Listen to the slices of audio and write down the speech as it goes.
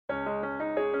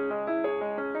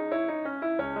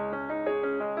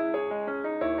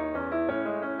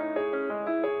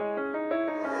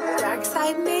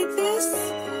Darkside made this?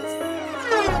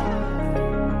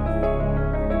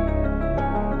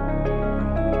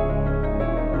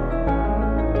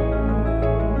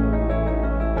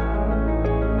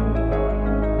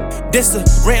 This the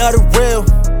rant of the real.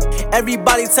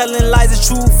 Everybody telling lies, the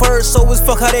truth first, so it's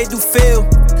fuck how they do feel.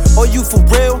 Oh, you for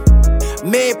real?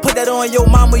 Man, put that on your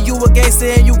mama, you a gangster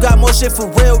and you got more shit for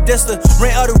real. This the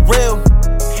rant of the real.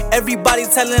 Everybody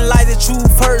telling lies, the truth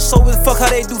first, so it's fuck how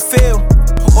they do feel.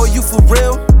 Oh, you for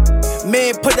real?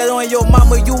 Man, put that on your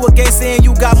mama, you a gangster and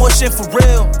you got more shit for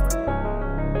real.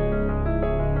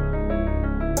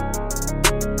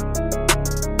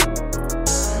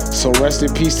 So rest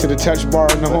in peace to the touch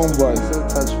bar and the home button.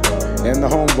 And the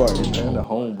home button. And the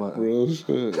home button. Real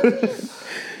shit.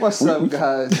 What's up,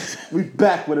 guys? We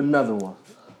back with another one.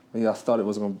 And y'all thought it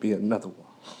was going to be another one.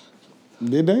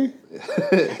 Did they?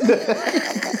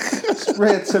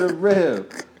 Spread to the real.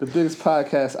 The biggest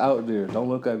podcast out there. Don't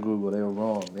look at Google. They were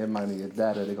wrong. They might need your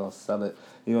data. They're going to sell it.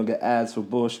 You're going to get ads for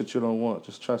bullshit you don't want.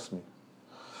 Just trust me.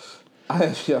 I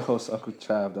am your host, Uncle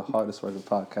Trav, the hardest working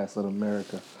podcast in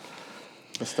America.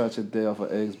 Let's start your day off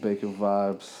with eggs, bacon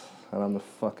vibes. And I'm the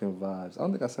fucking vibes. I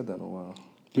don't think I said that in a while.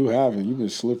 You haven't. You've been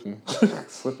slipping.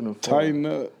 Slipping and Tighten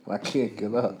up. I can't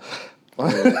get up.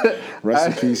 Rest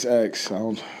in peace, X. I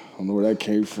don't know where that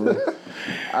came from.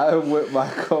 I'm with my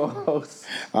co-host.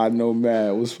 I know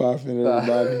Matt. What's poppin',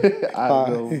 everybody? I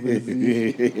know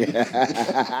busy.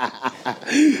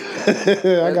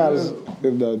 I got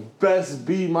it. Best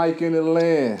B Mike in the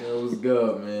land. Yo, what's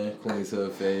good, man? Queen's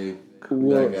Hood fave.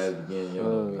 What? Back at it again,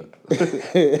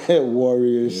 yo. Warrior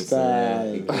You know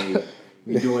style. what I'm saying?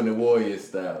 We doing the warrior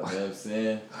style, you know what I'm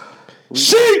saying?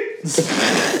 Shit!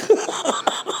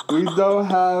 We don't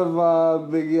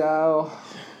have Big Al.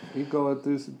 He going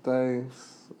through some things.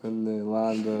 And then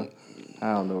Londa,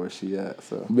 I don't know where she at.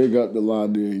 So Big up the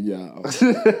Londa and y'all.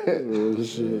 Real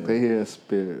shit. they here in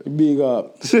spirit. Big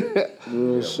up.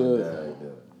 Real shit.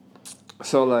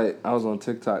 So like I was on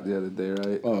TikTok the other day,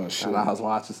 right? Oh shit. And I was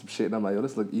watching some shit and I'm like, yo,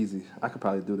 this look easy. I could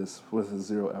probably do this with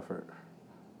zero effort.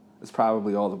 It's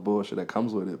probably all the bullshit that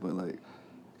comes with it, but like you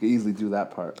could easily do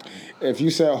that part. If you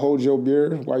said hold your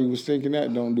beer while you was thinking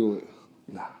that, don't do it.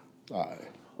 Nah. All right.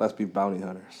 Let's be bounty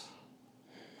hunters.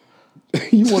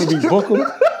 You want to be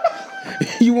Bookham?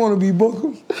 You want to be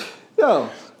Bookham? Yo,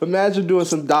 imagine doing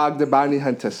some dog the bounty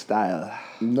hunter style.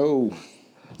 No.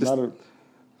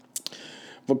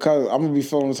 Because I'm going to be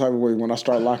feeling the type of way when I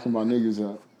start locking my niggas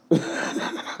up.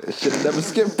 It should have never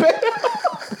skipped past.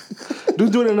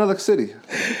 Dude, do it in another city.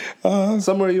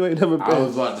 Somewhere you ain't never been. I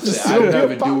was about to say, I'd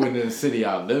never do it in the city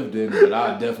I lived in, but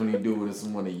I'd definitely do it in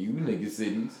some one of you nigga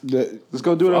cities. Let's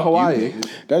go do it in Hawaii.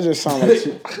 That just sounds like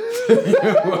shit.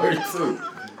 Word, too.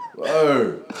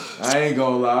 Word. I ain't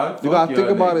gonna lie. You gotta think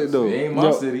about it, though. It ain't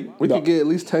my city. We could get at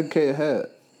least 10K ahead.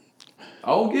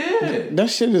 Oh, yeah.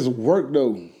 That shit is work,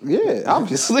 though. Yeah,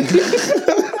 obviously. That's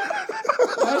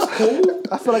cool.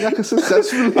 I feel like I could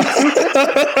successfully.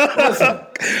 Listen.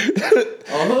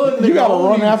 A hood nigga You gotta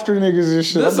only, run after niggas and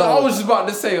shit. That's what I was just about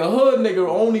to say. A hood nigga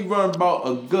only run about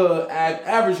a good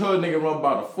average hood nigga run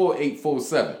about a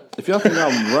 4.847. If y'all think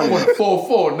I'm I running, want a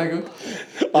 4.4, nigga.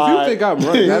 if you think I'm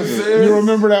running, that's it. You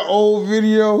remember that old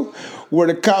video where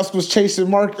the cops was chasing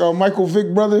Michael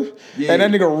Vick brother? Yeah. And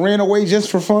that nigga ran away just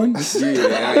for fun? Yeah,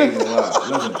 I ain't gonna lie.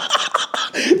 Listen.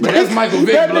 But that's Michael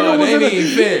Vick blood. That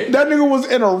ain't fair. That nigga was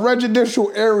in a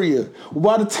residential area.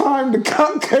 By the time the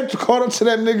cop caught up to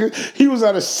that nigga, he was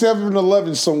at a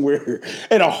 7-Eleven somewhere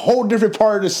in a whole different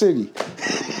part of the city.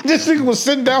 This nigga was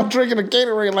sitting down drinking a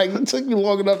Gatorade like, it took you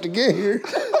long enough to get here.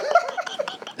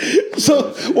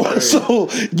 So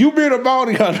you being a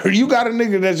bounty hunter, you got a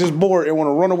nigga that's just bored and want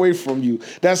to run away from you.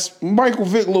 That's Michael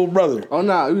Vick, little brother. Oh,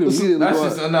 nah. We immediately That's go.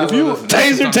 just another If you listen,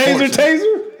 that's just Taser.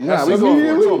 unfortunate. Nah, we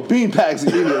go bean packs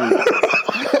immediately.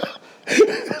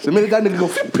 The minute that nigga go,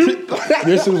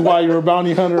 This is why you're a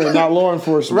bounty hunter and not law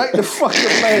enforcement. right the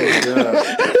fucking leg.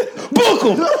 Book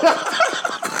him!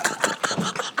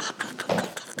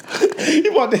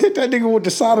 You about to hit that nigga with the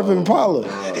side of Impala.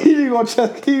 He ain't gonna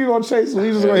chase him.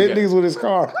 He just gonna hit niggas with his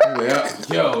car. Yeah.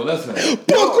 Yo, listen.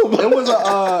 Book him! It was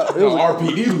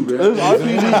RPD do that. It was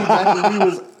RPG back when we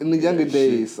was in the younger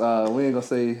days. We ain't gonna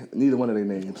say neither one of their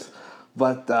names,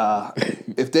 but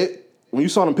when you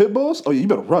saw them pit bulls, oh yeah, you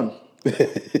better run.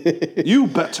 You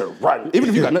better run, even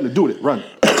if you got nothing to do with it, run.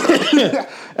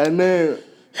 And then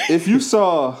if you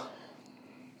saw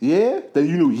then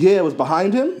you knew was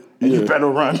behind him, and you better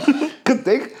run.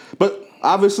 But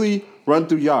obviously run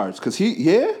through yards, because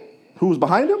who was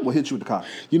behind him will hit you with the car.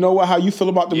 You know what? How you feel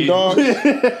about them dogs?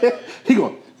 He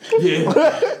going. Yeah.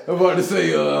 I'm about to say,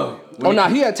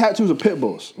 he had tattoos of pit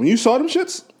bulls. When you saw them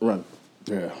shits, run.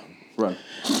 Yeah. Run.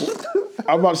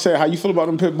 I'm about to say how you feel about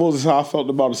them pit bulls is how I felt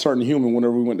about a certain human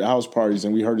whenever we went to house parties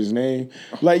and we heard his name.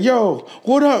 Like, yo,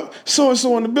 what up? So and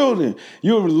so in the building.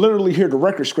 You would literally hear the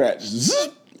record scratch, zzz,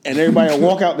 and everybody would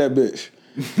walk out that bitch.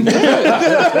 Hey,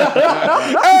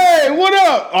 what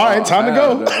up? All right, time to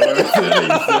go.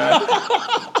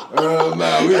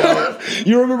 We out.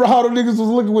 You remember how the niggas was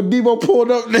looking when Debo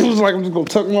pulled up? They was like, I'm just gonna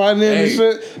tuck mine in and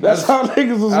shit. That's how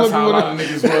niggas was That's looking. how a with lot of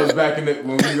niggas was back in the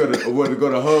when we go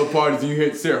to hood parties and you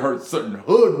hear certain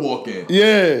hood walk in.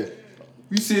 Yeah.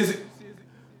 You see it?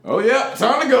 Oh yeah,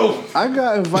 time to go. I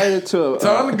got invited to.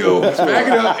 Time to go. Back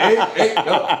it up. Hey,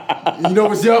 you know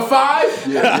what's your 5?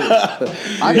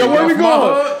 Yeah. Yo, where we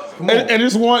going? And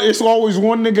it's always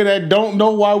one nigga that don't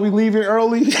know why we leaving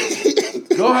early.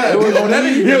 Go ahead. Where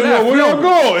y'all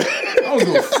going? I don't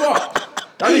give a fuck.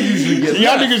 I didn't usually get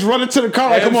Y'all niggas running to the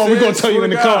car. Like, come on, we gonna tell you in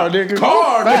the car, nigga.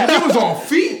 Nigga, he was on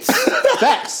feet.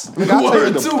 Facts.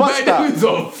 Word too, back then we was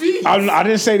on feet. I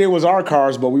didn't say they was our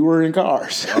cars, but we were in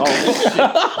cars. Oh,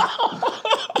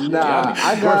 shit. Nah,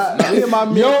 I got me and my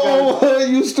man. Your hood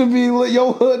used to be lit.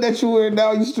 Your hood that you in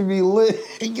now used to be lit.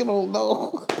 You don't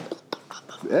know.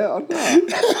 Hell no.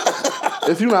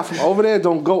 If you're not from over there,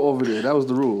 don't go over there. That was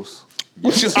the rules.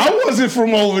 I wasn't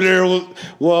from over there.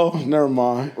 Well, never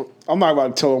mind. I'm not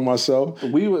about to tell on myself.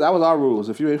 That was our rules.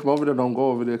 If you ain't from over there, don't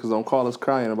go over there because don't call us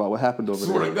crying about what happened over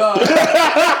there. Swear to God.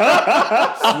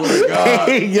 Swear to God.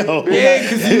 Yo. Yeah,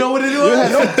 because you know what it was?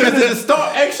 Because it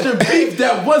start extra beef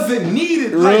that wasn't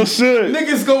needed. Real shit.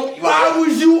 Niggas go, why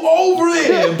was you over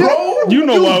there, bro? You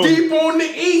know why? Deep on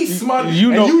the east, man.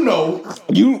 You know.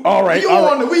 All right. We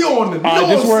on the all right,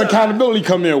 this is where accountability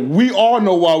come in. We all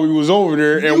know why we was over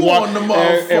there and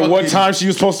what time she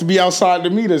was supposed to be outside to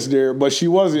meet us there, but she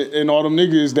wasn't. And all them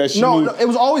niggas that she knew. No, it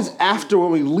was always after when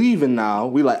we leaving now.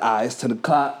 We like, all right, it's 10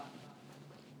 o'clock.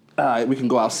 All right, we can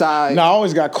go outside. No, I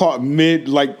always got caught mid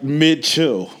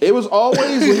chill. It was always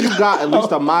when you got at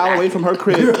least a mile away from her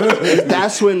crib.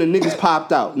 That's when the niggas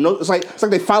popped out. No, it's like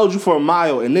they followed you for a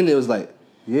mile, and then it was like,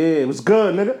 yeah, it was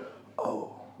good, nigga.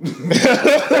 Oh.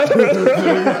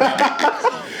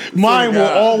 Mine will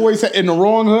always in the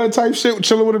wrong hood type shit,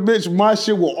 chilling with a bitch. My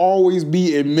shit will always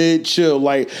be in mid chill.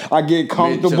 Like I get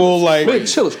comfortable. Mid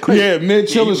chill is crazy. Yeah, mid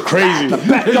chill is crazy.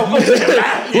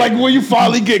 Like when you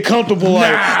finally get comfortable,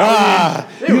 like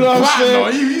you know what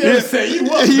I'm saying?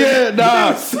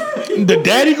 The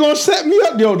daddy gonna set me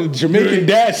up. Yo, the Jamaican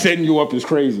dad setting you up is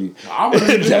crazy.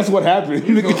 That's what happened.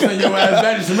 You gonna send your ass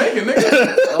back to Jamaica,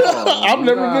 nigga? I've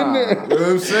never been there. You know what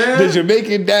I'm saying? The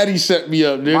Jamaican daddy set me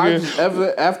up,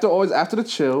 nigga. After the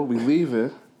chill, we leaving.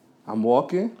 I'm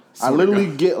walking. I literally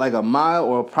get like a mile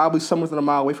or probably somewhere within a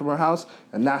mile away from her house,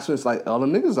 and that's when it's like all the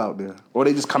niggas out there, or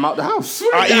they just come out the house.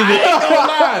 I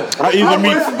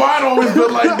always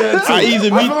been like that too. I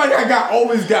feel like I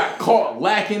always got caught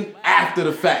lacking after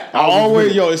the fact.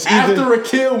 It's after a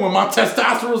kill when my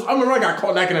testosterone. I remember I got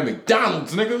caught lacking at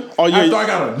McDonald's, nigga. Oh yeah. After I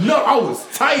got a nut, I was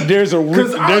tight. There's a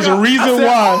reason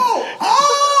why.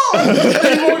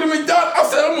 I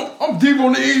said, I'm deep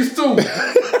on the east too.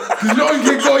 Cause you know you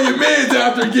can't call your mans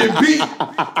after you get beat.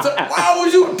 So why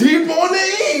was you deep on the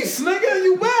east, nigga?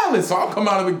 You wildin'. So I'll come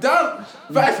out of McDonald's.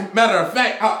 Matter of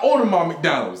fact, I ordered my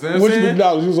McDonald's. You know Which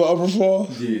McDonald's? You was on Upper Fall?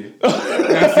 Yeah. You know what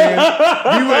I'm saying?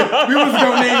 We wasn't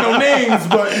gonna name no names,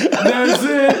 but you know what I'm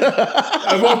saying?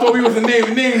 I thought we wasn't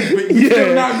naming names, but we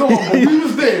still not going. But we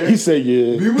was there. He said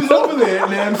yeah. We was over there,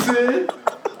 you know what I'm saying?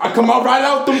 I come out right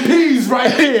out them peas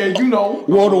right here, you know.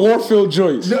 Well, the Warfield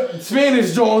joints. The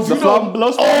Spanish joints, you know.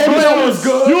 That was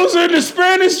good. You was in the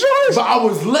Spanish joints? But I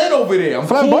was led over there. I'm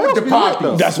cool with the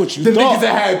poppies. That's what you thought. The niggas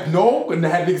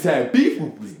that had beef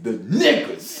with me. The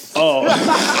niggas. Oh.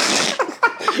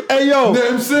 Hey, yo. You know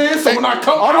what I'm saying? So when I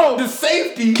come out the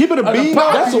safety. Keep it a beat.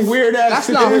 That's a weird ass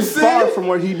situation. That's not far from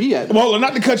where he be at. Well,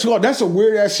 not to cut you off, that's a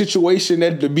weird ass situation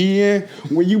that to be in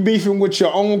when you beefing with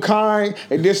your own kind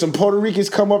and then some Puerto Ricans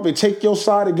come up and take your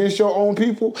side against your own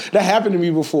people. That happened to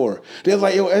me before. They're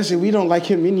like, yo, Essie, we don't like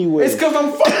him anyway. It's because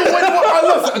I'm fucking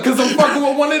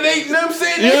with one of they, you know what I'm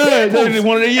saying?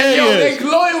 One of the they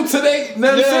loyal to they, you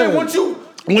know what I'm saying?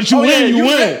 Once you win, you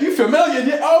win. You familiar?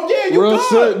 Yeah. Oh yeah, you real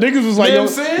good. Niggas was like, you know yo,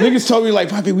 niggas told me like,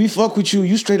 Poppy, we fuck with you.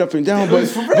 You straight up and down. But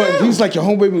he's like, your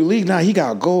homeboy in the league. Nah, he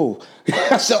got gold.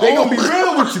 I said, They gonna be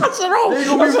real with you. I said, oh, They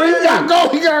gonna be real.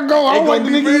 He gotta go. I don't like the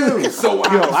nigga either. So when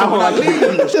I like leave,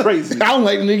 it's crazy. I don't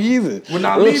like the nigga either. when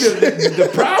I leave the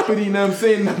property, you know what I'm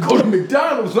saying, and I go to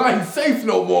McDonald's, I ain't safe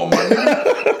no more, my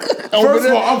nigga. First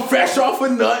of all, I'm fresh off a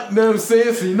nut, you know what I'm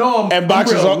saying? So you know I'm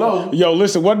boxers real are low. Yo,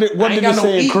 listen, what did he got no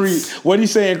say in eats. Creed? What he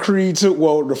say in Creed too?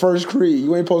 Well, the first Creed,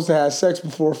 you ain't supposed to have sex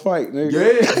before a fight, nigga.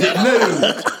 Yeah,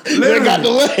 literally. They got the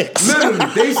legs.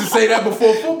 Literally, they used to say that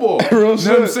before football. Real You know what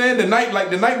I'm shit. saying? The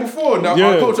night before. Now,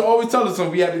 Yeah. our coach always tell us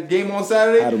when we had the game on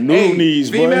Saturday. Had them noodle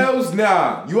knees, boy. females,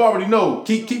 nah, you already know.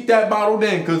 Keep that bottled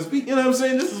in, because you know what I'm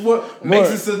saying. This is what makes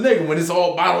us a nigga when it's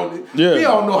all bottled. Yeah. We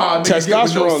all know how a nigga get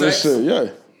with no Testosterone and sex. shit, yeah.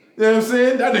 You know what I'm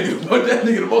saying? That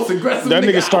nigga the most aggressive. That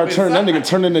nigga out start turning. That inside. nigga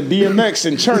turn into DMX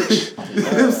in church. You know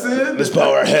what I'm saying? Let's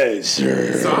bow our heads.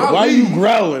 So I Why leave. you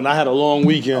growling? I had a long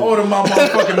weekend. Order my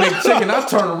motherfucking McChicken. I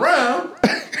turn around,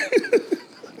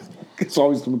 It's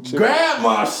always the chicken. grab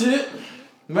my shit.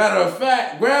 Matter of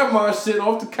fact, grab my shit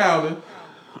off the counter,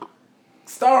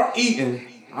 start eating.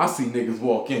 I see niggas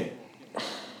walk in.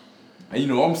 And you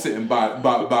know, I'm sitting by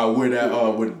where that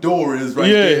where the door is right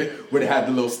there, where they have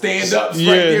the little stand ups right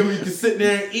there where you can sit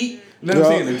there and eat. You know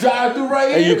what I'm saying? The drive through right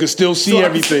here. And you can still see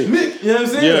everything. You know what I'm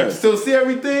saying? Yeah. I can still see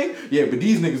everything. Yeah, but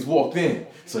these niggas walked in.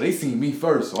 So they seen me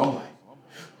first. So I'm like,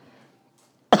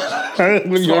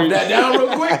 calm that down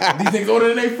real quick. These niggas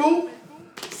ordering their food.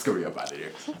 Scurry up out of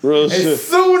there. Real As shit.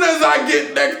 soon as I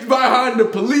get next behind the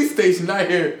police station, I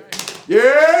hear,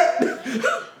 yeah.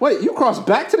 Wait, you crossed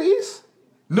back to the east?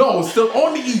 No, still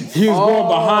on the east. He was going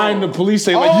behind the police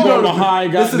station, like you go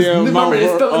behind This is, goddamn remember,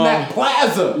 it's still in Mount that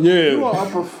plaza. You Yeah. are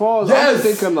Upper Falls. Yes. I'm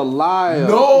thinking the Lyle.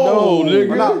 No,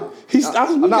 nigga.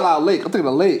 I'm not out Lake. I'm thinking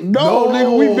the Lake. No,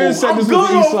 nigga, we been said I'm this good was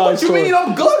the East over- Side What you story. mean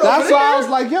I'm good That's over why I there? was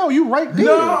like, yo, you right there.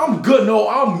 No, I'm good. No,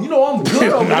 I'm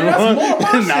good over there. That's more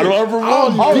my Not shit. over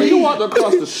I'm Wall. Oh, deep. you walked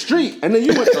across the street, and then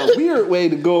you went the weird way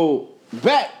to go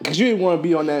back because you didn't want to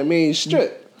be on that main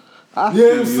strip. I You know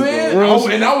what I'm feel you, saying? bro. Oh,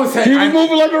 and I was He was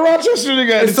moving like a Rochester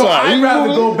nigga at the so time. He I'd was rather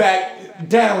moving- go back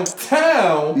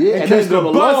downtown Yeah, and and catch then the go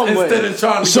the bus long way. instead of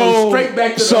trying to So- go straight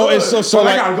back to the so hood. it's- so but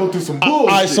like- I gotta go through some All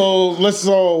right,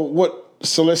 bullshit.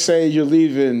 so let's say you're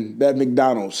leaving that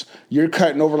McDonald's. You're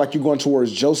cutting over like you're going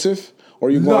towards Joseph, or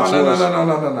you going towards?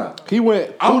 No. He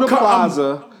went I'm through the cut-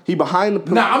 plaza. He behind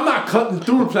the Nah, I'm not cutting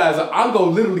through the plaza. I'll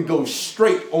literally go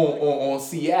straight on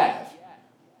C Ave.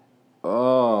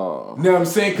 Oh. You know what I'm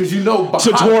saying? Because you know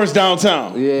So behind. towards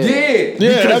downtown. Yeah, that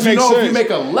because you makes know if sense. you make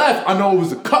a left, I know it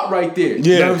was a cut right there.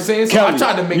 You Yeah. know what I'm saying? So Kelly, I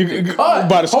tried to make you- the cut.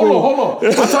 by the school. Hold on.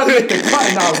 I tried to make the cut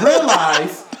and I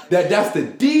realized that that's the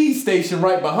D station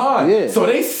right behind. Yeah. So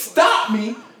they stopped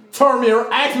me, turned me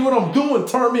around, asked me what I'm doing,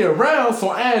 turned me around. So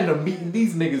I ended up meeting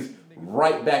these niggas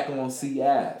right back on C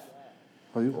Ave.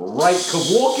 Right, cause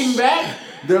walking back,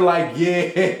 they're like,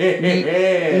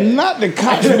 yeah. Not the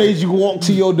cops made you walk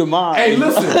to your demise. Hey,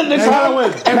 listen. The and cops- why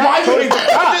you ain't?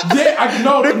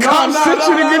 The cops sent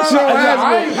you to get your ass I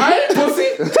ain't pussy.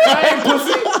 I ain't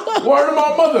pussy. Word of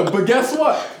my mother. But guess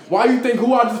what? Why you think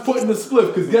who I just put in the split?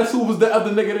 Because guess who was the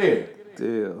other nigga there?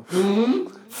 Damn.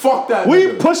 Fuck that We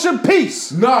nigga. pushing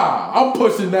peace. Nah, I'm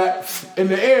pushing that in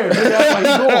the air. Nigga, that's how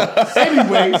you going.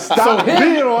 Anyway, Stop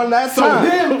being on that So time.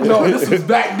 him, no, this was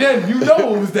back then. You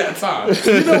know it was that time.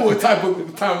 You know what type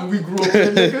of time we grew up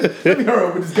in, nigga. Let me hurry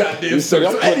up with this goddamn said, story.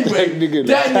 "I'll So put anyway, that nigga in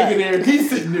that the nigga there, he's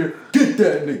sitting there, get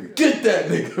that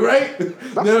nigga, right? You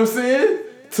know what I'm saying?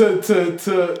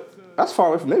 To That's far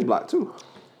away from their block too.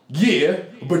 yeah,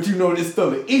 but you know it's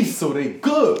still the East, so they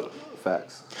good.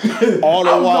 Facts. all the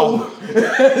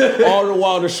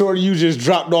while, the shorty you just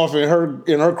dropped off in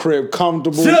her crib,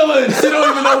 comfortable. Chilling. She don't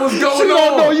even know what's going She on.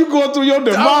 don't know you going through your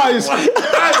demise. Look.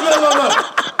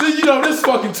 You know, this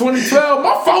fucking 2012,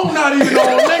 my phone not even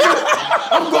on, nigga.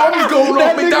 I'm always going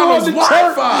That on nigga McDonald's on the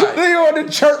church, Wi-Fi. nigga on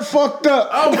the church fucked up.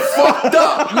 I'm fucked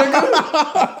up,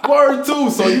 nigga. Word too.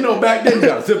 So, you know, back then you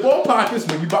got zip on pockets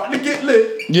when you about to get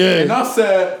lit. Yeah. And I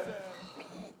said,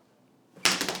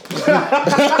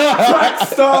 track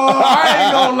star,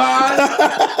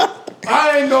 I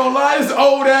ain't gonna lie, this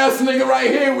old ass nigga right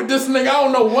here with this nigga, I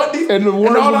don't know what these. And the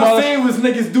words all of I my- seen was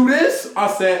niggas do this. I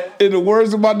said, In the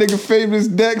words of my nigga famous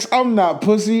Dex, I'm not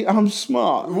pussy, I'm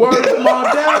smart. word to my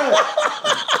dad.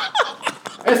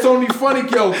 It's only funny,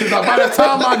 yo, because by the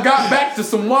time I got back to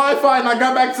some Wi-Fi and I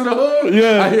got back to the hood,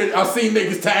 Yeah. I seen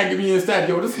niggas tagging me and said,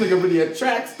 yo, this nigga really a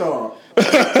track star.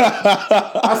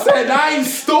 I said, I ain't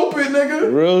stupid,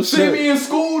 nigga. Real See shit. me in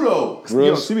school, though.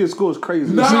 Yo, CB in school is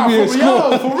crazy. Nah, me in for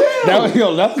school.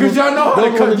 real. That's Because y'all know how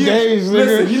those to cut. were the days, nigga.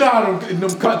 Listen, you know how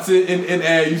them cuts in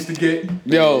air used to get.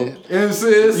 Yo. You know what I'm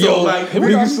saying? So, Yo, like, niggas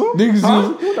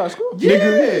You got school?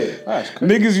 yeah.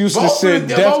 niggas used to say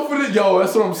Yo,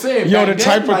 that's what I'm saying. Yo, Back the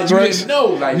type then, of threats. You didn't know,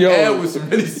 like, Yo, air was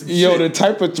really some Yo, shit. the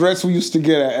type of threats we used to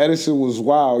get at Edison was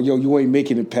wild. Yo, you ain't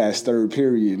making it past third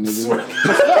period, nigga.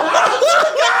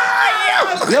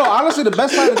 Yo, honestly, the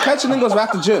best time to catch a nigga was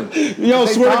back to gym. Yo,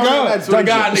 swear to God. Swear to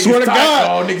God, Swear to niggas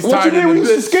God. tired. What you mean? We used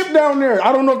to this. skip down there.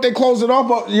 I don't know if they closed it off,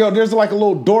 but yo, there's like a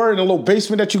little door in a little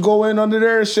basement that you go in under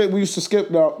there and shit. We used to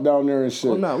skip down there and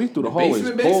shit. Oh, nah, we through the hallways.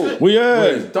 Basement? Well, yeah.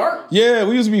 Where it's dark? Yeah,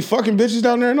 we used to be fucking bitches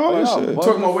down there and all that shit.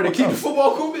 Talking about where they keep the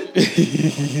football equipment?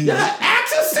 Y'all had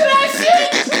access to that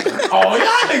shit? Oh,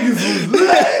 y'all niggas was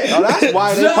lit. Oh, that's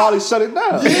why they probably shut it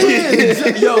down.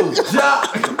 Yeah, yo,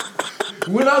 Jock.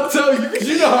 When I tell you, because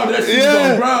you know how that shit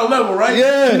go ground level, right?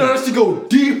 Yeah. You know that shit go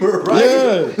deeper, right?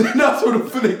 Yeah. That's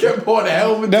where they kept on the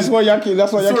helmet. That's why y'all can't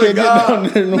Swear get down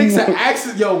there no niggas had more.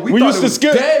 access. Yo, we We thought used it to was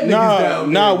skip. dead niggas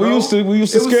down there, we bro. used to It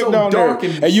was skip so down there, dark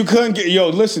and you couldn't get. Yo,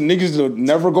 listen, niggas would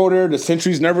never go there. The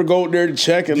sentries never go there to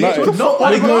check and nothing.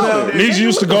 Nobody go down there. Niggas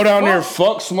used to What go the down there,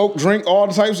 fuck? fuck, smoke, drink, all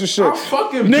types of shit. I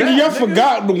fucking nigga, bet, y'all nigga.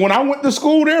 forgot when I went to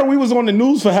school there. We was on the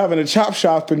news for having a chop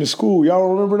shop in the school. Y'all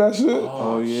remember that shit?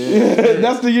 Oh, yeah.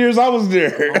 That's the years I was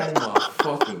there. Oh my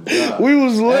fucking God. We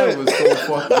was lit. That was so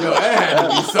fucking. Yo, that had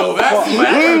to be so. That's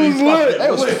We was lit.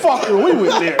 They was fucking. We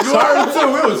went there. You heard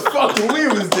too. It was fucking. We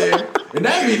was there, and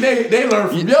that mean they learned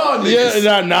from y'all niggas.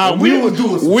 Yeah, nah. And we was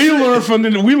doing some we shit.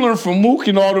 learned from Mook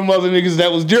and all them other niggas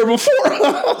that was there before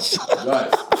us.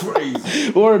 That's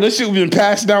crazy. Or that shit been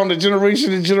passed down to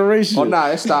generation to generation. Oh, nah,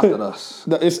 it stopped at us.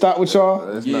 It stopped with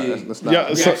y'all. It's Yeah. not. It's not. Yeah.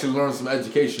 We So- actually learned some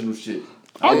educational shit.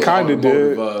 I kinda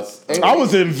did. did. I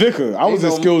was in Vicar. I was in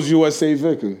no- Skills USA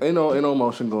Vicar. Ain't no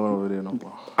motion going over there no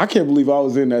more. I can't believe I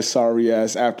was in that sorry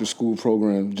ass after school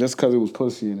program just because it was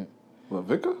pussy in it. What,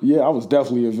 Vicar? Yeah, I was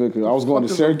definitely in Vicar. I was going to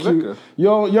fuck is a Syracuse. Vicar?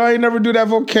 Y'all ain't never do that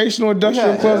vocational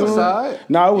industrial had class? Hillside.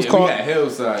 Nah, it was Yeah, called. we had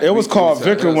Hillside. It was We called had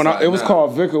Vicar when I. Hillside It was now.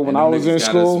 called Vicar when And I them was niggas in got us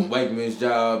school. some white men's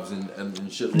jobs and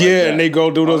shit like Yeah, that. and they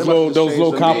go do those they must have little changed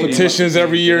the name. competitions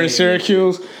every year in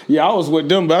Syracuse. Yeah, I was with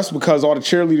them, but that's because all the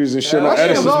cheerleaders and shit. Yeah, on that shit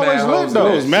Edison. was always mad lit, hoes though.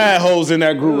 There was mad hoes in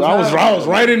that group. I was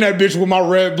right in that bitch with my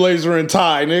red blazer and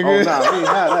tie, Oh, nigga. nah, we ain't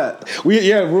had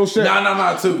that. Real shit.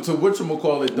 Nah. To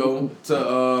whatchamacallit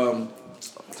though.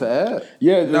 To add?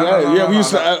 Yeah, No, we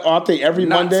used to. I think every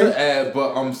Not Monday. to add,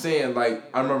 but I'm saying like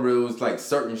I remember it was like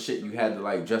certain shit you had to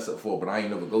like dress up for, but I ain't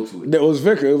never go to it. It was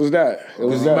Vicar. It was that. It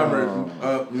was Cause that.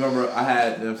 remember I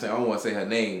had, you know what I'm saying, I don't want to say her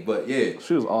name, but yeah.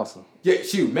 She was awesome. Yeah,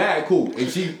 she was mad cool. And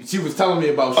she was telling me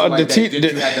about shit like that. Did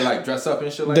you had to like dress up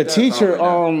and shit like The that? So teacher, I'm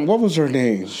like, nah. what was her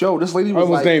name? Yo, this lady was What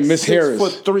was like name? Miss Harris.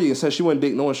 6'3" and said she wouldn't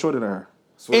date no one shorter than her.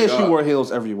 Swear And to she God. wore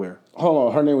heels everywhere. Hold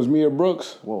on, her name was Mia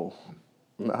Brooks. Whoa.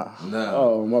 Nah. Nah.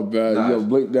 Oh my bad. Nah. Yo,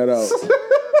 bleep that out.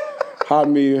 Hi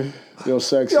Mia. Yo,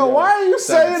 sexy. Yo, why are you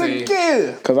saying 17. it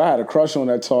again? Because I had a crush on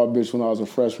that tall bitch when I was a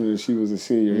freshman and she was a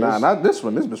senior. Nah, not this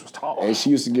one. This bitch was tall. And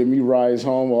she used to give me rides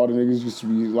home. All the niggas used to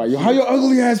be like, yo, how your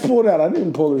ugly ass pull that? I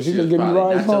didn't pull her. She just was give me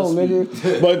probably rides not your home, speed.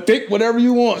 nigga. But think whatever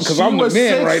you want, because She I'm the was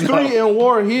man right 6'3" now. and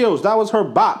wore heels. That was her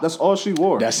bop. That's all she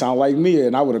wore. That sound like Mia,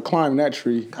 and I would have climbed that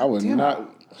tree. I would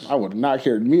have not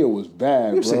cared. Mia was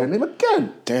bad, you say her bro. name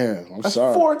again. Damn, I'm That's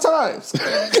sorry. 4 times.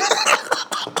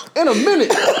 In a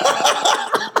minute.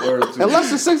 In less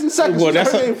than 60 seconds, Well, she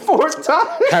that's said her a- name 4 times.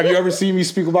 Have you ever seen me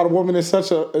speak about a woman in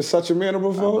such a manner I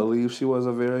before? believe she was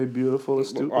a very beautiful,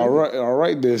 astute All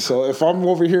right then. So if I'm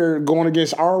over here going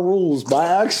against our rules by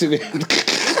accident,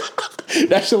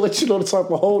 that should let you know the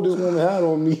type of hold this woman had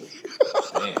on me.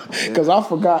 Because I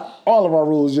forgot all of our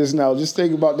rules just now. Just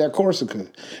think about that Corsica.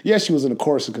 Yeah, she was in a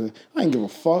Corsica. I ain't give a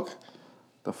fuck.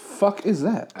 The fuck is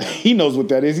that? He knows what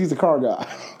that is. He's a car guy.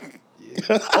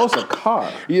 Oh, it's a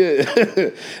car. Yeah.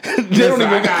 Listen,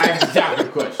 I got a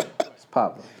question. It's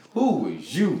popping. Who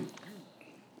was you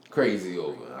crazy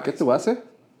over? Get to what I say?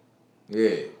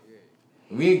 Yeah.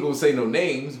 We ain't gonna say no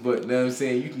names, but you know what I'm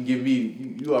saying, you can give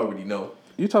me, you already know.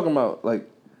 You talking about like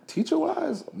teacher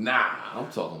wise? Nah, I'm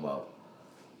talking about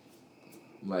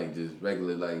like just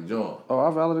regular like John. Oh,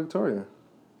 I'm valedictorian.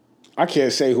 I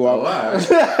can't say who Oh, I all right.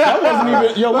 That wasn't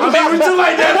even. Yo, I mean, we you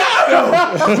like that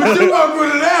now, though. But you fuck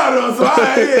with it now, though. So, all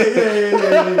right,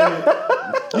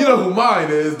 yeah. You know who mine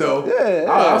is, though.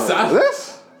 Yeah.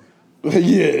 This?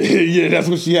 yeah, that's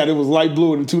what she had. It was light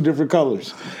blue and 2 different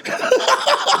colors.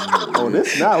 Oh,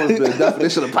 this now is the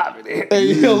definition of popping.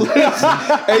 Hey,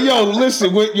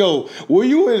 listen, were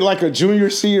you in like a junior,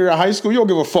 senior in high school? You don't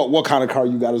give a fuck what kind of car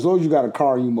you got. As long as you got a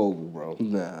car, you mobile, bro.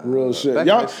 Nah. Real shit.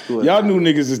 Y'all Y'all knew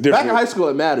niggas is different. Back in high school,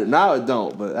 it mattered. Now it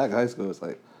don't. But back in high school, it's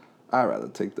like, I'd rather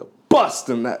take the bus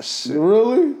than that shit.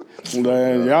 Really?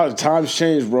 Man, y'all, times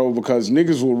changed, bro, because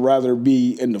niggas would rather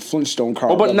be in the Flintstone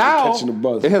car But now, catching the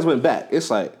bus. it has went back. It's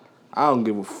like, I don't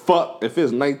give a fuck if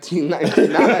it's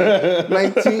 1999,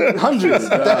 1900s.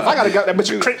 If I gotta get that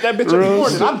bitch and crank that bitch in the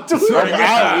morning, I'm doing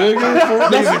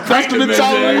it. That's the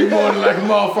mentality. Like a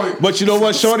motherfucker. But you know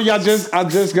what, Shorty? I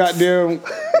just got them.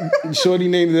 Shorty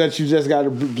named that you just got to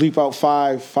bleep out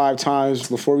five times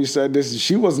before we said this.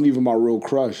 She wasn't even my real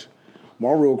crush.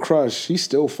 My real crush, she's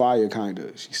still fire,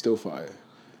 kinda. She's still fire.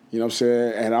 You know what I'm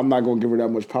saying? And I'm not gonna give her that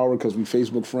much power because we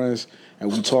Facebook friends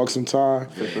and we talk sometime.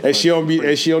 And she don't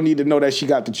need to know that she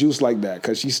got the juice like that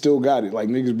because she still got it. Like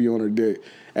niggas be on her dick.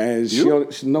 And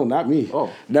no, not me.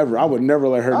 Oh. Never. I would never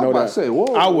let her know that.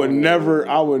 I would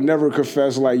never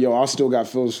confess like, yo, I still got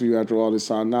feelings for you after all this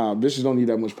time. Nah, bitches don't need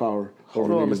that much power.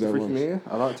 Hold on, Mr. Freaky Man.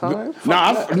 A lot of time?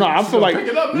 I feel like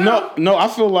I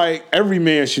feel like every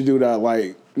man should do that.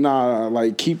 Like,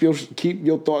 like keep your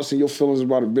thoughts and your feelings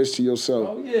about a bitch to yourself.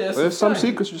 Oh yeah, there's some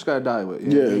secrets you just gotta die with.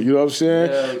 Yeah, you know what I'm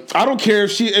saying? Yeah. I don't care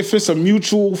if it's a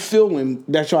mutual feeling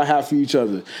that y'all have for each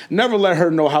other. Never let her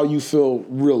know how you feel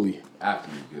really. After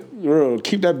you do. Real,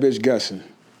 keep that bitch guessing.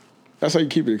 That's how you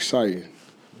keep it exciting.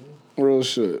 Real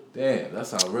shit. Damn, that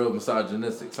sounds real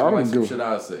misogynistic. Sound like some shit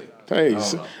I say. Hey,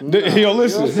 yo,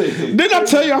 listen. Didn't I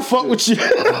tell you I fuck with you?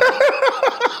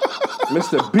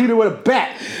 Mr. Beater with a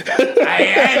bat.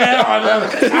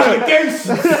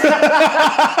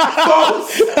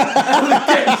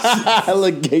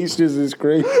 Allegations is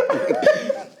crazy.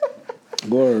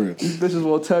 Word. These bitches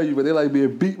won't tell you, but they like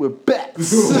being beat with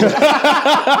bats. Word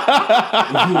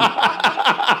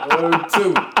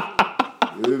too.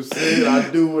 You know what I'm saying? I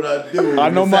do what I do. I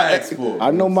know my ex do. I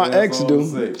know my ex do.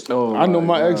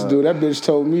 That bitch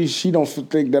told me she don't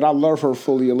think that I love her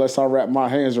fully unless I wrap my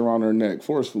hands around her neck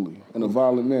forcefully in a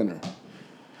violent manner.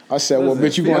 I said, well,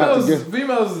 bitch, you gonna have to get...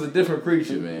 Females is a different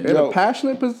creature, man. In a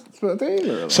passionate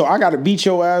thing? So I gotta beat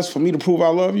your ass for me to prove I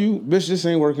love you? Bitch, this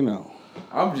ain't working out.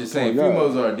 I'm just saying,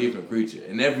 females are a different creature.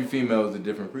 And every female is a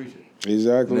different creature.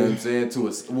 Exactly. You know what I'm saying? To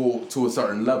a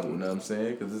certain level, you know what I'm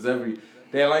saying? Because it's every...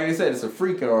 like they said, it's a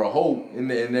freak or a hoe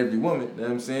in every woman. You know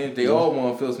what I'm saying? They all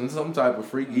want to feel some type of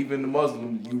freak. Even the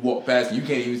Muslim, you walk past, you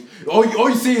can't even... All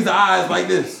you see is the eyes like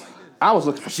this. I was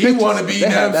looking for she want to be, you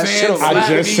know what I'm saying? I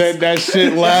just said that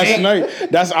shit last night.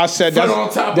 I said that's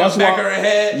on top of back of her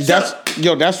head.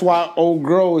 That's why Old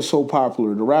Girl is so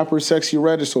popular. The rapper Sexy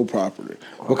Red is so popular.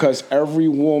 Because every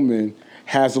woman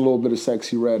has a little bit of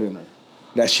Sexy Red in her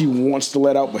that she wants to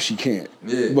let out, but she can't.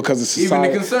 Yeah. Because of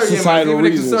societal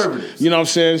reasons. You know what I'm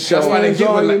saying? So that's why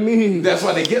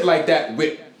they get like that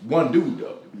with one dude,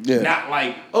 though. Yeah. Not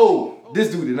like, this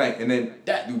dude tonight, and then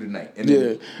that dude tonight, and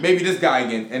then maybe this guy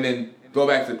again, and then go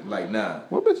back to like, nah.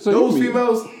 Those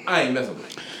females, I ain't messing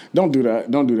with. Don't do that,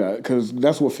 because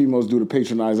that's what females do to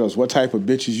patronize us. What type of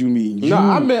bitches you meet? No,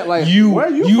 I meant like you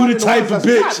the type of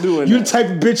bitch. You the type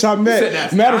of bitch I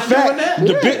met. Matter of fact,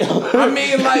 the bitch. I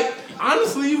mean, like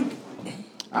honestly,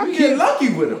 I get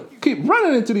lucky with them. Keep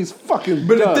running into these fucking.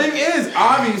 But the thing is,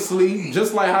 obviously,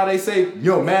 just like how they say,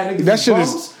 yo, mad niggas is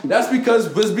bums. That's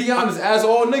because, let's be honest, as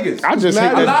all niggas, I just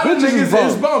hate a lot of niggas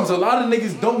is bums. A lot of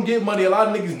niggas don't get money. A lot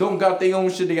of niggas don't got their own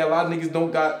shit. They got a lot of niggas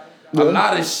don't got a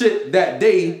lot of shit that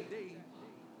they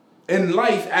in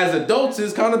life as adults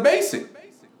is kind of basic.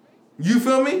 You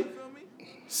feel me?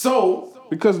 So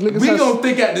because niggas we gonna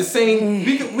think at the same.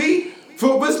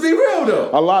 Let's be real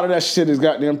though. A lot of that shit is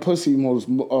goddamn pussy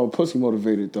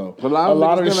motivated though. A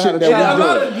lot of the shit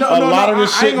that we do. A lot of the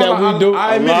shit that we do.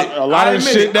 A lot of the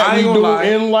shit that we do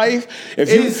in life.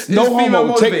 If you no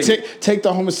homo, take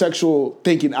the homosexual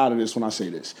thinking out of this when I say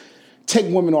this.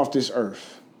 Take women off this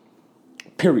earth.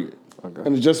 Period. Okay.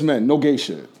 And it's just men, no gay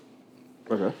shit.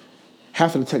 Okay.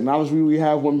 Half of the technology we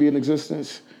have wouldn't be in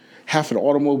existence. Half of the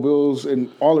automobiles and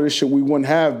all of this shit we wouldn't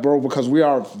have, bro, because we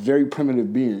are very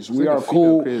primitive beings. We are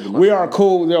cool. We are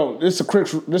cool. Yo, this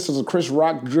is a Chris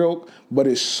Rock joke, but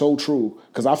it's so true.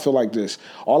 Because I feel like this.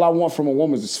 All I want from a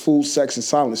woman is food, sex, and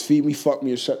silence. Feed me, fuck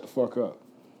me, and shut the fuck up.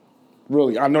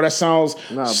 Really. I know that sounds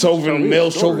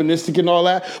male chauvinistic and all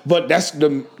that, but that's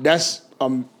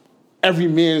every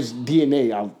man's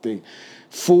DNA, I think.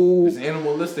 Food. It's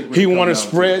animalistic. He wants to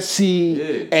spread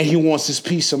seed, and he wants his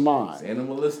peace of mind. It's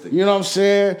animalistic. You know what I'm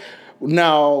saying?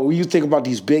 Now, when you think about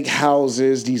these big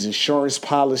houses, these insurance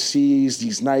policies,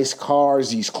 these nice cars,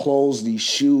 these clothes, these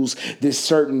shoes, this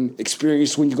certain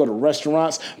experience when you go to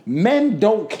restaurants, men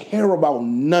don't care about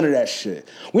none of that shit.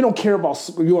 We don't care about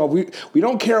we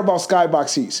don't care about skybox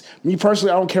seats. Me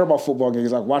personally, I don't care about football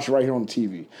games. I watch it right here on the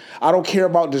TV. I don't care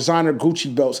about designer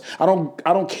Gucci belts. I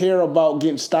don't care about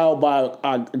getting styled by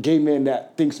a gay man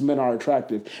that thinks men are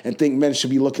attractive and think men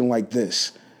should be looking like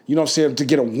this. You know what I'm saying? To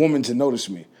get a woman to notice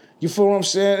me. You feel what I'm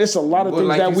saying? It's a lot of things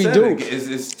like that we said, do.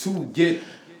 It's to get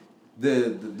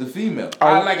the female.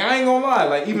 I ain't gonna lie.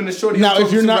 Like even the shorty I'm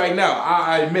talking to right now,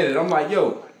 I admit it. I'm like,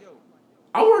 yo,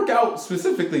 I work out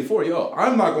specifically for y'all.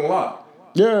 I'm not gonna lie.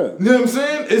 Yeah. You know what I'm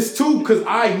saying? It's too because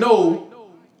I know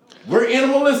we're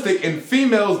animalistic and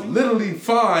females literally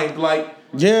find like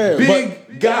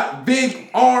got big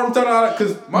arms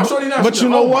because my shorty now. But you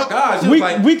know what? Gosh,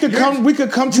 we could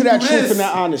come to that truth and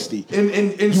that honesty.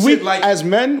 And as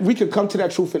men, we could come to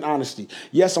that truth and honesty.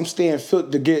 Yes, I'm staying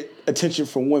fit to get attention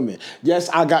from women. Yes,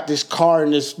 I got this car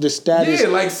and this status. Yeah,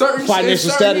 like certain financial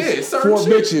status for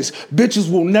bitches. Bitches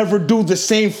will never do the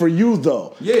same for you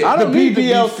though. Yeah, I don't need to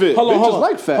be fit. Hold on.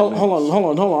 Like fat hold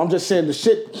on. I'm just saying the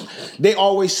shit. They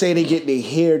always say they get their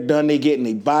hair done, they getting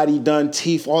their body done,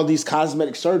 teeth, all these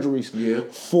cosmetic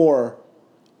surgeries for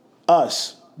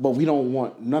us. But we don't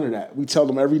want none of that. We tell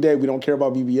them every day we don't care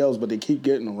about BBLs, but they keep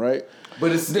getting them, right?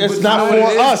 But it's not for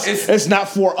us. It's not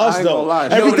for us though.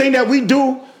 Everything that we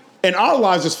do in our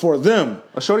lives is for them.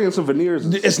 A shorty and some veneers.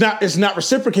 It's not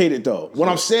reciprocated though. What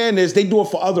I'm saying is they do it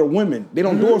for other women. They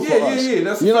don't do it for us. Yeah,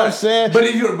 that's you know what I'm saying? But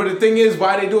the thing is,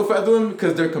 why they do it for other women?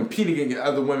 Because they're competing against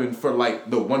other women for like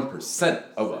the 1%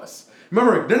 of us.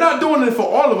 Remember, they're not doing it for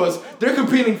all of us. They're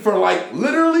competing for like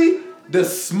literally the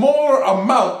smaller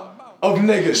amount of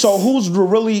niggas. So who's the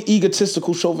really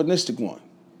egotistical, chauvinistic one?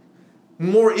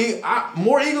 More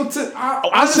egotistic.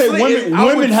 I say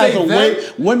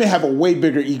women have a way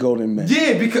bigger ego than men.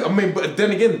 Yeah, because but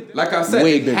then again, like I said,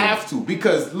 they have to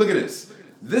because look at this.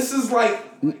 This is like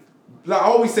I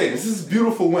always say, this is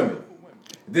beautiful women.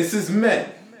 This is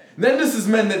men. Then this is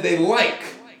men that they like.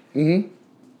 Mm-hmm.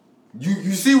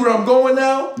 You see where I'm going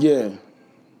now? Yeah.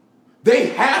 They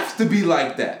have to be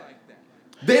like that.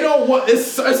 They don't want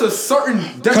it's a certain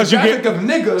demographic of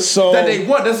niggas that they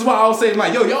want. This is why I was saying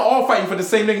like, yo, y'all all fighting for the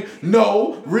same nigga.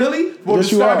 No, really? Well,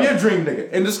 describe your dream nigga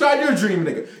and describe your dream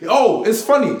nigga. Oh, it's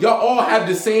funny. Y'all all have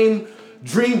the same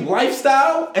dream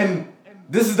lifestyle, and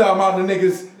this is the amount of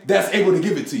niggas that's able to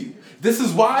give it to you. This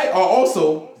is why I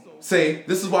also say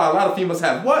this is why a lot of females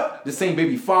have what? The same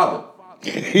baby father.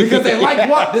 Because they like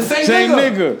what? The same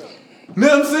nigga. You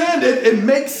know what I'm saying? It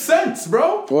makes sense,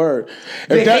 bro. Word.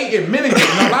 They hate it, mitigate.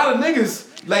 And a lot of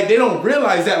niggas, like, they don't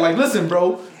realize that. Like, listen,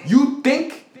 bro, you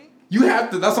think you have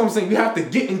to, that's what I'm saying, you have to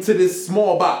get into this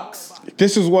small box.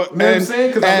 This is what, you know what I'm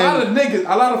saying? Because a lot of niggas,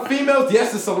 a lot of females,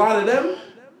 yes, it's a lot of them,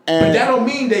 but that don't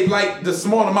mean they like the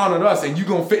small amount of us and you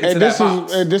gonna fit into that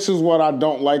box. And this is what I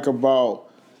don't like about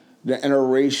the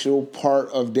interracial part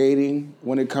of dating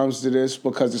when it comes to this,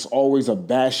 because it's always a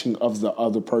bashing of the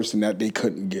other person that they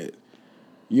couldn't get.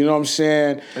 You know what I'm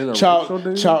saying? Watch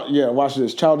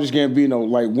this. Childish Gambino,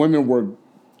 like women were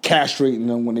castrating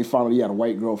him when they found out he had a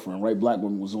white girlfriend, right? Black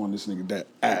women was on this nigga that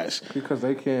ass. Because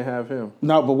they can't have him.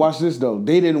 No, but watch this though.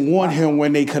 They didn't want him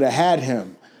when they could have had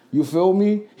him. You feel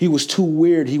me? He was too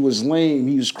weird. He was lame.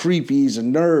 He was creepy. He's a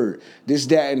nerd. This,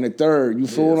 that, and the third. You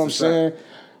feel what I'm saying?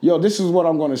 Yo, this is what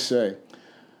I'm gonna say.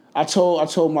 I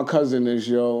told my cousin this,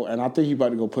 yo, and I think he about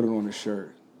to go put it on his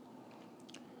shirt.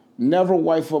 Never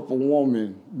wife up a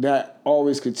woman that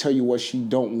always could tell you what she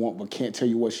don't want but can't tell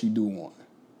you what she do want.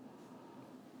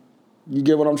 You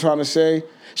get what I'm trying to say?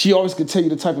 She always could tell you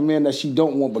the type of man that she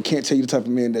don't want but can't tell you the type of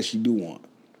man that she do want.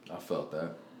 I felt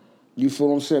that. You feel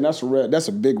what I'm saying? That's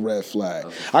a big red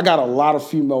flag. I got a lot of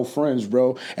female friends,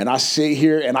 bro, and I sit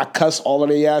here and I cuss all of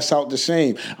their ass out the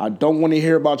same. I don't want to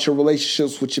hear about your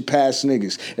relationships with your past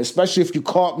niggas, especially if you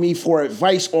caught me for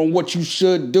advice on what you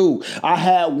should do. I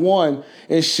had one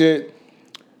and shit.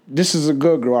 This is a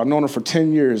good girl. I've known her for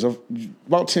 10 years,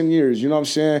 about 10 years, you know what I'm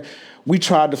saying? We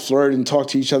tried to flirt and talk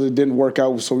to each other. It didn't work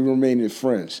out, so we remained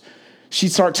friends. She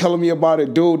started telling me about a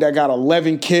dude that got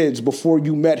 11 kids before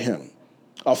you met him.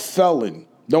 A felon,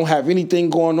 don't have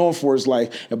anything going on for his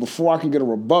life, and before I can get a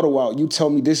rebuttal out, you tell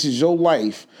me this is your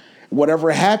life. Whatever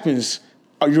happens,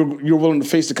 you're willing to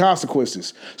face the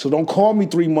consequences. So don't call me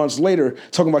 3 months later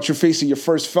talking about you're facing your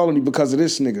first felony because of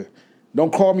this nigga.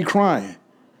 Don't call me crying.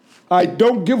 I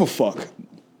don't give a fuck.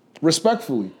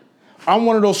 Respectfully. I'm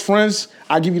one of those friends,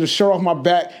 I give you the shirt off my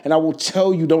back, and I will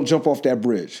tell you don't jump off that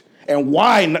bridge. And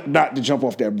why not to jump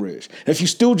off that bridge? If you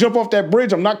still jump off that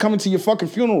bridge, I'm not coming to your fucking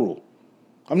funeral.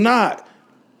 I'm not.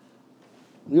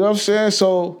 You know what I'm saying?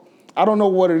 So I don't know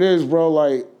what it is, bro.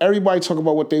 Like, everybody talk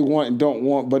about what they want and don't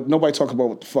want, but nobody talk about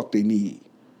what the fuck they need.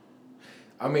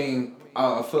 I mean,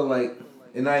 I feel like,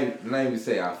 and I even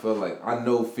say I feel like I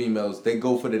know females, they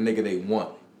go for the nigga they want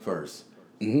first.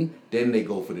 Mm-hmm. Then they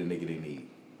go for the nigga they need.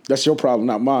 That's your problem,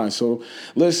 not mine. So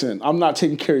listen, I'm not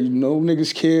taking care of no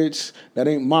niggas' kids. That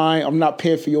ain't mine. I'm not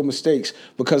paying for your mistakes.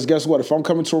 Because guess what? If I'm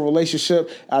coming to a relationship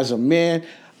as a man,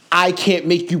 I can't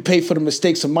make you pay for the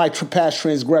mistakes of my past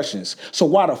transgressions. So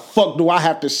why the fuck do I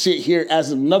have to sit here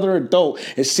as another adult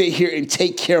and sit here and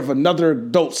take care of another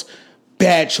adult's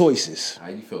bad choices? How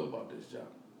you feel about this job?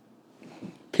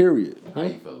 Period. How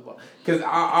you feel about it? Because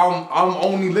I'm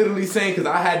only literally saying, because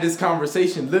I had this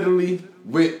conversation literally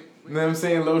with, you know what I'm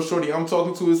saying, little shorty I'm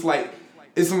talking to.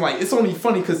 It's only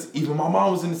funny because even my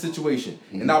mom was in the situation.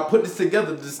 Mm-hmm. And I put this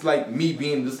together just like me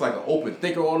being just like an open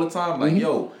thinker all the time. Like,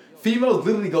 yo, females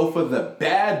literally go for the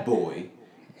bad boy.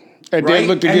 And right? they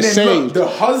look to get saved. Look, the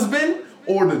husband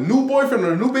or the new boyfriend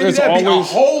or the new baby dad be a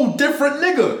whole different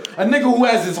nigga. A nigga who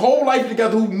has his whole life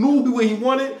together, who knew what he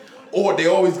wanted. Or they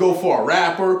always go for a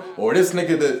rapper, or this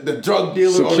nigga, the drug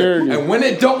dealer. And when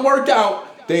it don't work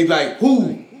out, they like,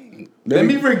 who? Let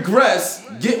me regress,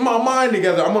 get my mind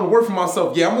together. I'm going to work for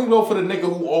myself. Yeah, I'm going to go for the nigga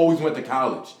who always went to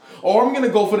college. Or I'm going to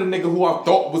go for the nigga who I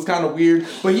thought was kind of weird,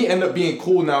 but he ended up being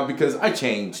cool now because I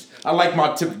changed. I like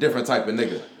my different type of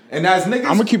nigga. And as niggas,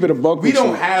 I'm gonna keep it a buck. We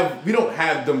don't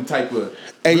have them type of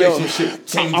relationship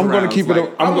change. I'm gonna keep it.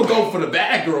 I'm gonna go for the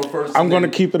bad girl first. I'm gonna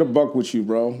keep it a buck with you,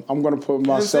 bro. I'm gonna put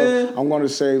myself. I'm gonna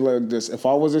say like this: if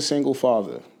I was a single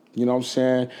father, you know what I'm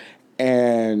saying,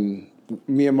 and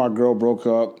me and my girl broke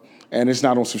up, and it's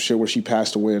not on some shit where she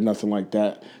passed away or nothing like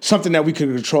that. Something that we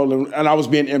could control, and I was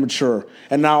being immature,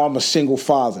 and now I'm a single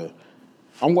father.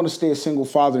 I'm gonna stay a single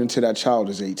father until that child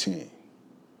is 18.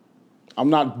 I'm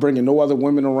not bringing no other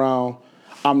women around.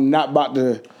 I'm not about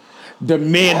to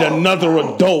demand another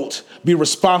adult be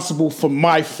responsible for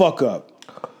my fuck up.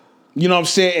 You know what I'm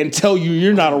saying? And tell you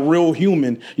you're not a real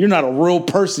human. You're not a real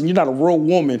person. You're not a real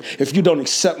woman if you don't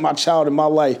accept my child in my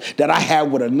life that I had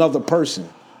with another person.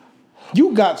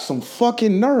 You got some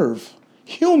fucking nerve.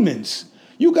 Humans,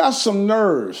 you got some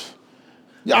nerve.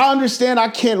 I understand I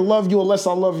can't love you unless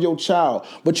I love your child.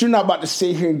 But you're not about to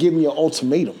sit here and give me an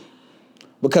ultimatum.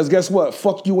 Because guess what?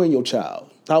 Fuck you and your child.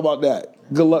 How about that?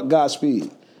 Good luck,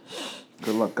 Godspeed.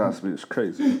 Good luck, Godspeed. It's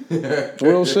crazy.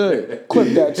 Real shit.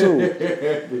 Clip that too.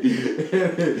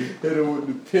 Hit him with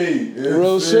the P.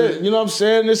 Real shit. You know what I'm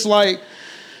saying? It's like,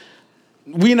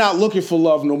 we not looking for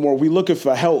love no more. We looking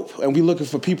for help. And we looking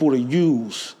for people to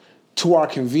use to our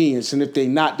convenience. And if they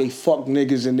not, they fuck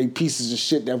niggas and they pieces of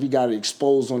shit that we got to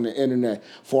expose on the internet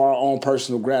for our own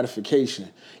personal gratification.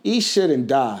 Eat shit and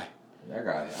die. I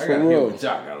gotta hear what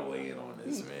y'all gotta weigh in on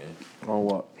this, man. On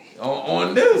what?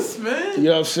 On this, man. You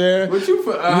know what I'm saying? What you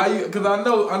for? Because I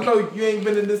know you ain't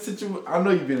been in this situation. I know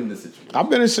you've been in this situation. I've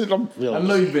been in shit. I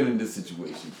know you've been in this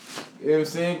situation. You know what I'm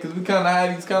saying? Because we kind of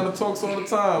had these kind of talks all the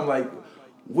time. Like,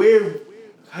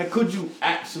 how could you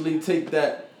actually take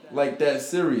that like that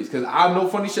serious? Because I know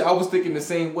funny shit. I was thinking the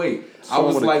same way. I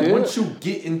was like, once you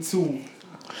get into,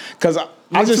 because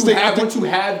I just think once you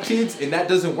have kids and that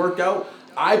doesn't work out.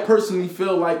 I personally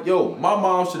feel like, my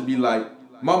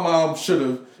mom should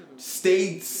have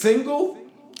stayed single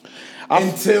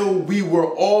until we were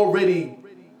already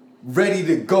ready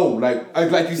to go.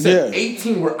 Like you said,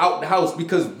 18, we're out the house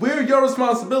because we're your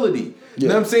responsibility. Yeah. You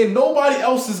know what I'm saying? Nobody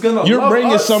else is going to love us. You're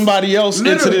bringing somebody else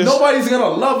into this. Nobody's going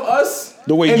to love us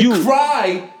the way and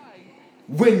cry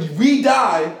when we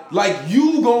die like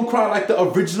you going to cry like the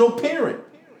original parent.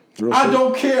 I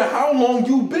don't care how long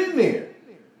you've been there.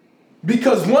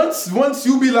 Because once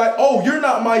you be like, oh, you're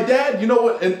not my dad, you know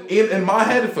what? In my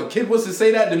head, if a kid was to say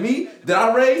that to me, that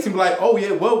I raised, he'd be like, oh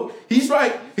yeah, well, he's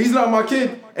right. He's not my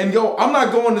kid. And I'm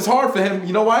not going this hard for him.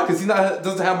 You know why? Because he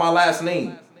doesn't have my last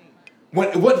name.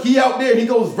 What he out there, he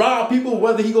goes rob people,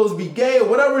 whether he goes be gay or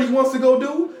whatever he wants to go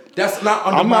do. That's not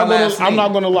under my last name. I'm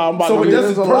not gonna lie. So it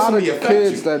doesn't personally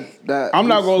affect you. That I'm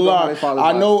not gonna lie.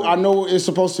 I know it's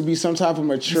supposed to be some type of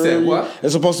maturity. You said what?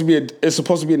 It's supposed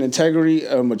to be an integrity,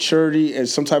 a maturity, and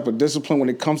some type of discipline when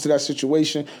it comes to that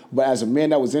situation. But as a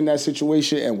man that was in that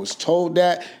situation and was told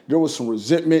that, there was some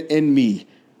resentment in me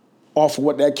off of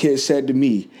what that kid said to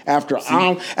me. After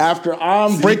I'm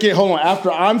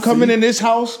coming in this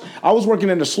house, I was working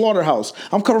in the slaughterhouse.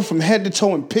 I'm coming from head to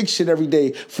toe in pig shit every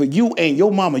day for you and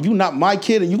your mama. You not my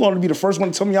kid, and you gonna be the first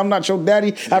one to tell me I'm not your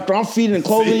daddy after I'm feeding and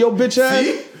clothing your bitch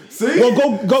ass? See? Well,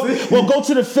 go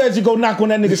to the feds and go knock on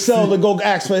that nigga's cell and go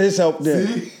ask for his help then.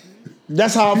 See?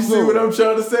 That's how I feel. You see what I'm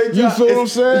trying to say, John? You feel what I'm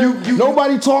saying?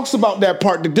 Nobody Nobody talks about that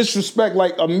part, the disrespect.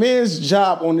 Like, a man's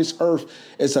job on this earth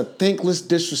is a thankless,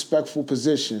 disrespectful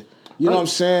position. You know what I'm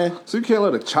saying? So you can't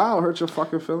let a child hurt your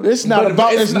fucking feelings? It's not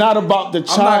about the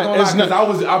child. I'm not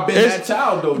gonna lie, I've been that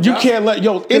child though. You can't let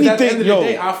anything. At the end of the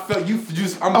day, I felt you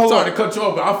just. I'm sorry to cut you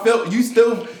off, but I felt you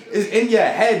still is in your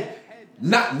head,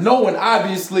 not knowing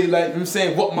obviously, like I'm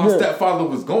saying, what my stepfather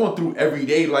was going through every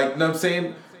day. Like, you know what I'm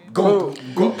saying. Go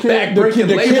back breaking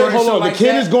labor. The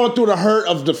kid is going through the hurt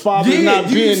of the father not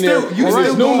being there. You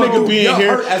still new nigga being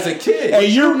here hurt as a kid. And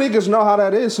you niggas know how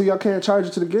that is, so y'all can't charge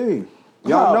it to the game.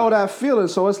 Y'all know that feeling,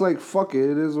 so it's like, fuck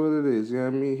it is what it is. You know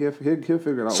what I mean? He'll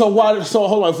figure it out. So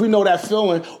hold on, if we know that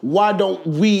feeling, why don't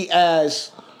we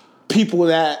as people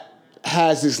that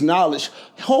has this knowledge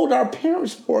hold our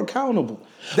parents more accountable?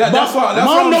 That's what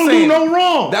Mom I'm do saying. no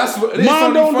wrong.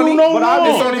 Mom don't do no wrong.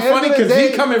 It's only funny because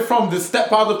he coming from the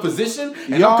stepfather position,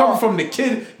 and I'm coming from the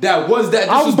kid that was that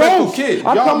disrespectful kid.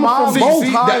 I'm coming from both.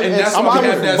 And that's why we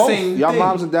have that same Y'all thing.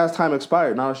 moms and dad's time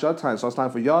expired. Now it's your time, so it's time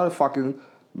for y'all to fucking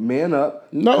man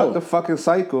up, cut the fucking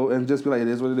cycle, and just be like, it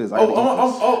is what it is. Hold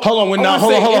on.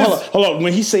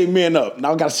 When he say man up,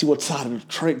 now I gotta see what side of the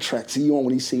train tracks he on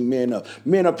when he say man up.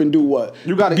 Man up and do what?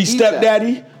 You gotta be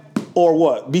stepdaddy or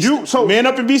what? Man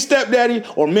up and be stepdaddy,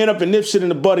 or man up and nip shit in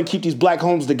the bud and keep these black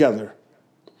homes together.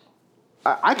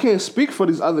 I can't speak for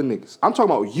these other niggas. I'm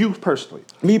talking about you personally.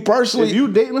 Me personally, if you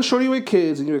dating a shorty with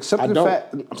kids and you accept the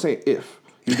fact, I'm saying if.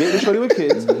 You dating a shorty with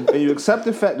kids, and you accept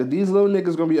the fact that these little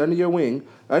niggas gonna be under your wing,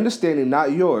 understanding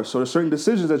not yours. So there's certain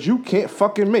decisions that you can't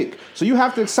fucking make. So you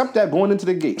have to accept that going into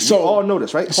the gate. So you all know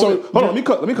this, right? Hold on, let me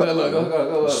cook.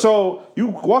 Go. So you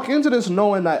walk into this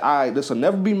knowing that, this will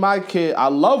never be my kid. I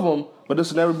love him, but this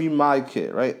will never be my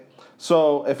kid, right?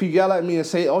 So if he yell at me and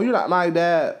say, "Oh, you're not my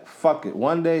dad," fuck it.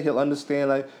 One day he'll understand,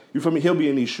 like, you feel me? He'll be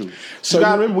in these shoes. So you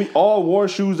gotta remember, we all wore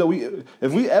shoes that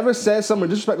if we ever said something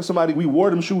or disrespected somebody, we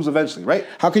wore them shoes eventually, right?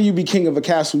 How can you be king of a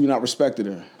castle you're not respected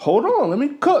in? Hold on, let me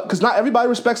cook. Because not everybody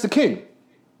respects the king.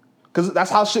 Because that's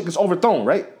how shit gets overthrown,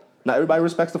 right? Not everybody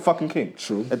respects the fucking king.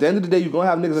 True. At the end of the day, you're gonna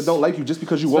have niggas that don't like you just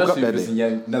because you woke up that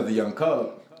day. Another young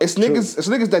cub. It's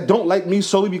niggas that don't like me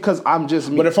solely because I'm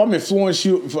just me. But if I'm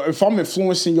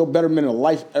influencing your betterment of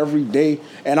life every day,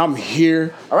 and I'm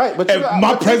here, all right. But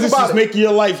my presence is making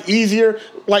your life easier,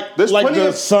 like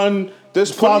the son,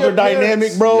 father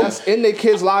dynamic, bro. That's in their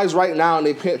kids' lives right now, and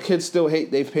their kids still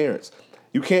hate their parents.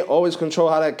 You can't always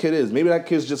control how that kid is. Maybe that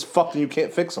kid's just fucked and you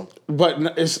can't fix him.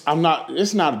 But it's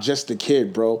not just the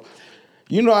kid, bro.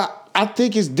 You know, I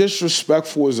think it's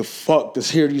disrespectful as a fuck to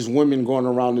hear these women going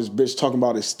around this bitch talking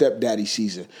about his stepdaddy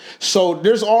season. So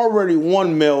there's already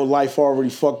one male life already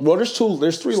fucked. Well, there's three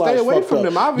lives fucked up. Stay away from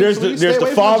them, obviously. There's the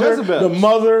father, the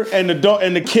mother, and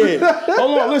the kid.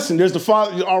 Hold on, listen. There's the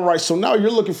father. All right, so now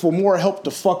you're looking for more help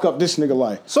to fuck up this nigga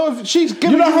life. So if she's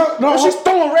giving she's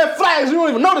throwing red flags, you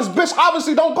don't even know this bitch.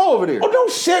 Obviously, don't go over there. Oh no,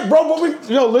 shit, bro. But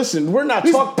listen, we're not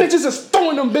these talking. Bitches is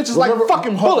throwing them bitches like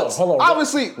fucking bullets. Hold on.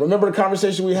 Obviously, remember the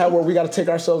conversation we had where we got to take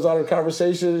ourselves out of the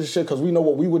conversation and shit because we know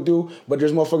what we would do, but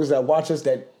there's motherfuckers that watch us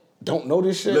that don't know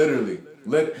this shit. Literally. I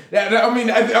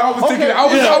mean, I was thinking. I'm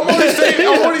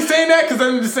only saying that because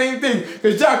I'm the same thing.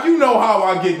 Because Jock, you know how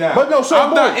I get down. But no, so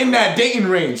I'm not in that dating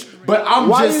range. But I'm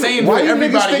just saying why for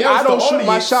everybody think else. I don't shoot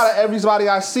my shot at everybody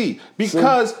I see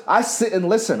because I sit and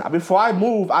listen. Before I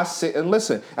move, I sit and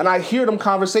listen, and I hear them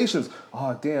conversations.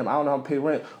 Oh damn, I don't know how to pay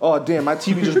rent. Oh damn, my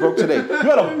TV just broke today. You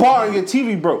had a bar and your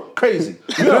TV broke. Crazy.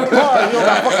 You had a bar and you don't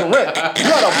got fucking rent. You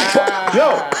had a bar. Yo,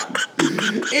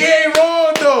 it ain't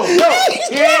wrong though.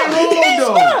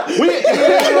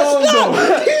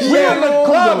 We in the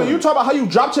club and you talk about how you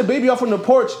dropped your baby off on the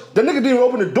porch. The nigga didn't even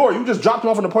open the door. You just dropped him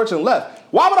off on the porch and left.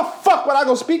 Why the fuck would I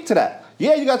go speak to that?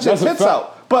 Yeah, you got your tits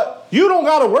out, but you don't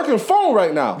got a working phone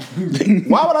right now.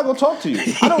 Why would I go talk to you?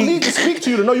 I don't need to speak to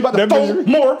you to know you about to throw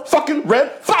more fucking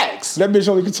red flags. That bitch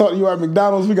only can talk to you at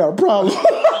McDonald's. We got a problem.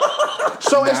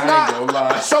 So it's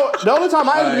not. So the only time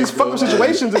I enter these fucking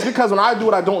situations is because when I do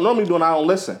what I don't normally do and I don't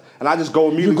listen, and I just go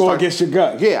immediately. You go against your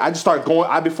gut. Yeah, I just start going.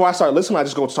 Before I start listening, I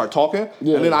just go start talking,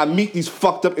 and then I meet these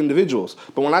fucked up individuals.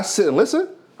 But when I sit and listen,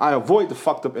 I avoid the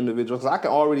fucked up individuals because I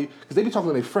can already, because they be talking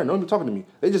to their friend, they don't be talking to me.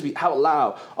 They just be out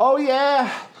loud. Oh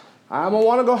yeah, I'm gonna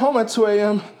want to go home at 2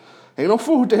 a.m. Ain't no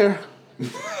food there.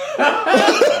 Why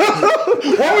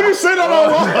would you say that all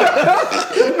wrong?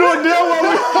 No damn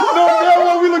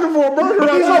well we looking for a burger.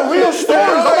 These are real stories.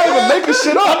 I'm not even making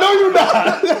shit up. I know you're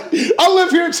not. I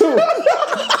live here too.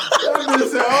 I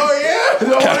just said, I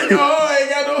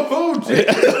ain't got no food.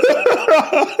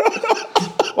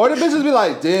 Or the bitches be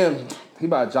like, damn, He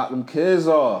about to drop them kids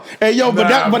off. Hey yo,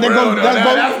 That's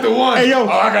the one. Hey yo,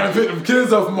 I gotta pick them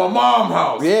kids up from my mom's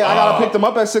house. Yeah, I gotta pick them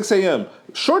up at 6 a.m.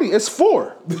 Shorty, it's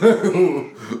 4.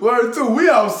 Word too. We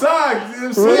outside. You know what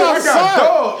I'm saying? We I outside. got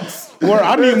dogs. Where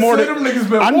I need more Them niggas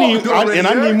been I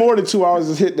walking need more than 2 hours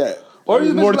to hit that. Or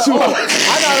you more than 2 hours.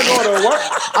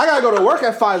 I gotta go to work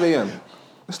at 5 a.m.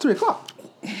 It's 3 o'clock.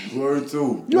 Word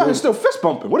too. You out here still fist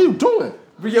bumping. What are you doing?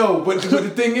 But yo, but the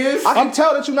thing is, I can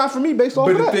tell that you're not for me based off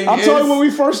But of the that. thing I is, told you when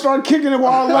we first started kicking it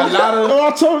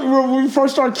I told you when we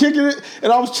first started kicking it,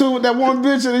 and I was chilling with that one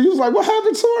bitch, and he was like, "What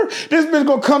happened to her? This bitch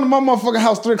gonna come to my motherfucking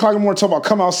house 3 o'clock in the morning, talking about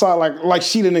come outside like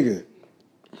she the nigga.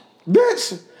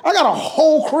 Bitch, I got a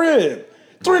whole crib.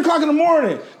 3 o'clock in the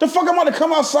morning. The fuck I'm about to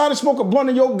come outside and smoke a blunt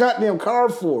in your goddamn car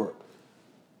for?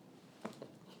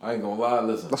 I ain't gonna lie,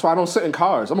 listen. That's why I don't sit in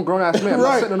cars. I'm a grown ass man. I'm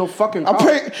not sitting in no fucking car.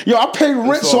 I pay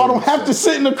rent so I don't have to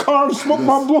sit in the car and smoke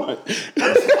my blunt.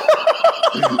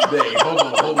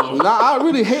 Hold on. Nah, I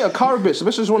really hate a car bitch. The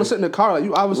bitch just want to sit in the car. Like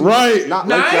you obviously not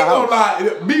Nah, like I your ain't house.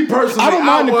 gonna lie. Me personally, I don't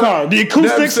mind the car. The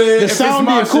acoustics, the sound,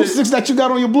 the acoustics that you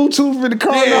got on your Bluetooth in the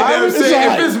car. Yeah, it's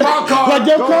if it's my car, like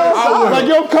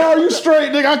your car, you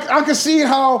straight, nigga. I can see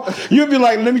how you'd be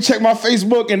like, let me check my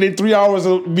Facebook, and then 3 hours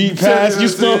will be past. You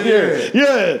still here?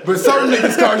 Yeah. But certain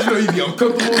niggas' cars, you know, you be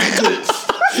uncomfortable as a bitch.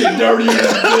 Shit dirty as a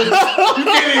bitch. You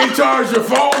can't even charge your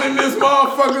phone in this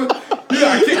motherfucker. You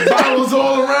gotta kick bottles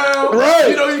all around. Right.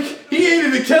 You know, he ain't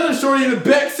even killing shorty in the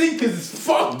backseat because it's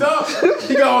fucked up.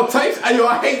 He got all types. I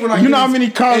hate when I You know how many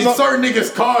cars in certain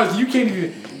niggas' cars you can't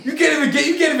even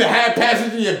have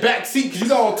passenger in your back seat because you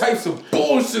got all types of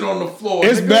bullshit on the floor.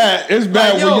 It's nigga. bad. It's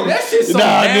bad. Like, yo, that shit's so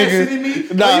nasty nigga. to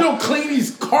me. Nah. Like, you don't clean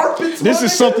these carpets. This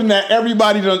is something that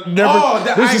everybody done never.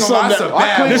 This is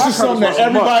something that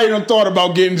everybody done thought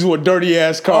about getting into a dirty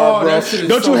ass car, bro.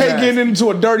 Don't you hate getting into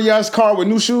a dirty ass car with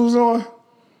new shoes on?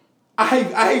 I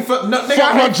hate Fuck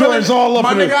my Jordans all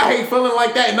up in it. I hate feeling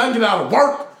like that and I get out of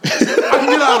work. I can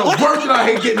get out of work and I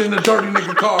hate getting in a dirty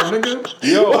nigga car, nigga.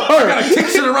 Yo, I gotta kick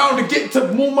shit around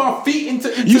to move my feet into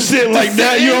you sit like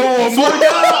that, you don't want more. Bro.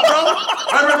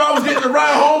 I remember I was getting a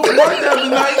ride home from work the other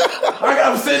night. I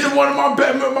was sitting in one of my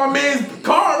man's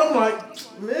car and I'm like,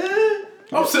 man,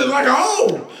 I'm sitting like a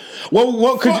hole.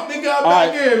 What could fuck nigga out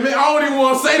back here, man? I don't even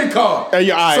want to say the car. Hey,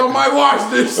 yo, somebody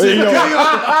watch this shit.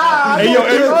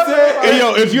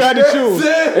 If you had to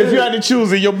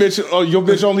choose, and your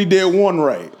bitch only did one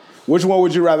right, which one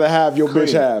would you rather have your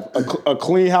bitch have? A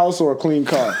clean house or a clean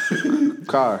car? Clean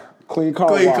car. Clean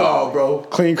car, bro.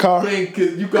 Clean car?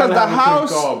 You gotta have a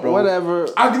clean car, bro. Whatever.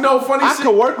 I know funny shit. I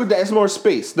can work with that. It's more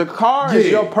space. The car is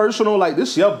your personal, like,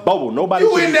 this is your bubble. Nobody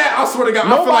you in that, I swear to God, I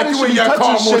feel like you in your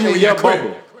car more than you in your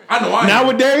crib. I know I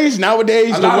Nowadays, you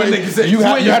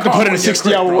have to put in a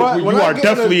 60-hour work week. You are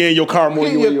definitely in your car more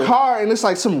than you in your car, and it's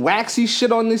like some waxy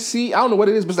shit on this seat. I don't know what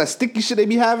it is, but it's that sticky shit they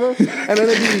be having. And then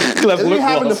they be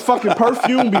having the fucking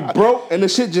perfume be broke, and the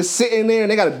shit just sitting there,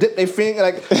 and they gotta dip their finger.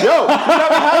 Like, yo, you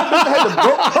never had the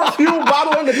broke perfume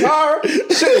bottle in the car?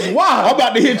 Shit is wild. I'm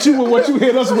about to hit you with what you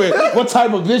hit us with. What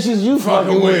type of bitches you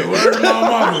fucking with? Where's my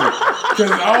mama?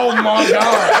 Because, oh my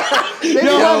God. They be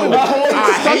having the whole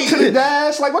stuck to the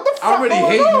dash. Like, what the fuck? I already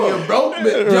hate me, bro.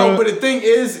 But the thing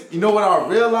is, you know what I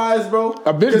realized, bro?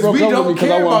 A bitch broke up with me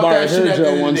because I went by a hair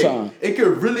gel one time. It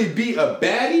could really be a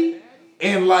baddie,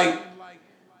 and like,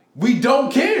 we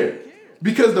don't care.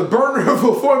 Because the burner of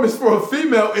performance for a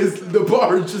female is the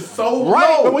bar is just so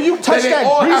low. But when you touch that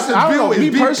grease, I don't know. Me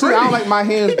personally, I don't like my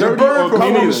hands dirty or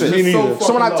covered.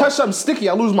 So when I touch something sticky,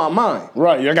 I lose my mind.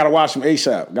 Right, you gotta wash them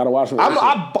ASAP.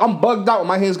 I'm bugged out when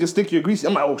my hands get sticky or greasy.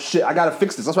 I'm like, oh shit, I gotta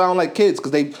fix this. That's why I don't like kids,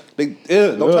 because they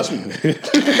don't touch me. Like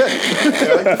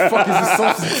the fuck is this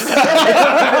sausage?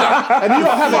 And you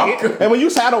don't have it. And when you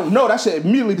say I don't know, that shit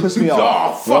immediately pisses me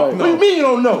off. Oh fuck no. What do you mean you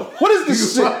don't know? What is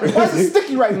this shit? Why is it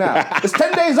sticky right now? It's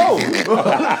 10 days old. It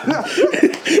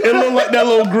looked like that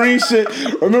little green shit.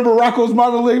 Remember Rocco's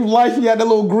Modern Life? He had that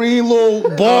little green little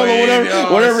ball or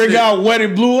whatever. Whatever it got wet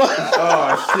and blew up.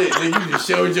 Oh shit, nigga, you just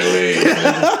showed your age.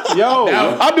 Yo,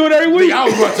 I do it every week. I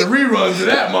was watching reruns of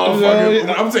that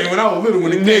motherfucker. I'm saying when I was little,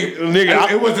 when it came,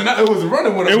 it was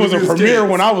running when it was a premiere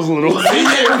when I was little. Yeah,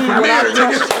 it was a premiere,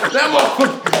 nigga. That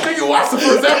motherfucker, nigga, watch the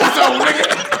first episode,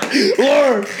 nigga.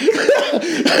 Lord,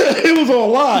 it was on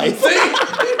live. See?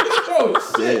 Oh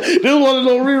shit! This wasn't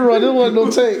no rerun. This wasn't no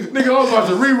tape. Nigga, I was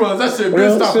watching reruns. That shit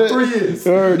been stopped for 3 years.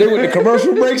 They went to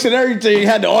commercial breaks and everything.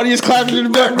 Had the audience clapping in the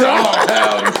background.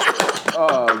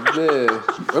 Oh man,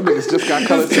 them niggas just got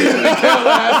color TV.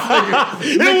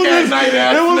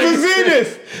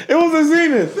 It was a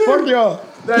Zenith. Fuck y'all.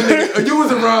 That nigga, you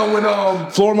was around when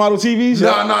floor model TVs.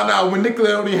 Nah. When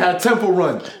Nickelodeon had Temple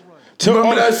Run.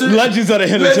 Remember that shit? Legends of the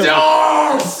Hidden Temple.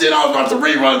 Oh shit! I was about to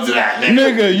rerun to that,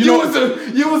 nigga. You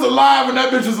was alive when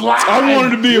that bitch was live. I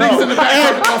wanted to be niggas in the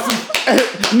back.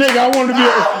 Nigga, I wanted to be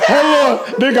hold on.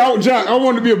 Nigga, John, I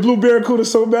wanted to be a blue barracuda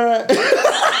so bad.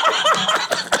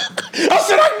 I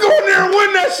said I can go in there and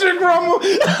win that shit, grandma.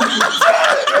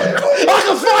 I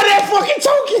can find that fucking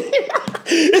token.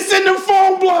 It's in them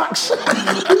phone blocks. He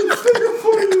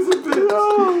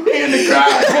in the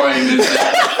crowd pointing this shit.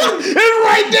 It's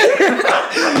right there.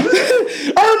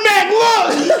 Ermac, look.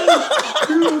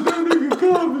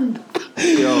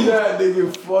 That nigga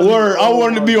funny. Word, I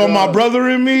wanted to be on My Brother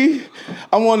and Me.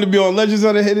 I wanted to be on Legends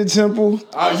of the Hidden Temple.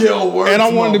 Word and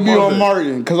I wanted to be on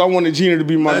Martin because I wanted Gina to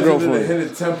be my girlfriend. Legends of the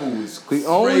Hidden Temple was crazy. The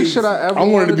only shit I ever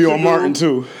wanted to be on Martin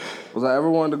too. Was I ever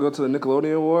wanted to go to the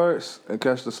Nickelodeon Awards and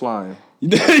catch the slime?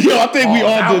 Yo, I think we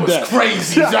all did that. That was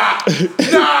crazy, Jock.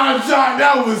 Nah, Jock,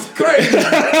 that was crazy.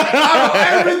 Out of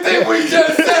everything we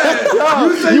just said,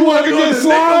 you said You want to get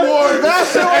slime? That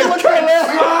shit was slime.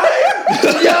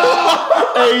 Yo,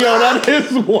 hey, yo, that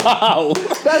is wild.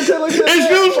 That shit like It's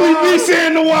usually me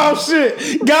saying the wild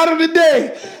shit. Got him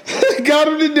today. Got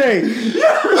him today.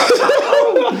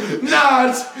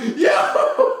 Nah, yo.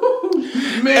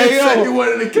 Man Hey, yo, said you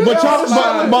wanted to kill but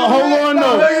hold on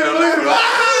though.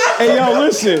 Hey, yo,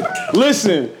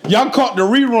 listen. Y'all caught the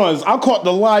reruns. I caught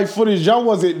the live footage. Y'all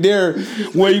wasn't there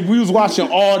when we was watching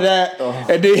all that,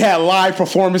 and they had live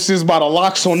performances by the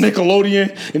Locks on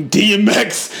Nickelodeon and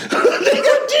DMX. They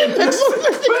got DMX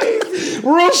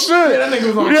on real shit. Yeah, that nigga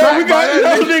was on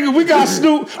track. We got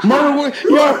Snoop, murder.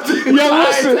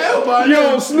 Listen.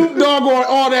 Yo, Snoop Dogg on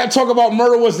all that talk about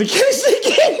murder was the case they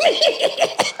gave me.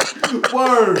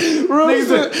 Word.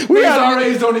 Niggas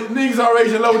our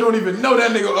age and level don't even know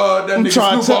that nigga. That nigga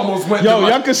Snoop almost went. Yo,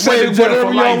 y'all can say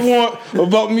whatever y'all want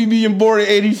about me being born in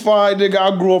 '85. Nigga,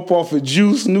 I grew up off of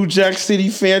Juice, New Jack City,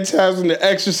 Phantasm, The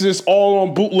Exorcist, all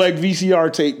on bootleg VCR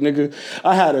tape. Nigga,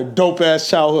 I had a dope ass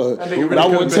childhood. Really I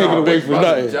wouldn't take it away from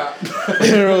nothing.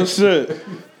 Real shit.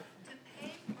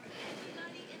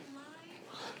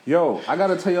 Yo, I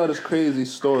gotta tell y'all this crazy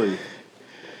story.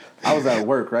 I was at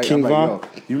work, right? I'm like, yo,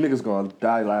 you niggas gonna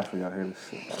die laughing y'all hear this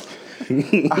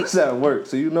shit. I was at work,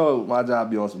 so you know my job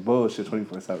be on some bullshit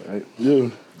 24/7, right? Yeah.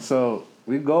 So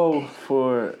we go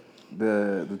for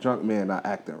the drunk man not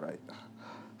acting right.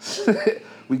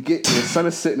 We get the son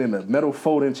is sitting in a metal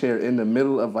folding chair in the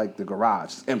middle of like the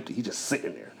garage. It's empty. He's just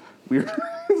sitting there. Weird.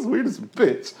 It's weird as a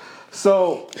bitch.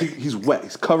 So he's wet.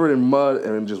 He's covered in mud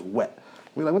and just wet.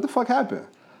 We're like, what the fuck happened?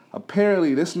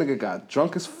 Apparently this nigga got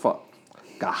drunk as fuck.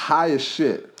 Got high as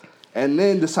shit, and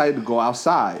then decided to go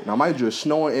outside. Now, mind you, it's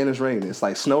snowing and it's raining. It's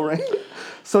like snow rain.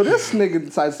 So this nigga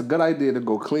decides it's a good idea to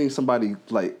go clean somebody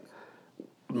like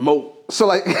moat. So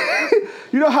like,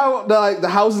 you know how the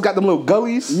houses got them little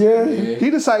gullies? Yeah. He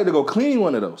decided to go clean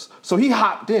one of those. So he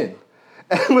hopped in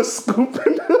and was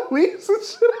scooping the leaves and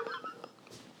shit.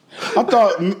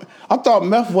 I thought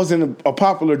meth wasn't a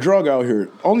popular drug out here.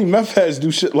 Only meth heads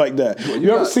do shit like that. You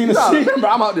ever seen a scene? Remember,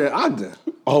 I'm out there in Ogden.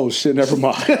 Oh shit, never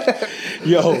mind.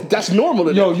 Yo, that's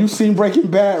normal. Yo, you seen Breaking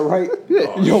Bad, right?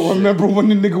 Yeah. Yo, remember when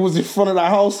the nigga was in front of the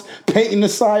house painting the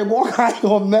sidewalk high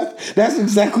on meth? That's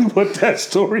exactly what that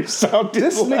story sounded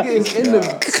This like.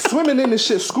 nigga is swimming in the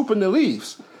shit, scooping the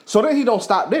leaves. So then he don't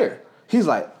stop there. He's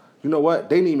like, you know what?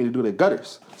 They need me to do their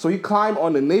gutters. So he climbed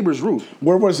on the neighbor's roof.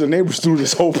 Where was the neighbors through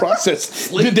this whole process?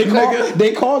 Did they call?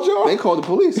 They called y'all? They called the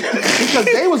police because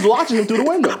they was watching him through the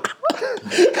window.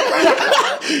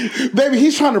 Baby,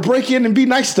 he's trying to break in and be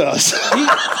nice to us.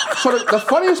 So the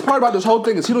funniest part about this whole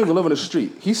thing is he don't even live on the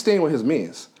street. He's staying with his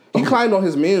mans. He climbed on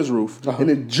his man's roof and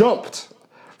then jumped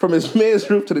from his man's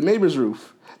roof to the neighbor's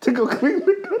roof to go clean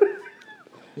the gutter.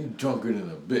 He drunker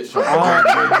than a bitch.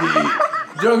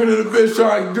 Drunker than a bitch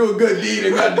trying to do a good deed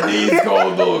and got the deeds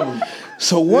called on him.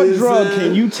 So what drug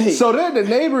can you take? So then the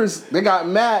neighbors, they got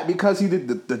mad because he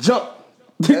did the jump.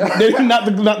 They not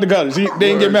the gutters. They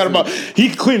didn't get mad about. He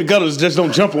can clean the gutters, just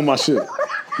don't jump on my shit.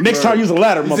 Next time use a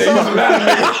ladder, motherfucker.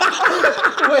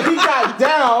 When he got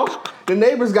down, the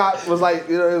neighbors was like,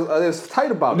 it was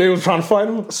tight about it. They was trying to fight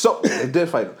him. So they did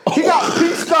fight him. He got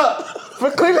pieced up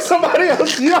for cleaning somebody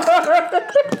else's yard.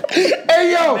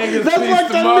 Hey yo, that's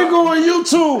like that nigga on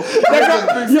YouTube.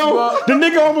 The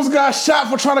nigga almost got shot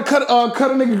for trying to cut a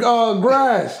nigga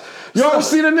grass. You ever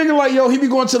see the nigga like, yo, he be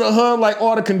going to the hood, like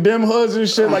all the condemned hoods and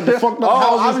shit, like the fucked up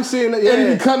houses. I be seeing that, yeah. And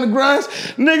he be cutting the grass.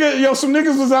 Nigga, yo, some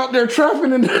niggas was out there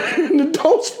trapping in the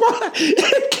dope spot. And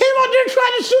came out there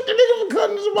trying to shoot the nigga for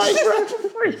cutting somebody's grass for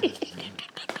free.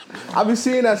 I be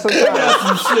seeing that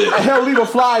sometimes. Some shit. He'll leave a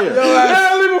flyer.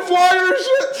 Yeah, leave a flyer and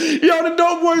shit. Yo, the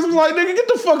dope boys was like, nigga, get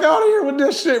the fuck out of here with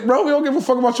this shit, bro. We don't give a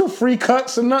fuck about your free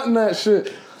cuts and nothing that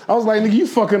shit. I was like, nigga, you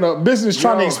fucking up business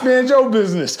trying to expand your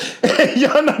business.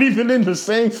 Y'all not even in the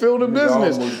same field of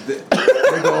business.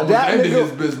 That ended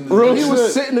his business. He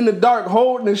was sitting in the dark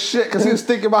holding his shit because he was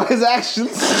thinking about his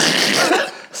actions.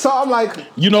 So I'm like,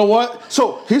 you know what?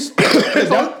 So here's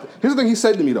the thing he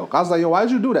said to me though. I was like, yo,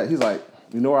 why'd you do that? He's like,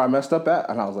 you know where I messed up at?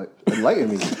 And I was like,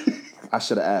 enlighten me. I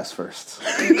should have asked first.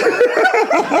 At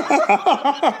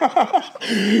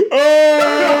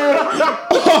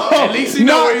least you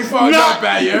know where he fucked up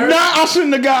at, you heard? Nah, I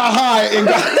shouldn't have got high and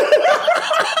got...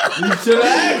 You should have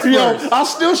asked first. I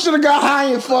still should have got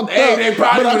high and fucked up. Hey, they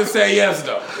probably would have said yes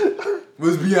though.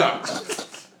 Let's be honest.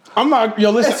 I'm not,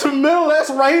 listen. It's the middle, that's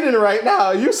raining right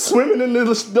now. You swimming in the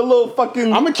little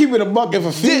fucking... I'm gonna keep it a buck if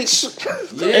a fiend...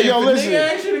 Hey, yo, listen.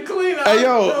 Hey,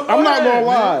 yo, I'm not gonna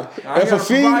lie. If a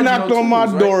fiend knocked on my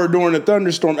door during a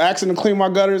thunderstorm asking to clean my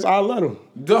gutters, I'll let him.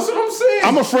 That's what I'm saying.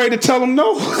 I'm afraid to tell him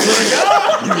no. You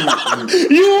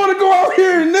want to go out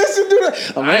here and this and do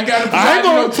that? I ain't got to provide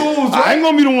no tools, right? I ain't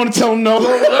gonna be the one to tell him no.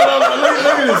 Look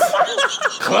at this.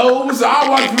 Clothes, I'll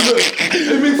watch for the...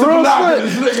 Let me some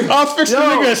binoculars. I'll fix the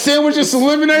nigga a sandwich and some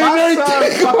lemonade and everything. My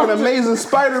son's fucking Amazing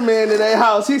Spider-Man in their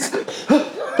house. He's...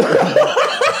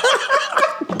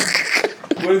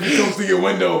 What if he comes through your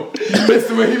window? He missed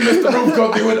the roof,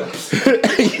 come through your window.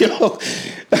 Yo.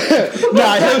 I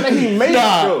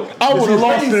would have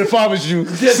lost it if I was you.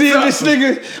 Seeing this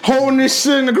nigga holding this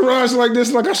shit in the garage like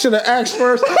this, like I should have asked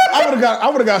first. I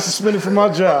would have got suspended from my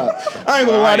job. I ain't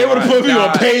gonna lie, they would have put me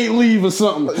on paid leave or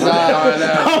something.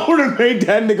 I would have made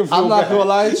that nigga feel bad. I'm not gonna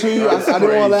lie to you. I didn't want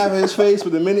to laugh at his face,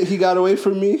 but the minute he got away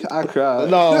from me, I cried.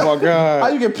 No, my God. How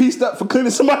you get pieced up for cleaning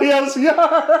somebody else's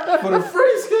yard? For the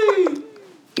free ski.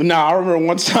 Nah, I remember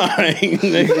one time,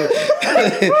 nigga,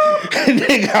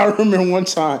 I remember one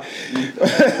time,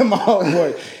 my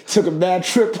homeboy took a bad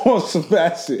trip on some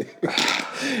acid.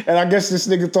 And I guess this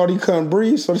nigga thought he couldn't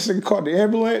breathe, so this nigga called the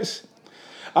ambulance.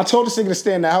 I told this nigga to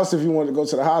stay in the house if he wanted to go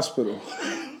to the hospital.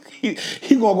 He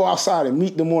gonna go outside and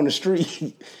meet them on the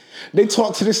street. They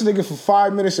talked to this nigga for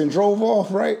 5 minutes and drove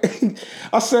off, right?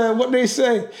 I said, what they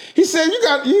say? He said,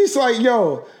 he's like,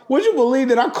 yo, would you believe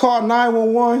that I called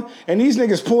 911 and these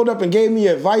niggas pulled up and gave me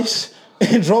advice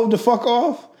and drove the fuck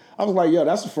off? I was like, yo,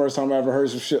 that's the first time I ever heard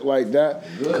some shit like that.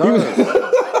 Jesus.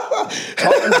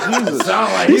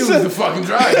 Sound like he was the fucking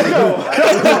driver.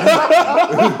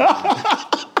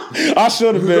 I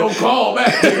should have been. Don't call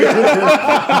back, nigga.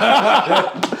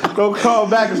 Don't call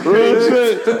back. It's real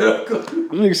shit.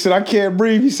 Nigga said, I can't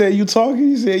breathe. He said, you talking?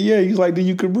 He said, yeah. He's like, then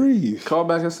you can breathe. Call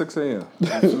back at 6 a.m.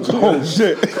 Oh,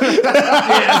 shit. Yeah,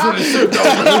 that's what it should go.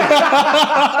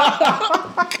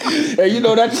 Hey, you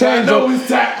know that change. I know his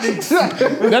tactics. That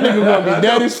nigga gonna be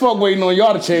dead as fuck waiting on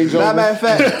y'all to change over. Matter of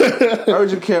fact,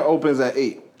 urgent care opens at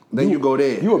 8. Then you go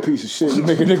there. You a piece of shit. You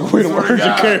make a nigga wait on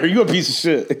urgent care. You a piece of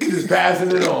shit. Just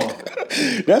passing it on.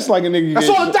 That's like a nigga. That's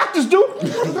all the doctors do.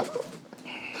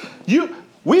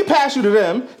 We pass you to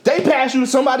them. They pass you to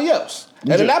somebody else.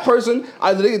 And then that person,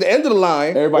 either they at the end of the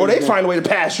line, or they find a way to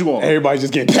pass you on. Everybody's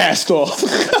just getting passed off.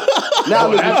 Now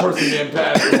that person getting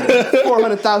passed off.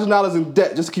 $400,000 in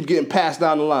debt just keep getting passed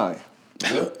down the line.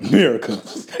 America. You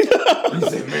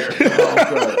say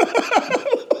America.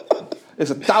 It's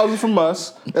 1,000 from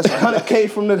us. That's 100K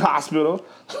from the hospital.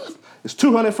 It's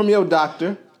 200 from your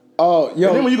doctor. Oh, yo.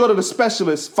 And then when you go to the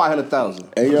specialist, 500,000.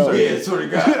 Hey, yo. Yeah, sort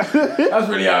of God. That's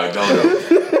really how it goes.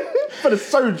 For the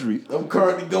surgery. I'm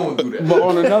currently going through that. But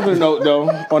on another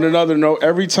note,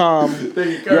 every time,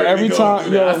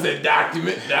 I said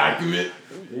document.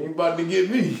 You ain't about to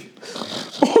get me.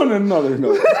 On another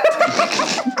note.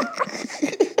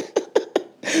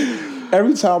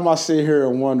 Every time I sit here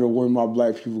and wonder when my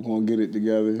black people gonna get it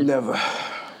together. Never.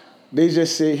 They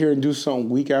just sit here and do something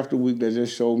week after week that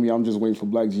just showed me I'm just waiting for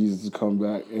Black Jesus to come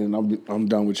back, and I'm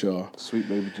done with y'all. Sweet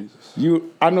baby Jesus.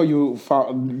 I know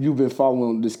you've been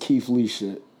following this Keith Lee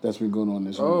shit that's been going on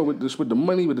this week. Oh, with the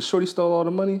money, with the shorty stole all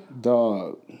the money?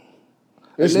 Dog.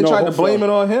 And they tried to blame it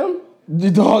on him?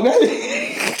 Dog,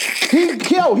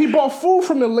 he bought food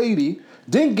from the lady,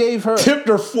 then gave her... Tipped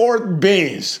her $4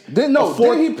 bands. Then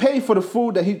he paid for the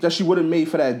food that she would have made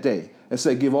for that day. And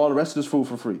said, give all the rest of this food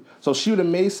for free. So she would have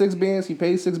made 6 bands. He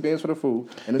paid 6 bands for the food.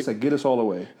 And then said, get us all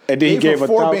away. And then he gave her a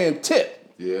 4-band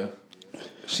tip. Yeah.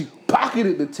 She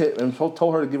pocketed the tip and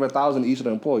told her to give her 1,000 to each of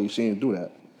the employees. She didn't do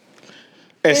that.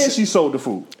 And she sold the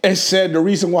food. And said the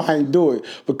reason why I didn't do it,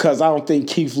 because I don't think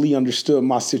Keith Lee understood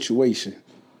my situation.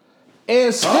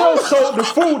 And still sold the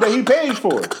food that he paid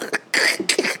for.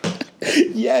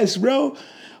 Yes, bro.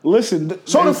 Listen,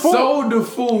 sold the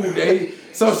food.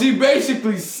 So she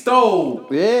basically stole.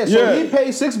 Yeah, so he paid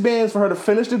 $6 for her to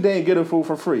finish the day and get her food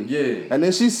for free. Yeah. And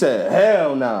then she said,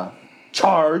 hell nah.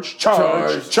 Charge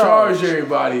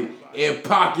everybody and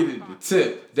pocketed the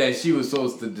tip that she was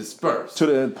supposed to disperse to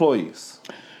the employees.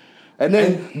 And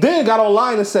then got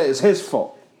online and said it's his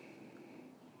fault.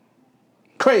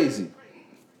 Crazy.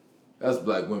 That's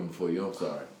black women for you. I'm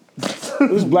sorry.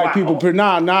 It's black people.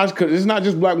 Nah, it's not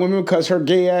just black women because her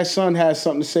gay ass son has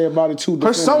something to say about it too.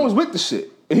 Her son was with the shit.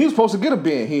 And he was supposed to get a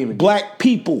bin. He even black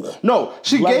people. No,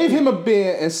 she gave him a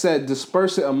bin and said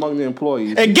disperse it among the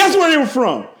employees. And guess where they were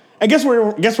from? And guess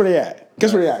where they at?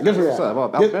 Guess where they at?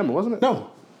 About Alabama, wasn't it?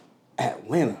 No.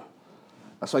 Atlanta.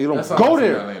 That's why you don't go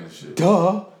there.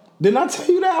 Duh. Didn't I tell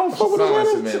you that I don't fuck with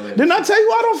Atlanta? Didn't I tell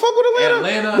you I don't fuck with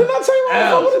Atlanta? Didn't I tell you I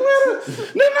don't fuck with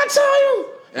Atlanta? Didn't I tell you?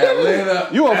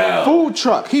 Atlanta. You a food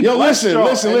truck. Yo, listen.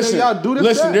 Y'all do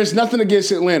this There's nothing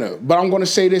against Atlanta, but I'm going to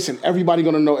say this, and everybody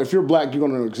going to know. If you're black, you're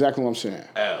going to know exactly what I'm saying.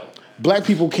 Black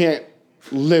people can't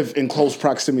live in close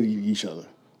proximity to each other.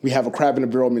 We have a crab in a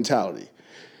barrel mentality.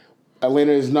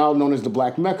 Atlanta is now known as the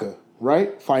Black Mecca,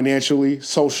 right? Financially,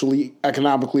 socially,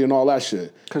 economically, and all that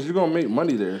shit. Because you're going to make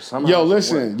money there somehow. Yo,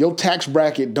 listen, your tax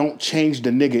bracket don't change the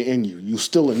nigga in you. You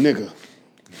still a nigga.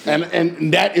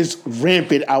 And that is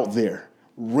rampant out there.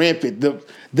 Rampant. The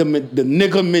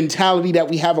nigga mentality that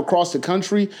we have across the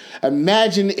country,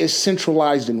 imagine it's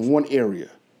centralized in one area,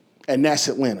 and that's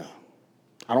Atlanta.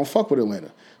 I don't fuck with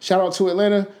Atlanta. Shout out to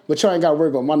Atlanta, but y'all ain't got to worry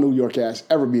about my New York ass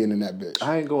ever being in that bitch.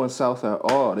 I ain't going south at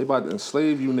all. They about to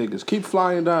enslave you niggas. Keep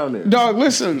flying down there. Dog,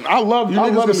 listen, I love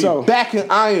the South. Back in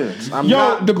irons.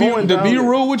 To be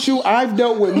real with you, I've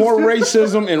dealt with more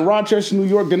racism in Rochester, New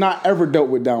York than I ever dealt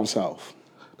with down south.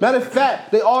 Matter of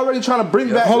fact, they already trying to bring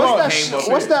back.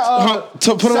 What's that?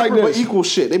 To put it like this, equal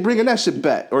shit. They bringing that shit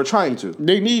back or trying to.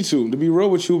 They need to be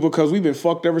real with you because we've been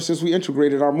fucked ever since we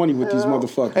integrated our money with these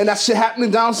motherfuckers. And that shit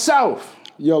happening down south.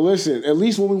 Yo, listen. At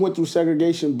least when we went through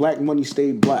segregation, black money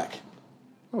stayed black.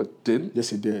 No, it didn't.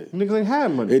 Yes, it did. Niggas ain't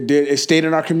had money. It did. It stayed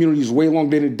in our communities way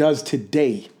longer than it does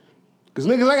today. Because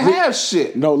niggas ain't have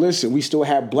shit. No, listen. We still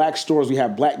have black stores. We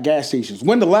have black gas stations.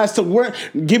 When the last time?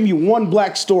 Give me one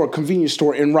black store, convenience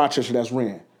store in Rochester that's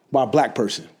ran by a black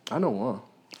person. I know one.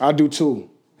 I do too.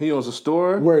 He owns a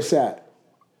store. Where it's at?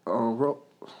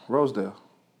 Rosedale.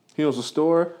 He owns a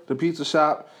store, the pizza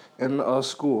shop, and a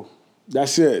school.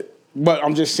 That's it. But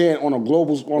I'm just saying, on a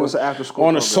global,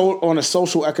 on a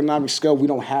social economic scale, we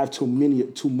don't have too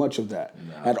much of that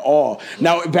at all.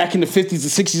 Now, back in the 50s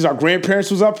and 60s, our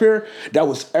grandparents was up here. That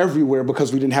was everywhere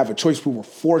because we didn't have a choice. We were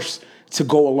forced to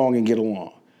go along and get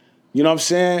along. You know what I'm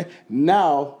saying?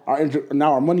 Now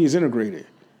our money is integrated.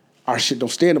 Our shit don't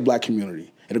stay in the black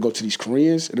community. It'll go to these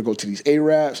Koreans. It'll go to these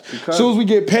Arabs. As soon as we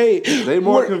get paid, they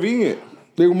more convenient.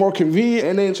 They're more convenient,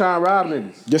 and they ain't trying to rob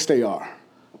niggas. Yes, they are.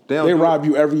 They rob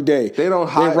you every day. They don't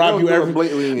hide. They rob you every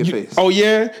blatantly in your face. Oh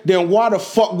yeah? Then why the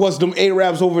fuck was them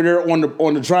Arabs over there on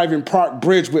the driving park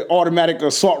bridge with automatic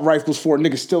assault rifles for a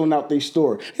nigga stealing out their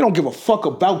store? They don't give a fuck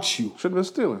about you. Should have been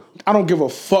stealing. I don't give a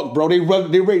fuck, bro. They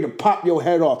ready to pop your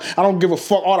head off. I don't give a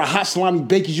fuck all the hot salami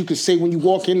bakers you can say when you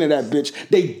walk into that bitch.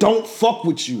 They don't fuck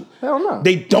with you. Hell no.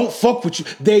 They don't fuck with you.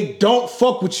 They don't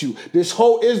fuck with you. This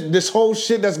whole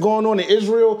shit that's going on in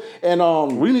Israel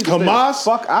and we need to Hamas,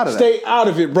 stay the fuck out of that. Stay out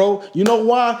of it, bro. You know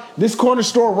why? This corner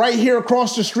store right here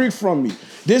across the street from me.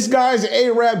 This guy's an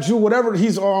Arab Jew, whatever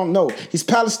he's he's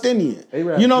Palestinian.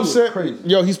 Arab you know what I'm Jew saying? is crazy.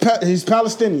 Yo, he's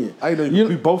Palestinian. I know you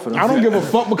be both of them. I don't give a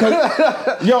fuck because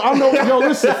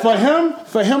listen,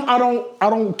 for him, I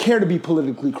don't care to be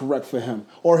politically correct for him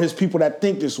or his people that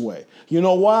think this way. You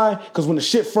know why? Because when the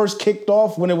shit first kicked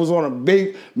off, when it was on a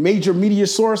big major media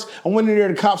source, I went in there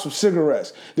to cop some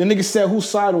cigarettes. The nigga said, "Whose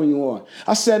side are you on?"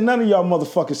 I said, "None of y'all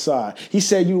motherfucking side." He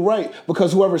said, "You right,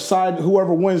 because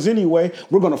whoever wins anyway,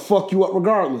 we're gonna fuck you up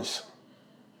regardless."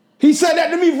 He said that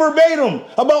to me verbatim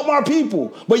about my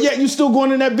people, but yet you still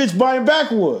going in that bitch buying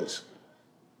backwoods.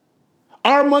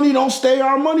 Our money don't stay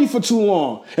our money for too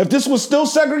long. If this was still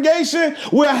segregation,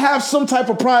 we'll have some type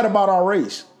of pride about our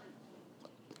race.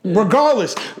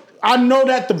 Regardless, I know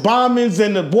that the bombings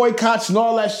and the boycotts and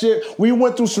all that shit, we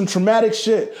went through some traumatic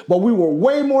shit, but we were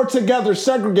way more together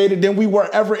segregated than we were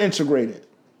ever integrated.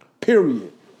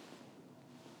 Period.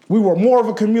 We were more of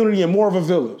a community and more of a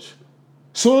village.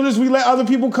 Soon as we let other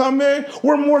people come in,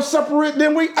 we're more separate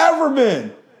than we ever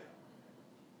been.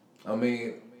 I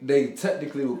mean, they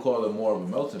technically would call it more of a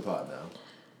melting pot now.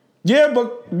 Yeah,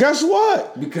 but guess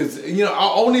what? Because,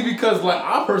 only because,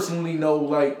 I personally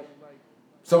know,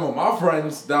 some of my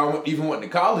friends that I even went to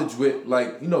college with,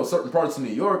 like, you know, certain parts of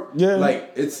New York, Yeah.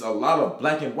 like, it's a lot of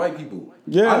black and white people.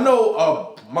 Yeah. I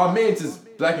know my man's is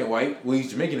black and white, well,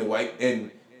 he's Jamaican and white,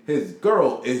 and his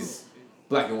girl is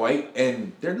black and white,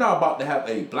 and they're not about to have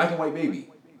a black and white baby.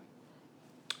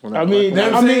 I mean, You know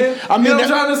what I'm saying? You know what I'm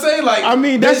trying to say? Like, I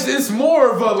mean, that's it's more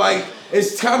of a, like,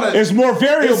 it's kind of... It's more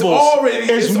variables.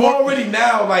 It's already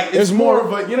now, like, it's more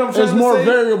of a, you know what I'm trying to say? It's more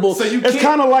variables. So it's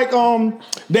kind of like,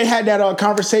 they had that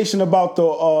conversation about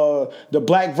the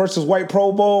black versus white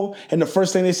Pro Bowl, and the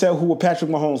first thing they said, who would Patrick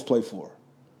Mahomes play for?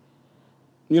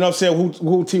 You know what I'm saying?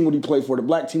 Who team would he play for? The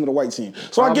black team or the white team?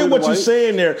 So I get what you're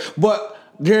saying there, but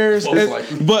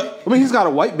but I mean, he's got a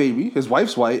white baby. His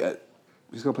wife's white.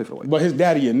 He's gonna play for the white. But his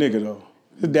daddy a nigga though.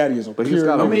 His daddy is a But pure he's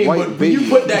got a nigga. white but when baby. you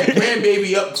put that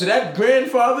grandbaby up to that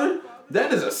grandfather,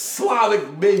 that is a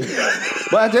Slavic baby.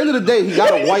 But at the end of the day, he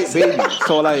got a white baby.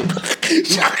 So like,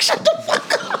 Shut the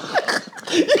fuck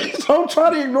up. Don't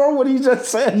try to ignore what he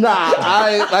just said. nah,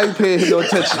 I ain't paying no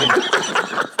attention.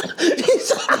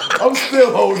 I'm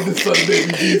still holding this son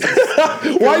baby Jesus.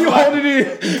 Why you holding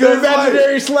it? The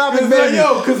imaginary Slavic baby.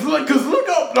 Cause look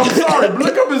up. I'm sorry, but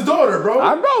look up his daughter, bro.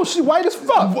 I know she white as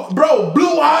fuck. Bro,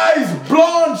 blue eyes,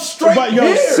 blonde, straight But yo,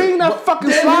 hair. Seen that fucking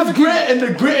Then Slavic his and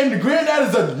the granddad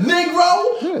is a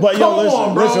Negro. But yo, Come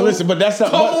on, bro. listen. But that's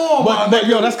not. Come on, but my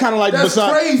yo, nigga. that's kind of like That's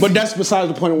beside. crazy. But that's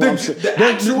besides the point of what I'm saying. The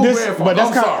actual grandfather. But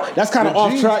I'm sorry. that's kind of The off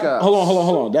genes track. got-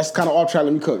 Hold on. That's kind of off track.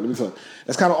 Let me cook.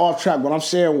 That's kind of off track. What I'm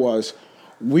saying was,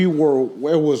 it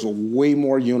was way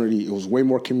more unity. It was way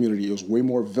more community. It was way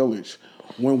more village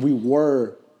when we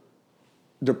were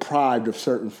deprived of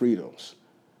certain freedoms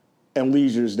and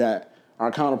leisures that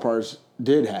our counterparts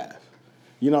did have.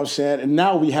 You know what I'm saying? And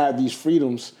now we have these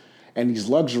freedoms and these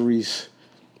luxuries,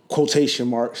 quotation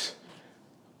marks.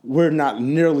 We're not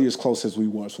nearly as close as we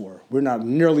once were. We're not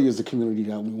nearly as the community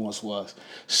that we once was.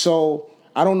 So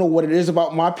I don't know what it is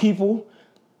about my people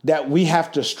that we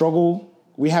have to struggle.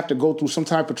 We have to go through some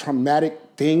type of traumatic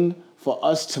thing for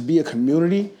us to be a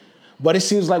community. But it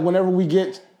seems like whenever we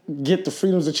get the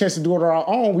freedoms, the chance to do it on our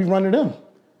own, we run to them.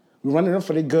 We run to them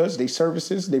for their goods, their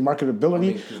services, their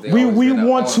marketability. We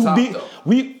want to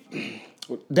be.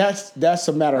 That's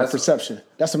a matter of perception.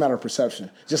 That's a matter of perception.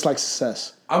 Just like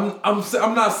success. I'm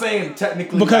not saying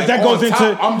technically because like that goes on into.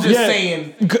 top.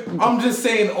 I'm just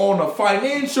saying on a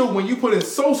financial, when you put in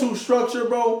social structure,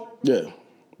 bro. Yeah.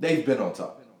 They've been on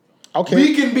top. Okay.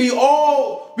 We can be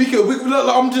all.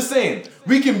 I'm just saying.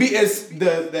 We can be as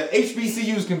the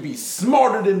HBCUs can be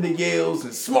smarter than the Yales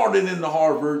and smarter than the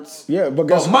Harvards. Yeah, but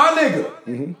guess my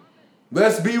nigga,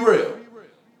 let's be real.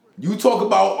 You talk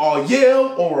about a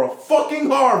Yale or a fucking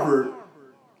Harvard.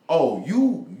 Oh,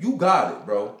 you got it,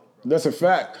 bro. That's a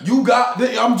fact. You got.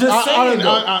 I'm just saying.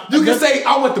 You can say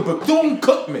I went to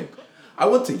Bethune-Cookman. I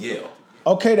went to Yale.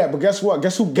 Okay, but guess what?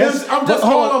 Guess who?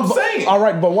 I'm saying. All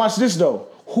right, but watch this though.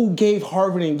 Who gave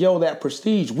Harvard and Yale that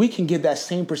prestige? We can give that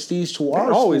same prestige to our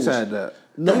schools. Always had that.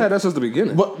 They had that since the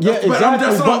beginning. But yeah, exactly.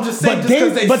 That's what I'm just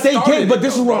saying. But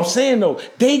this is what I'm saying though.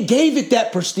 They gave it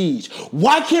that prestige.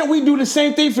 Why can't we do the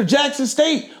same thing for Jackson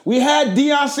State? We had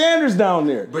Deion Sanders down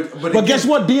there. But guess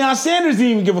what? Deion Sanders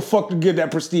didn't even give a fuck to get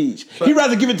that prestige. He'd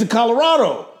rather give it to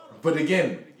Colorado. But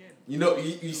again, you know,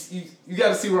 you got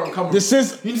to see where I'm coming from.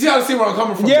 You got to see where I'm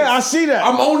coming from. Yeah, I see that.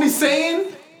 I'm only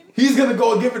saying he's gonna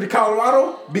go and give it to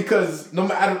Colorado because no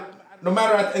matter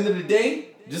at the end of the day,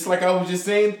 just like I was just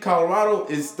saying, Colorado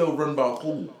is still run by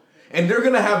who, and they're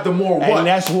gonna have the more what.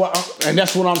 And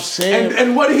that's what I'm saying.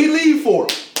 And what did he leave for?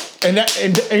 And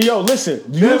yo, listen.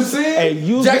 You know what I'm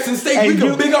saying? Jackson State, we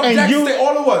can big up Jackson State,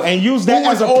 all of us. And use that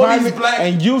as a prime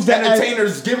and use that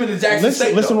entertainers giving to Jackson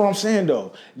State. Listen to what I'm saying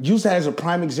though. Use that as a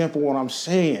prime example of what I'm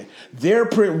saying.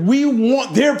 We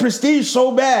want their prestige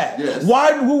so bad. Yes.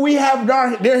 Why do we have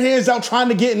their hands out trying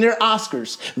to get in their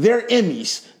Oscars, their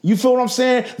Emmys? You feel what I'm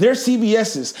saying? Their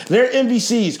CBSs, their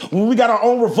NBCs. When we got our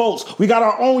own revolts, we got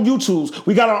our own YouTubes,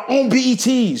 we got our own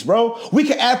BETs, bro. We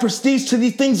can add prestige to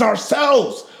these things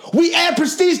ourselves. We add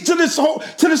prestige to this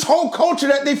whole culture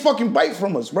that they fucking bite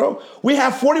from us, bro. We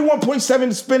have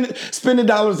 41.7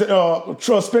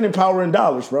 spending power in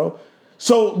dollars, bro.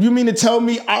 So you mean to tell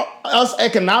me us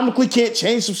economically can't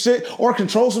change some shit or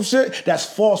control some shit? That's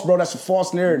false, bro. That's a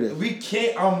false narrative. We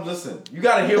can't. Listen, you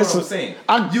gotta hear what I'm saying.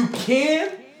 You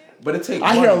can. But it takes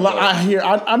money. I hear a lot.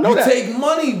 I know that. It take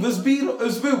money.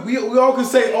 We all can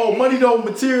say, oh, money don't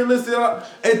materialistic.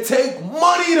 It take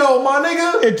money though, my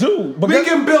nigga. It do. But we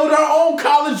can build our own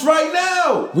college right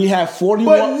now. We have 41.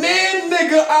 But then,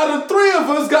 nigga, out of 3 of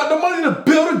us got the money to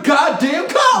build a goddamn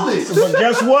college. But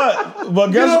guess what?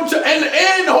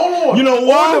 And hold on. You know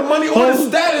why? Or the money or the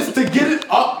status to get it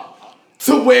up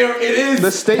to where it is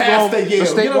The state past gonna, the Yale. the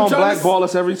state gonna blackball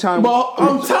us every time. Well,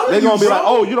 I'm telling they're you, gonna be bro. like,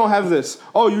 oh, you don't have this.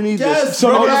 Oh, you need Yes, this. So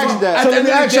bro. let me Oh, ask you you need that. So At let the me end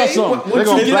of ask the y'all day, something. what They're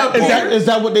gonna you get up blackball for? Is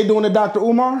that what they doing to Dr.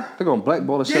 Umar? They're gonna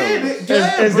blackball us. Yeah,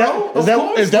 Yeah, Is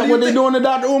that what they doing to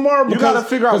Dr. Umar? You gotta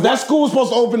figure out because that what- school was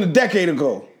supposed to open a decade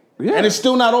ago. Yeah. And it's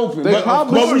still not open. They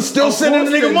probably- But we still sending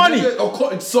the nigga money.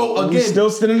 So We again, still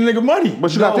sending the nigga money.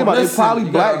 But you gotta think about it. They listen, probably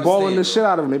you gotta blackballing the understand, shit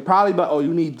out of them. They probably like, oh,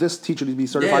 you need this teacher to be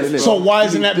certified Yes, in this. So why You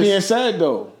isn't need that this- being said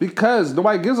though? Because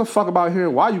nobody gives a fuck about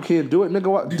hearing why you can't do it, nigga.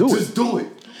 What? Do just it. do it.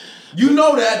 You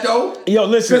know that though. Yo,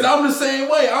 listen. Because I'm the same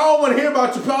way. I don't want to hear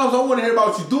about your problems. I want to hear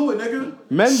about you do it, nigga.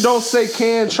 Men don't say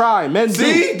can try. Men See,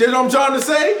 do. that's what I'm trying to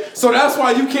say. So that's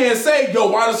why you can't say, yo,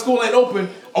 why the school ain't open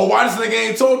or why this nigga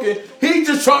ain't talking. He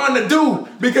just trying to do.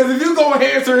 Because if you go and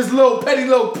answer his your petty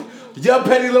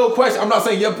little question, I'm not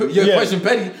saying your question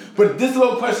petty, but this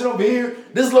little question over here,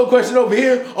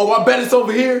 or I bet it's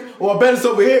over here,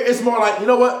 it's more like, you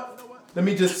know what? Let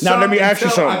me just Now let me ask you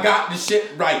tell something. I got the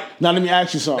shit right. Now let me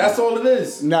ask you something. That's all it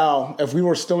is. Now, if we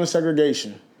were still in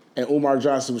segregation and Umar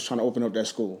Johnson was trying to open up that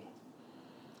school,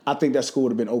 I think that school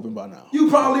would have been open by now. You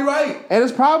probably right. And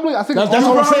it's probably, I think That's all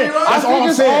all I'm about- saying. right. That's I all think I'm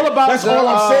it's saying. all about That's the, all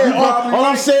I'm saying. you probably All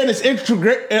I'm right. saying is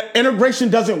integration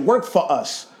doesn't work for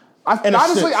us. in a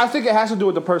Honestly, sense. I think it has to do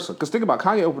with the person. Because think about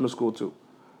Kanye opened a school too.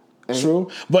 True,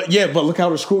 but look how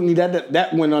the scrutiny that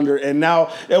went under, and now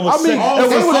it was. I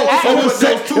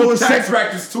mean, tax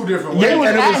brackets two different ways. They was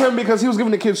and it at was- him because he was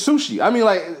giving the kids sushi. I mean,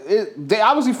 like, they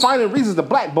obviously finding reasons to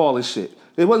blackball this shit.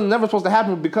 It wasn't never supposed to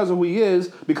happen because of who he is.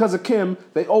 Because of Kim,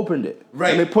 they opened it.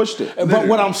 Right. And they pushed it. But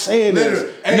what I'm saying Literally.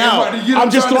 is And now you know I'm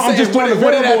just what throwing saying? a What did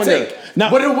variable in that there. take? Now,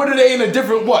 What are they in a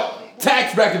different what?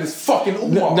 Tax bracket is fucking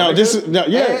Umar. now nigga. this is And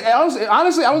honestly,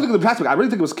 I don't think it was the plastic. I really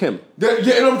think it was Kim.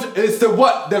 It's the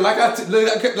what? Like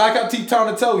I keep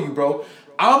trying to tell you, bro.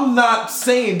 I'm not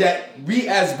saying that we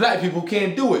as black people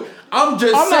can't do it. I'm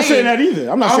not saying that either.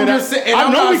 I'm not saying that. And I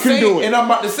I'm know not we can saying, do it. And I'm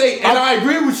about to say, and I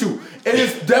agree with you. It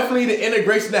is definitely the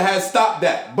integration that has stopped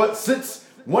that. But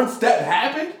once that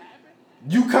happened,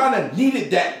 you kind of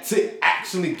needed that to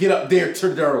actually get up there to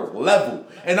their level.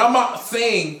 And I'm not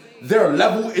saying their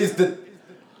level is the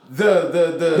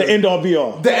end all be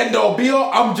all. The end all be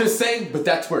all. I'm just saying, but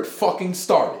that's where it fucking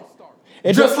started.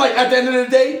 It Just don't- like at the end of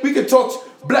the day, we could talk.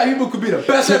 Black people could be the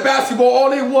best at basketball all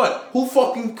they want. Who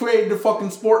fucking created the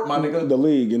fucking sport, my nigga? The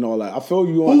league and all that. I feel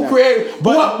you on Who that. created?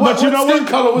 But you know skin what?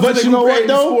 color was But the you nigga know who what created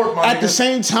the though? sport, my At nigga? the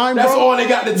same time, That's bro, all they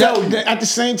got to tell you. At the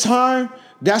same time,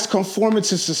 that's conforming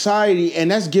to society, and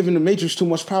that's giving the Matrix too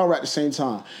much power at the same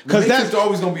time. Because Because that's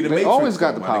always gonna be the They Matrix. always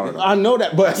got though, the my power. nigga. I know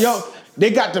that, but they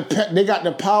got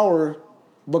the power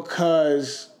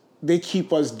because they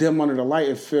keep us dim under the light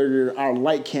and figure our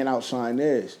light can't outshine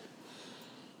theirs.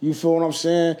 You feel what I'm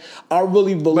saying? I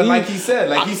really believe. But like he said,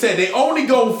 they only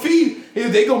gonna feed.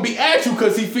 They gonna be at you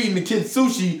because he feeding the kids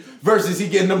sushi versus he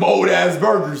getting them old ass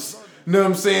burgers. You know what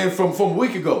I'm saying? From a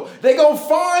week ago, they gonna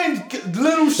find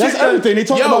little shit. That's everything. They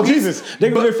talk about Jesus.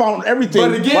 They found everything.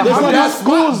 But again, Just like that's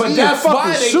schools why. But eating that's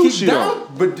why fucking they sushi, keep down.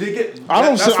 But they get. I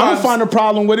don't find a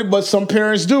problem with it, but some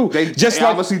parents do. They like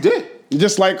obviously did.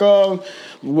 Just like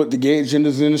with the gay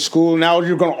agendas in the school, now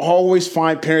you're gonna always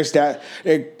find parents that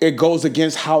it goes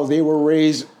against how they were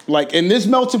raised. Like in this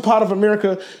melting pot of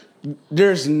America,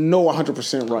 there's no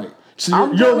 100% right.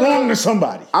 So you're wrong to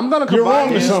somebody. You're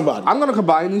wrong to somebody. I'm gonna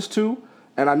combine these two,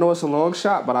 and I know it's a long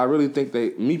shot, but I really think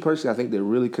me personally, I think they're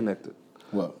really connected.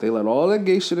 What? They let all that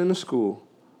gay shit in the school,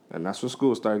 and that's when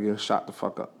schools started getting shot the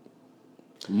fuck up.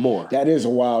 More. That is a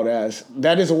wild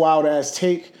ass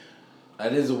take.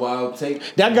 That is a wild take.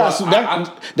 That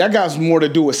got more to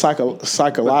do with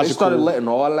psychological. But they started letting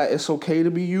all that it's okay to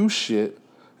be you shit,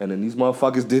 and then these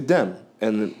motherfuckers did them.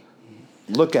 And then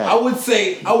look at I would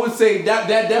say that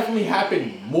definitely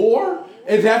happened more.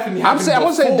 It definitely happened I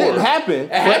wouldn't say it didn't before. happen.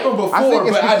 It happened before, I think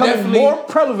it's but I becoming definitely more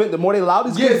prevalent the more they allow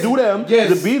these kids to do them,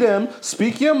 yes. to be them,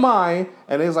 speak your mind,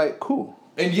 and it's like, cool.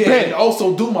 and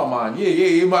also do my mind.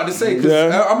 You're about to say,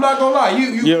 because I'm not gonna lie,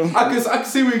 I can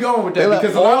see where you're going with that, They let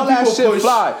because a all lot of that people shit push.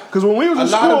 fly. Because when we was in a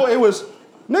lot school, of- it was,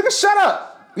 nigga, shut up.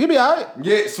 You be all right.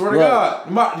 Yeah, swear to God,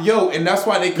 and that's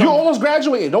why they come. You almost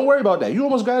graduated. Don't worry about that. You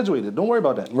almost graduated. Don't worry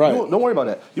about that. Right. Don't worry about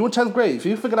that. You in 10th grade. If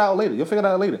you figure it out later, you'll figure it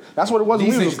out later. That's what it was when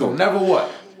These we was in niggas gonna school. never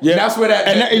what. Yeah, And that's where that.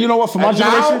 And you know what? For my and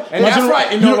now- generation, and that's right.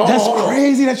 And no, that's hold on.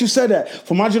 crazy that you said that.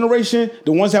 For my generation,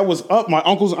 the ones that was up, my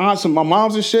uncles, aunts, and my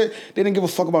moms and shit, they didn't give a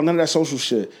fuck about none of that social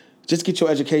shit. Just get your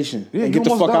education and you get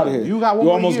the almost fuck out of done. here. You got one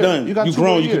You're more almost year. done. You got You 2 more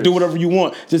grown. You can years. do whatever you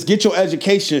want. Just get your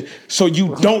education so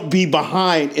you don't be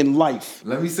behind in life.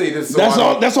 Let me say this. So That's I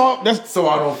all. don't- That's all. That's So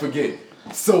I don't forget.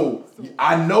 So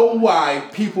I know why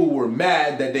people were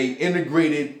mad that they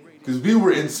integrated because we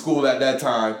were in school at that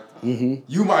time. Mm-hmm.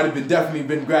 You might have definitely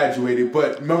been graduated,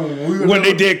 but remember when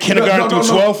they did kindergarten through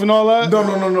 12 and all that?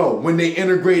 No. When they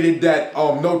integrated that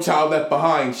No Child Left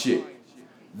Behind shit.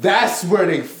 That's where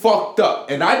they fucked up.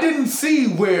 And I didn't see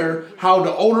how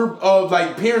the older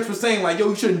parents were saying like, yo,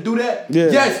 you shouldn't do that. Yeah.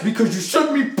 Yes, because you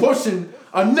shouldn't be pushing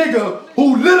a nigga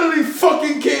who literally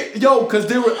fucking can't, because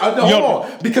they were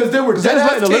because there were dead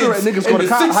ass kids in the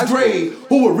 6th grade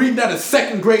who were reading at a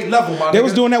 2nd grade level. My they nigga.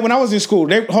 was doing that when I was in school.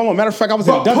 Matter of fact, I was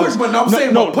in Douglas.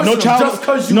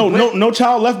 No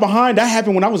Child Left Behind. That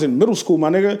happened when I was in middle school, my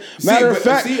nigga. Matter of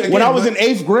fact, when I was in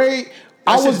 8th grade.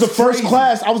 I was the first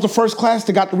class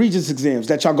that got the Regents exams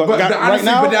that y'all got right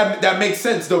now. But that makes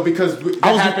sense though because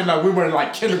that happened like we were in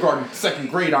like kindergarten, 2nd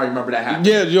grade. I remember that happened.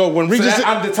 Yeah, when Regents the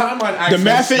timeline actually the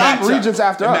math not Regents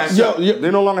after us.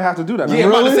 They no longer have to do that. Yeah,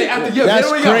 really? They don't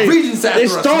got Regents after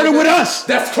us. It started with us.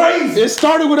 That's crazy. It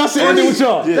started with us and ended with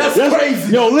y'all. Yeah. That's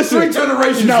crazy. Yo, listen. 3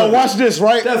 generations. Now watch this,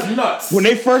 right? That's nuts. When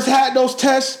they first had those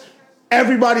tests,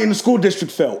 everybody in the school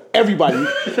district failed. Everybody.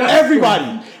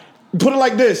 Put it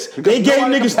like this: they gave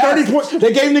niggas 30 points.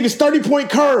 They gave niggas 30-point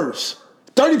curves,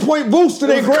 30-point boosts to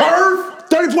their grade.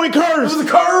 30-point curves. It was a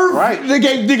curve, right? They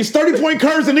gave niggas 30-point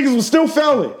curves, and niggas was still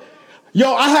failing.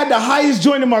 Yo, I had the highest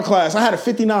joint in my class. I had a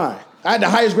 59. I had the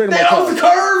highest grade in my class. That was a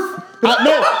curve.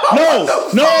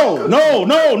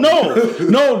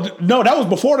 No. That was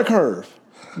before the curve.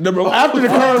 After the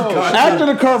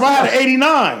curve, I had an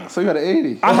 89. So you had an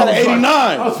 80. I had an 89.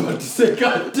 I was about to say,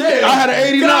 God damn. I had an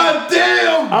 89. God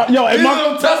damn.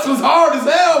 My test was hard as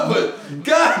hell, but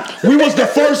God. We was the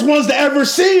first ones to ever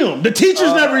see them. The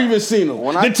teachers never even seen them.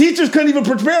 The teachers couldn't even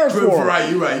prepare us for them.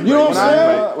 Right, you're right. You know what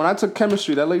I'm saying? When I took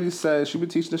chemistry, that lady said she'd been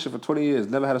teaching this shit for 20 years,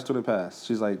 never had a student pass.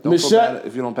 She's like, don't feel bad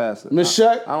if you don't pass it. Miss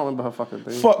Shutt? I don't remember her fucking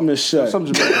thing. Fuck Miss Shutt. Some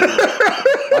Jamaican.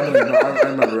 I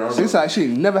remember. She said she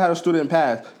never had a student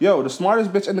pass. Yo, the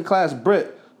smartest bitch in the class,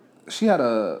 Britt, she had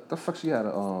a She had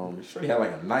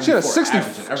like a 94.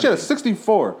 She had a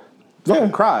 64.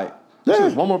 Fucking cried. She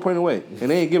was one more point away,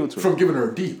 and they ain't give it to her. From giving her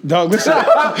a D. Dog, listen.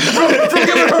 from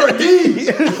giving her a D.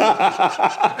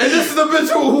 And this is the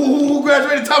bitch who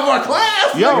graduated top of our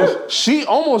class. Yo, she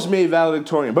almost made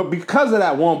valedictorian, but because of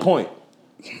that one point.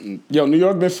 Yo, New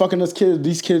York been fucking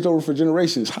these kids over for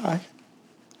generations. Hi.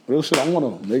 Real shit, I'm one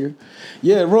of them, nigga.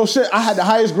 Yeah, real shit. I had the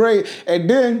highest grade, and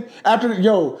then after,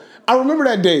 I remember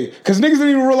that day, because niggas didn't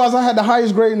even realize I had the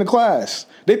highest grade in the class.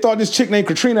 They thought this chick named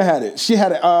Katrina had it. She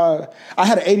had I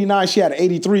had an 89, she had an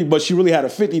 83, but she really had a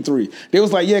 53. They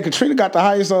was like, yeah, Katrina got the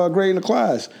highest grade in the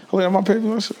class. I looked at my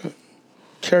paper, I said,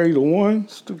 carry the one.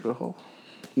 Stupid hoe.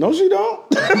 No, she don't.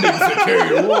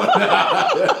 Carry the one.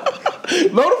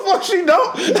 No, the fuck she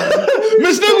don't.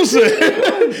 Miss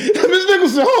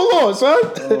Nicholson, hold on, son.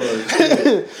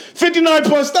 59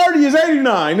 plus 30 is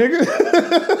 89, nigga.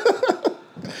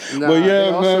 Nah, but yeah, they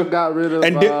also man. got rid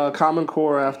of Common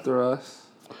Core after us.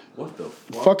 What the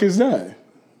fuck is that?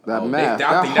 That math.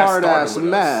 That hard ass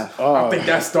math. I think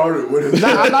that started with it.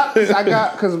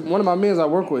 Because one of my mans I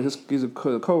work with, he's a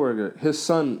co-worker. His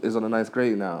son is on the 9th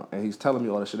grade now, and he's telling me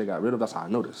all the shit they got rid of. That's how I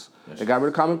know this. They got rid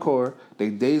of Common Core.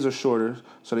 Their days are shorter,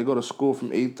 so they go to school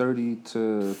from 8:30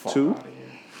 to 2.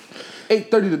 8:30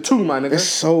 to 2, my nigga. It's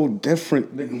so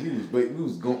different. Nigga, we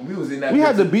was in that. We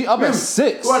had to be up at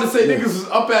 6. I had to say niggas was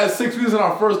up at 6. We was in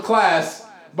our first class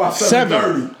by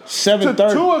 7:30. 7:30.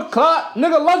 To 2 o'clock,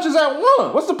 nigga, lunch is at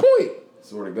 1. What's the point?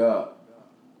 Swear to God.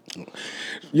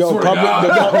 Yo,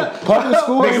 public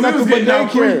school ain't nothing but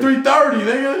daycare. 3:30,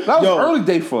 nigga. That was early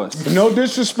day for us. No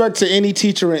disrespect to any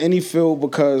teacher in any field,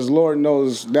 because Lord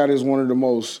knows that is one of the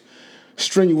most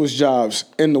strenuous jobs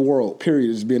in the world, period,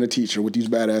 is being a teacher with these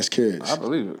badass kids. I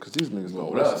believe it, because these niggas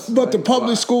know us. But the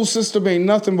public school system ain't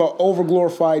nothing but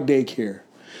overglorified daycare.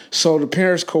 So the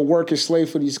parents could work and slave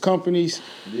for these companies.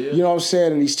 Yeah. You know what I'm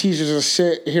saying? And these teachers will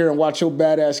sit here and watch your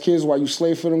badass kids while you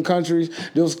slave for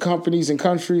those companies and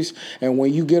countries. And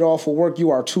when you get off of work, you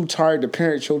are too tired to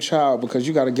parent your child because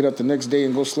you got to get up the next day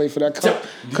and go slave for that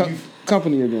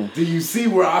company again. Do you see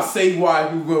where I say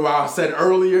where I said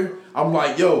earlier? I'm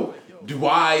like, yo,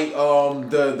 why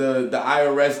the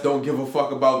IRS don't give a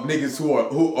fuck about niggas who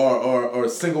are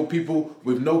single people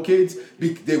with no kids?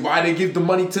 Why they give the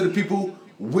money to the people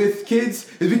with kids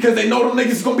is because they know them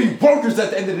niggas is gonna be workers at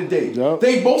the end of the day. Yep.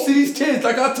 Most of these kids,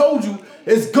 like I told you,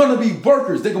 is gonna be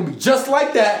workers. They're gonna be just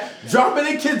like that, dropping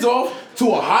their kids off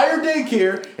to a higher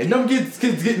daycare, and them kids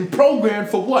getting programmed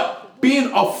for what?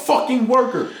 Being a fucking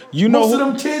worker. Most of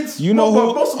them kids,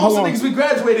 most of the niggas we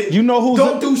graduated,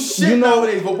 don't do shit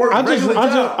nowadays, but work regular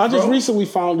jobs. I just recently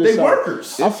found this out. They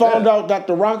workers. I found out that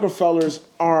the Rockefellers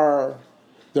are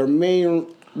their main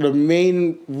the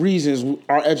main reasons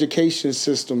our education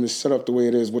system is set up the way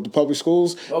it is with the public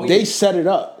schools, they set it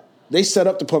up. They set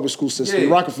up the public school system, the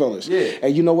Rockefellers. Yeah.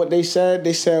 And you know what they said?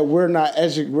 They said we're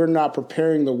not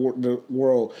preparing the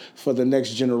world for the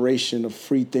next generation of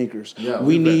free thinkers. Yeah,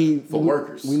 we need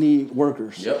workers. We need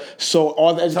workers. Yep. So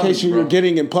all the education you're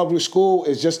getting in public school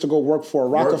is just to go work for a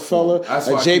Rockefeller,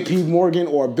 a J.P. Morgan,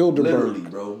 or a Bilderberg. Literally,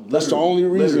 bro. Literally. That's the only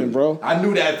reason, bro. I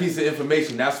knew that piece of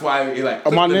information. That's why it like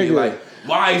my nigga. Me, like,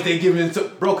 why is they giving it to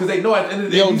bro? Because they know at the end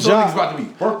of the day, these niggas about to be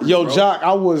workers, Jock,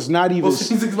 I was not even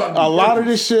a lot of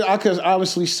this shit I could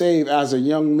honestly say as a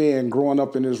young man growing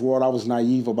up in this world, I was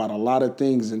naive about a lot of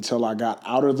things until I got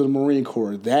out of the Marine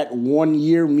Corps. That 1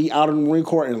 year, me out of the Marine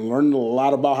Corps and learning a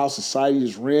lot about how society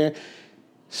is ran,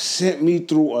 sent me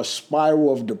through a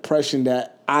spiral of depression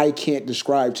that I can't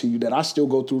describe to you, that I still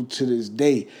go through to this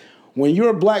day. When you're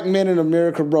a black man in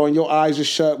America, bro, and your eyes are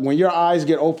shut, when your eyes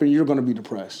get open, you're going to be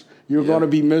depressed. You're going to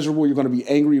be miserable. You're going to be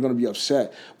angry. You're going to be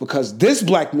upset. Because this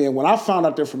black man, when I found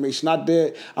out the information I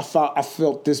did, I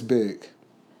felt this big.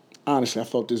 Honestly, I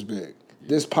felt this big.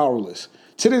 This powerless.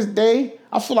 To this day,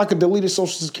 I feel like a deleted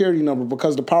social security number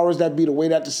because the powers that be, the way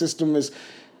that the system is,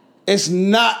 it's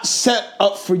not set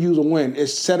up for you to win.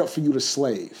 It's set up for you to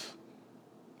slave.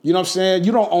 You know what I'm saying?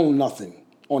 You don't own nothing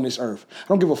on this earth. I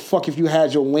don't give a fuck if you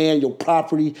had your land, your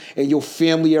property, and your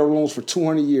family heirlooms for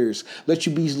 200 years. Let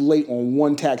you be late on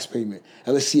one tax payment,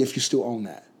 and let's see if you still own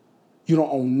that. You don't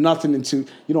own nothing until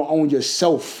you don't own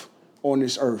yourself on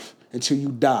this earth until you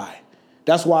die.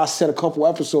 That's why I said a couple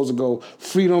episodes ago,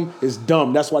 freedom is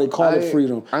dumb. That's why they call it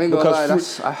freedom. I ain't gonna lie,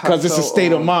 because it's a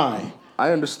state of mind.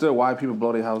 I understood why people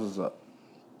blow their houses up.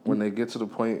 When they get to the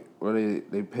point where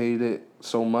they paid it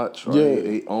so much, or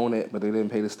they own it, but they didn't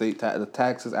pay the state the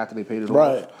taxes after they paid it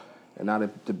off, and now they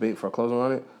debate for closing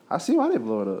on it. I see why they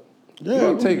blow it up. Yeah, you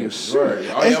don't take it. Right.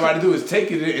 All you got to do is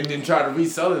take it and then try to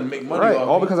resell it and make money off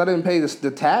all it. Because I didn't pay the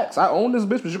tax. I own this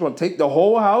bitch, but you're going to take the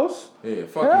whole house? Yeah,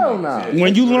 fuck hell nah. Yeah,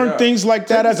 when you learn things like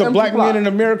that as a black man in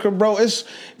America, bro, it's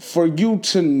for you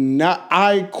to not...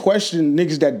 I question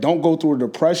niggas that don't go through a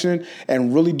depression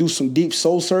and really do some deep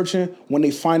soul searching when they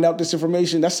find out this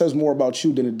information. That says more about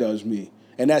you than it does me.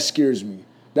 And that scares me.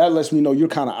 That lets me know you're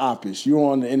kind of opposite. You're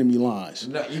on the enemy lines.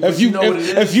 No,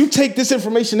 if you take this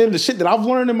information into the shit that I've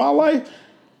learned in my life,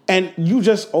 and you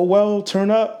just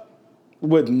turn up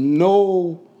without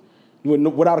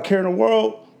a care in the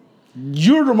world,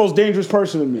 you're the most dangerous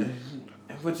person to me.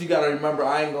 But you gotta remember,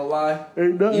 I ain't gonna lie.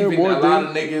 Even a lot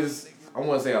of niggas, I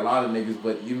won't say a lot of niggas,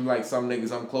 but even like some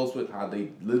niggas I'm close with, how they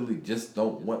literally just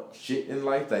don't want shit in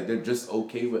life. Like they're just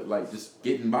okay with like just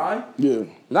getting by. Yeah,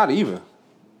 not even.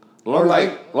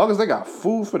 Long as they got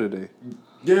food for the day.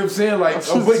 You know what I'm saying? Like,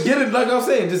 like I'm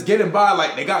saying, just getting by.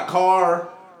 Like, they got car,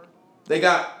 they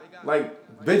got,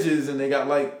 like, bitches, and they got,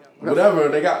 like, whatever.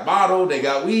 They got bottle, they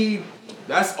got weed.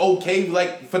 That's okay,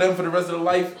 like, for them for the rest of their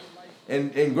life.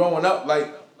 And growing up,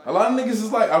 like, a lot of niggas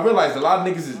is like, I realized a lot of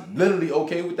niggas is literally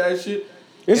okay with that shit.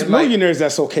 It's millionaires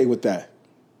that's okay with that.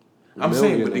 I'm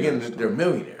saying, but again, they're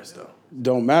millionaires, though.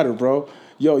 Don't matter, bro.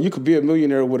 Yo, you could be a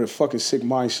millionaire with a fucking sick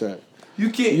mindset. You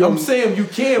can't. I'm saying you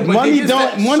can, but money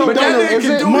don't. Money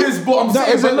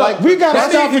don't. We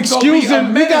gotta stop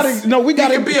excusing. We gotta. He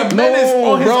can be a menace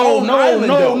on his own island.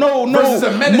 No. Versus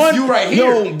a menace, you right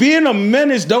here. Yo, being a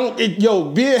menace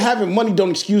having money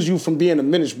don't excuse you from being a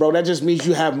menace, bro. That just means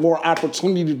you have more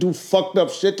opportunity to do fucked up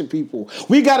shit to people.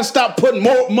 We gotta stop putting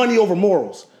more money over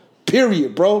morals.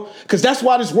 Period, bro. Because that's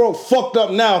why this world fucked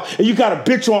up now. And you got a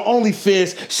bitch on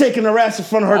OnlyFans shaking her ass in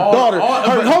front of her daughter.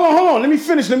 Hold on. Let me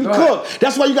finish. Let me cook.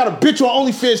 That's why you got a bitch on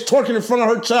OnlyFans twerking in front of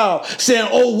her child saying,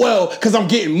 oh, well, because I'm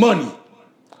getting money.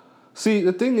 See,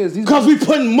 the thing is... Because we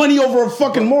putting money over her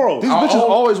fucking morals. These bitches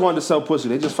always wanted to sell pussy.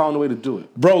 They just found a way to do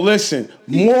it. Bro, listen.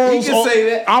 Morals... He can say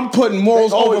that. I'm putting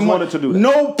morals over... always wanted to do that.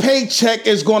 No paycheck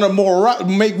is going to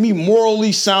make me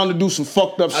morally sound to do some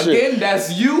fucked up shit. Again,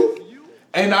 that's you.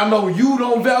 And I know you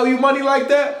don't value money like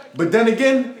that, but then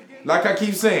again, like I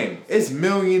keep saying, it's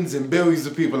millions and billions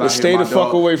of people out here. Stay the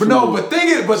fuck away from me. But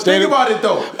think about it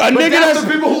though. That's the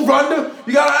people who run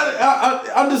you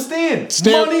gotta understand.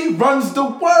 Money runs the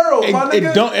world, my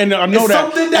nigga. And I know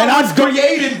that. Something that was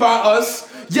created by us.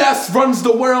 Yes, runs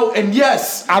the world, and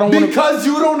yes, because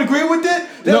you don't agree with it,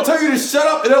 they'll tell you to shut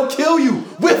up, and they'll kill you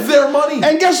with their money.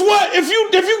 And guess what? If you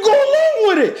go along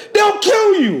with it, they'll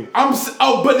kill you.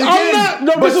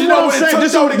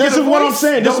 This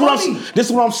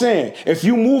is what I'm saying. If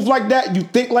you move like that, you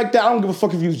think like that, I don't give a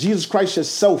fuck if you Jesus Christ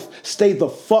yourself. Stay the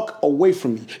fuck away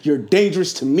from me. You're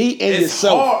dangerous to me and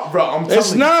yourself. It's hard, bro. I'm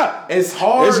telling you. It's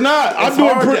hard. It's not.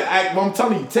 I'm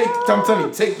telling you,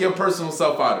 take your personal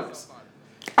self out of this.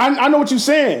 I know what you're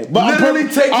saying, but literally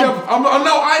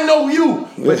I know you,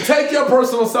 but take your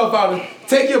personal self out of it.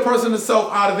 Take your personal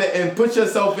self out of it and put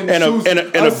yourself in the shoes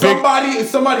of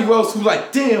somebody else who's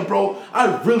like, damn, bro,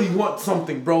 I really want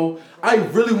something, bro. I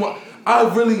really,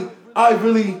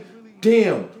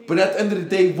 damn. But at the end of the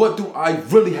day, what do I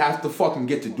really have to fucking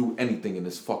get to do anything in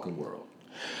this fucking world?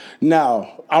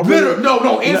 Now,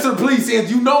 answer please, and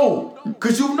you know.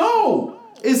 Cause you know.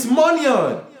 It's money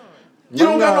on. You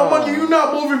don't got no money, you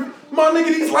not moving. My nigga,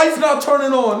 these lights not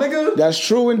turning on, nigga. That's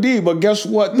true indeed, but guess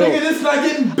what though? Nigga, this not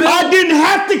getting built. I didn't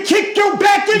have to kick your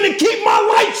back in to keep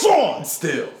my lights on.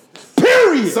 Still.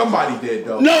 Period. Somebody did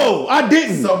though. No, I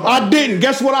didn't.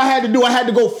 Guess what I had to do? I had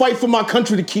to go fight for my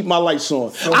country to keep my lights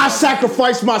on. I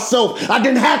sacrificed myself. I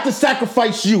didn't have to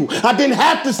sacrifice you. That's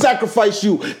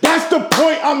the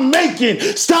point I'm making.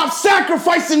 Stop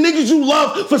sacrificing niggas you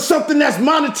love for something that's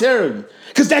monetary.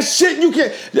 Cause that shit you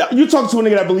talking to a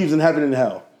nigga that believes in heaven and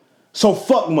hell. So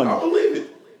fuck money. I believe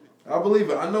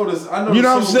it. I know this. You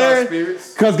know what I'm saying?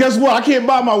 Cause guess what? I can't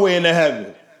buy my way into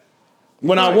heaven.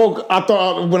 When I woke, I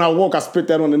spit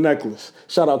that on the necklace.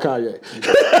 Shout out Kanye.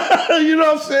 You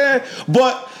know what I'm saying?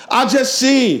 But I just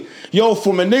seen,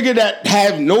 from a nigga that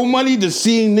have no money to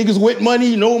seeing niggas with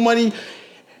money, no money.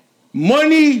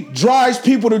 Money drives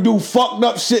people to do fucked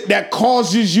up shit that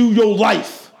causes you your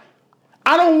life.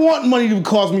 I don't want money to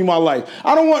cause me my life.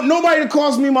 I don't want nobody to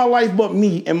cause me my life but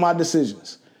me and my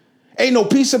decisions. Ain't no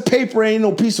piece of paper, ain't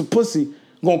no piece of pussy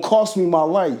gonna cost me my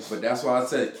life. But that's why I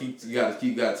said you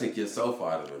gotta take yourself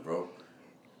out of it, bro.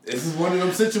 This is one of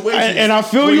them situations. And I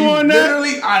feel you on that.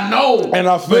 Literally, I know. And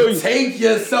I feel you. Take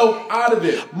yourself out of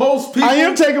it. Most people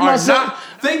not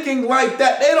thinking like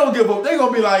that. They don't give up. They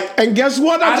gonna be like. And guess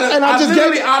what? Out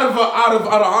of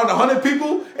 100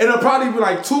 people, it'll probably be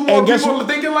like 2 more people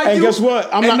thinking like you. And guess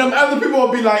what? Them other people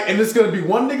will be like, and it's gonna be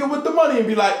one nigga with the money and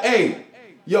be like, hey.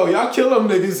 Yo, y'all kill them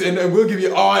niggas and we'll give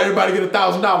you everybody get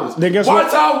 $1,000.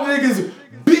 Watch how niggas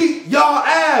beat y'all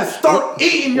ass. Start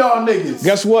eating y'all niggas.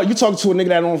 Guess what? You talking to a nigga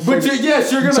that don't. But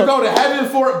yes, you're gonna go to heaven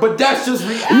for it. But that's just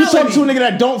reality. You talking to a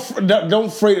nigga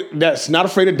that's not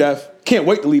afraid of death. Can't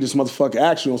wait to leave this motherfucker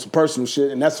actually on some personal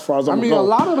shit, and that's as far as I'm going. A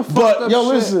lot of the fucked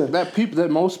up shit that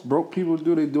most broke people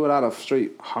do, they do it out of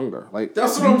straight hunger. Like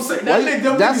that's what I'm saying. Them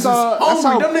niggas is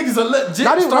hungry. Them niggas are legit.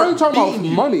 Not even talking about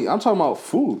money. I'm talking about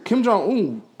food. Kim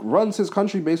Jong-un runs his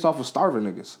country based off of starving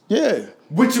niggas. Yeah.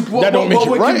 That don't make it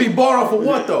right. Can be bought off of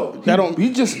what though?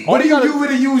 What do you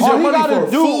really use your money for?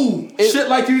 Food. Shit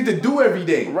like you need to do every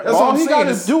day. That's all he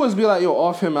got to do is be like, yo,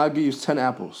 off him, I'll give you 10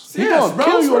 apples. He gonna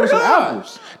kill you over some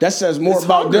apples. That says more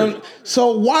about them.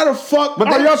 So why the fuck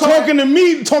are y'all talking to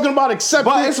me, talking about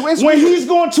acceptance when he's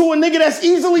going to a nigga that's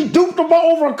easily duped about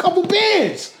over a couple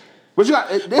bands? But you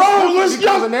got,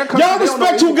 y'all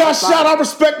respect who got shot. I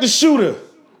respect the shooter.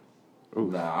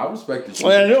 Nah, I respect the shooter.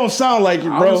 Well, it don't sound like it,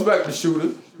 bro. I respect the shooter.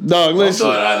 Dog, listen.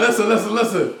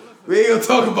 Listen. We ain't gonna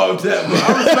talk about that, but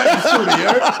I respect the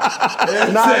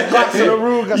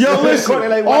shooter, Yo,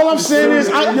 listen. All I'm saying is,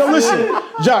 listen.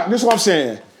 Jock, this is what I'm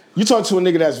saying. You talk to a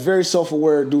nigga that's very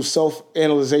self-aware, do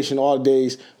self-analyzation all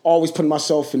days, always putting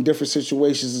myself in different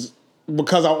situations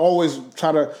because I always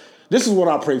try to, this is what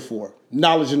I pray for,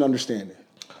 knowledge and understanding.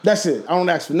 That's it. I don't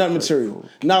ask for nothing material.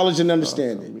 Knowledge and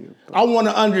understanding. I want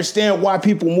to understand why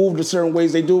people move the certain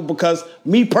ways they do because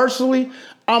me personally,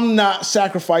 I'm not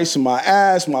sacrificing my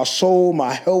ass, my soul,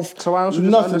 my health. So why don't you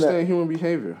just understand human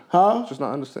behavior? Huh? Just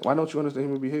not understand. Why don't you understand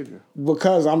human behavior?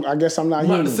 Because I guess I'm not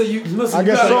human. I guess I'm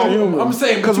not human. I'm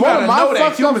saying because one of my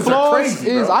fucked up flaws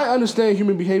is I understand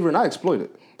human behavior and I exploit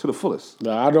it to the fullest.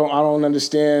 No, I don't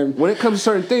understand. When it comes to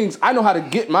certain things, I know how to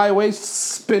get my way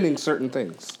spinning certain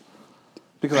things.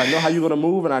 Because I know how you're going to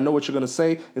move and I know what you're going to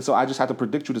say, and so I just have to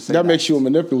predict you to say that. makes you a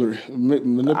manipulator.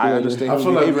 I understand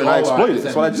human behavior and I exploit it.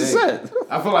 That's what I just said.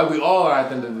 I feel like we all are at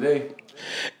the end of the day.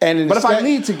 But if I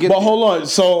need to get... But hold on.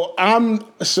 So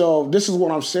this is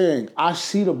what I'm saying. I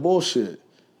see the bullshit.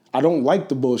 I don't like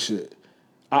the bullshit.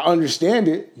 I understand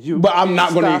it, but I'm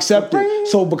not going to accept it.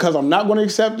 So because I'm not going to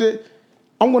accept it,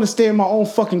 I'm going to stay in my own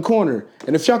fucking corner.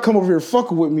 And if y'all come over here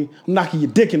fucking with me, I'm knocking your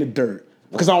dick in the dirt.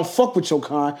 Because I don't fuck with your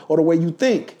kind or the way you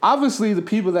think. Obviously, the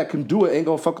people that can do it ain't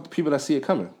gonna fuck with the people that see it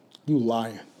coming. You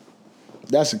lying.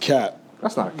 That's a cap.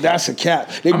 That's not a cap. That's a cap.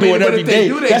 They do it every day.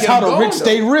 That's how the rich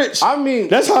stay rich. I mean...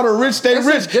 That's how the rich stay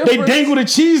rich. They dangle the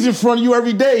cheese in front of you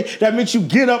every day. That makes you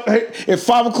get up at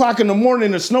 5 o'clock in the morning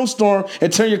in a snowstorm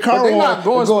and turn your car on. But they're not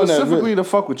going specifically to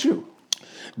fuck with you.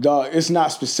 dog, it's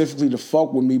not specifically to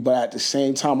fuck with me, but at the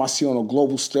same time, I see on a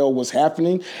global scale what's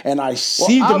happening, and I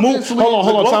see the move. Hold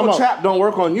on, time out. Trap don't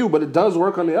work on you, but it does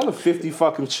work on the other 50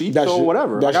 fucking sheep or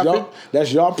whatever.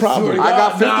 That's y'all problem. I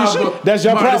got 50 sheep. That's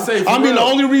your problem. I mean, the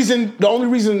only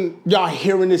reason y'all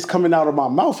hearing this coming out of my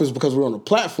mouth is because we're on a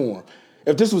platform.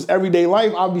 If this was everyday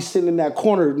life, I'd be sitting in that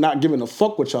corner not giving a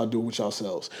fuck what y'all do with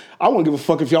yourselves. I wouldn't give a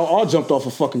fuck if y'all all jumped off a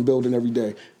fucking building every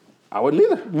day. I wouldn't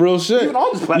either. Real shit. You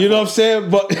know what I'm saying?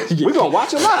 But we're gonna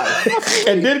watch it live.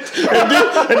 and then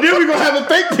we're gonna have a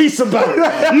think piece about it.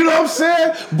 You know what I'm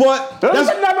saying? But that's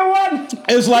another one.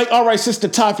 It's like, all right, since the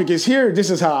topic is here, this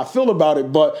is how I feel about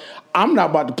it. But I'm not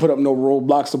about to put up no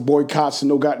roadblocks or boycotts and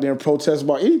no goddamn protests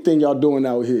about anything y'all doing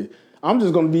out here. I'm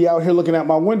just gonna be out here looking at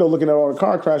my window, looking at all the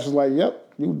car crashes like,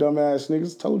 yep, you dumbass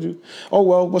niggas, told you. Oh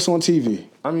well, what's on TV?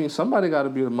 I mean, somebody gotta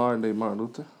be the modern day Martin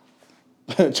Luther.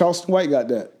 Charleston White got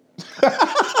that.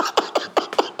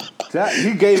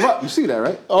 He gave up. You see that,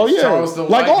 right? Oh yeah, Charleston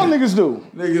like White. All niggas do.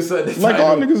 Niggas said the like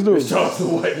all niggas do.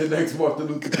 Charleston White, the next Martin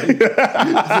Luther King.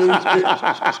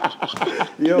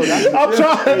 Yo, I'm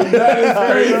trying. That is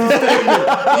crazy statement.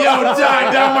 Yo,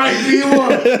 Jack, that might be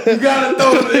one. You gotta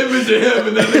throw an image of him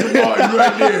and that nigga Martin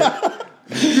right there.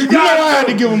 You know I had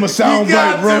to give him a sound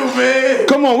bite, bro. Man.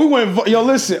 Come on, we went. Yo,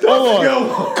 listen. Hold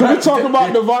on. Can we talk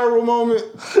about the viral moment?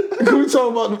 Can we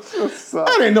talk about the?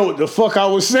 I didn't know what the fuck I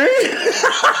was saying.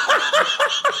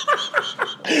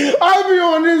 I be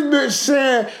on this bitch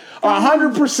saying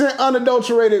 100%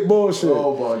 unadulterated bullshit.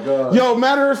 Oh my god. Yo,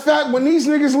 matter of fact, when these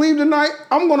niggas leave tonight,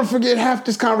 I'm gonna forget half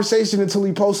this conversation until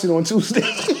he posted on Tuesday.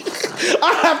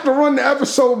 I have to run the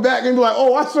episode back and be like,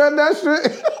 oh, I said that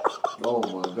shit. Oh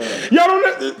my god. Y'all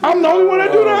don't. I'm the only one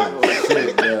that do that.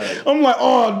 Shit, I'm like,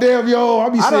 oh damn, yo, I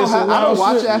be saying some I don't wild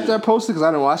watch shit. it after I post it because I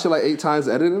didn't watch it like 8 times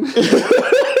editing.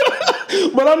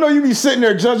 But I know you be sitting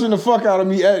there judging the fuck out of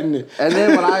me editing it. And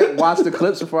then when I watch the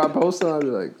clips before I post them, I'll be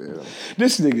like, damn.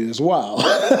 This nigga is wild.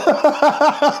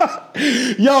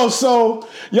 Yo, so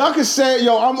y'all can say,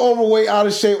 yo, I'm overweight, out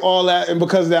of shape, all that, and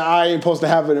because that I ain't supposed to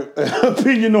have an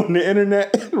opinion on the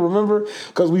internet. Remember?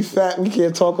 Because we fat, we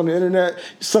can't talk on the internet.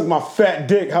 You suck my fat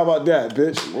dick. How about that,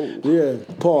 bitch? Whoa. Yeah,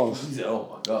 pause. He said, oh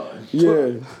my god.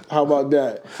 Yeah, how about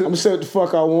that? I'm gonna say what the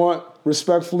fuck I want.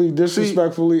 Respectfully,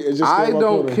 disrespectfully, and just I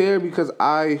don't care because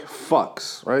I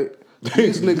fucks, right?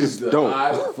 These niggas don't.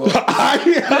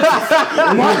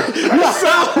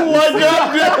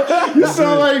 You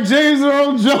sound like James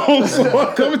Earl Jones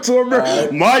coming to America.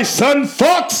 Right. My son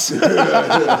fucks.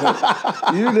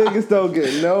 You niggas don't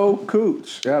get no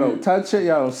cooch. Y'all don't touch it.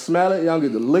 Y'all don't smell it. Y'all don't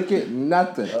get to lick it.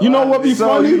 Nothing. You know what be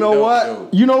funny? You know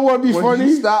what? You know what be when funny? When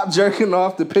you stop jerking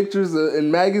off the pictures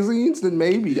in magazines, then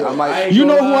maybe I might. You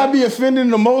know who I be offending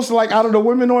the most? Like out of the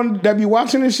women on that be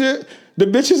watching this shit, the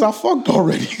bitches I fucked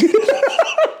already.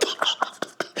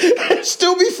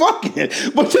 Still be fucking,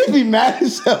 but they be mad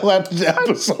as hell after the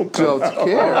episode. Don't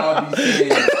care. All I'll be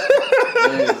saying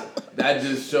is, that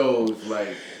just shows like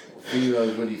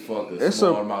females really fuck a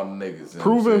small amount of niggas.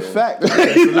 Proven fact.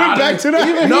 Back to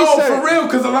that. No, for real,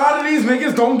 because a lot of these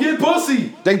niggas don't get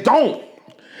pussy. They don't.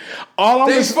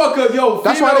 They fuck up, yo.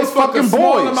 That's why they fucking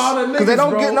boys. Because they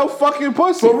don't get no fucking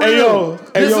pussy. For real.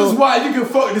 This is why you can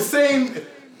fuck the same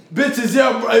bitch as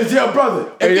your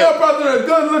brother. If your brother a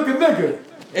good looking nigga,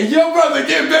 and your brother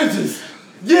get bitches,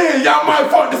 yeah, y'all might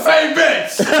fuck the same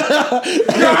bitch.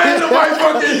 Y'all ain't nobody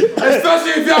fucking,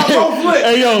 especially if y'all both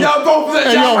lit. Y'all both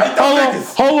lit. Y'all might throw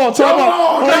niggas.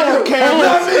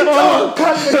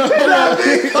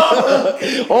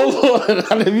 Hold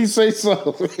on, let me say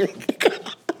something.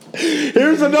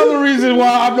 Here's another reason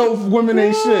why I know women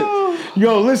ain't shit.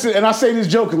 Yo, listen, and I say this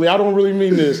jokingly. I don't really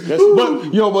mean this.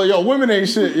 But women ain't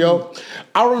shit, yo.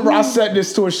 I remember I said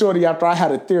this to a shorty after I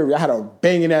had a theory. I had a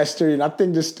banging ass theory, and I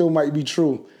think this still might be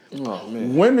true. Oh,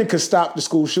 man. Women could stop the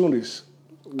school shootings.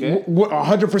 Okay.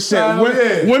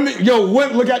 100%. Women,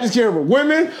 look at this camera.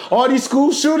 Women, all these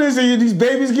school shootings and these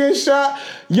babies getting shot,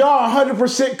 y'all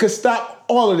 100% could stop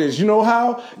all of this. You know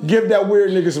how? Give that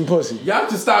weird nigga some pussy. Y'all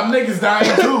can stop niggas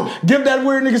dying too. Give that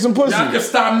weird nigga some pussy. Y'all can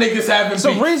stop niggas having It's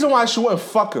a reason why she wouldn't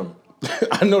fuck him.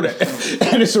 I know that.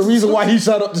 And it's a reason why he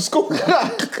shot up the school.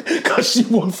 Because she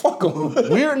wouldn't fuck him.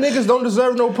 Weird niggas don't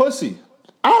deserve no pussy.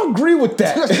 I agree with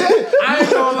that. I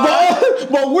ain't gonna lie.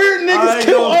 But weird niggas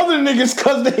kill other niggas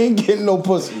because they ain't getting no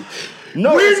pussy.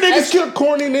 No, weird niggas kill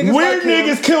corny niggas. Weird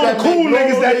niggas kill cool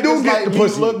niggas that do get the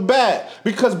pussy. Look bad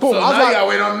because boom. So now you gotta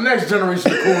wait on the next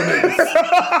generation of cool niggas.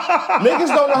 Niggas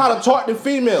don't know how to talk to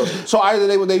females, so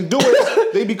either what they do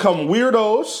is they become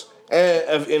weirdos and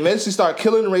eventually start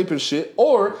killing and raping shit,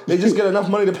 or they just get enough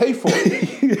money to pay for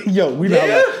it. Yo, we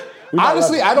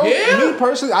Honestly, I don't. Yeah. Me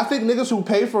personally, I think niggas who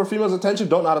pay for a female's attention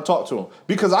don't know how to talk to them.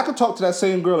 Because I could talk to that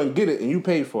same girl and get it, and you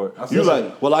paid for it. You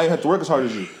like, well, I ain't have to work as hard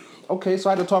as you. Okay, so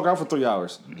I had to talk out for 3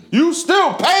 hours. You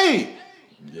still paid.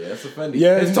 Yeah, that's offending.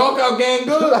 Yeah. His talk out game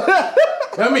good.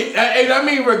 I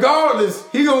mean, regardless,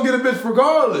 he gonna get a bitch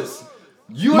regardless.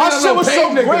 You My ain't shit no was paid so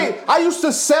nigga. great. I used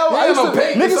to sell. Yeah,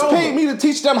 Niggas paid me to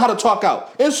teach them how to talk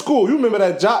out in school. You remember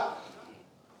that job?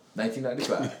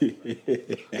 1995.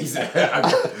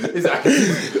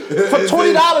 For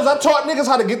 $20, I taught niggas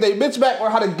how to get their bitch back or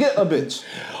how to get a bitch.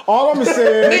 All I'm gonna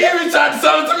say is, Nigga even tried to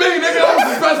sell it to me, nigga. I was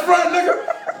his best friend, nigga.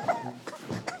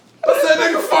 I said,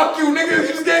 nigga, fuck you, nigga. You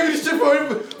just gave me this shit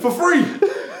for free.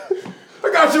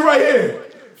 I got you right here.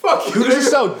 Fuck you, You nigga. just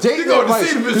sell dating You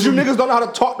advice because you niggas don't know how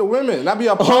to talk to women. That be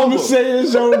a all I'm problem. gonna say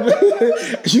is, yo,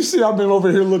 you see, I've been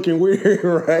over here looking weird,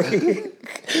 right?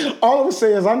 All I'm gonna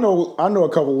say is, I know a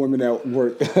couple women that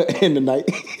work in the night.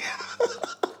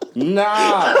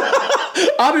 Nah.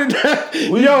 I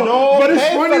didn't. We don't but it's pay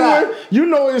for funny that. when you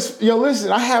know it's. Yo,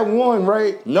 listen, I had one,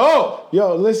 right? No.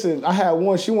 Yo, listen, I had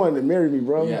one. She wanted to marry me,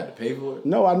 bro. You had to pay for it?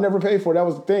 No, I never paid for it. That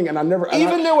was the thing, and I never. and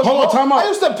Even I, there was hold on, hoes- time out. I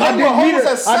used to pay I for didn't meet hoes her.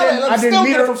 that sell it, and I still didn't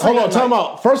meet get it her. for free Hold on, at time night.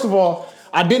 out. First of all,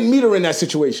 I didn't meet her in that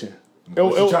situation. She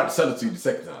tried to sell it to you the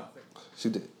second time. She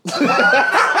did.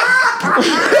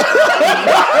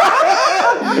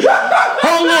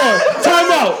 Hold on,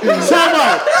 time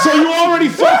out. So you already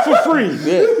fucked for free.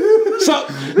 Yeah. So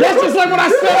that's just like what I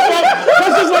said about.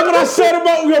 That's just like what I said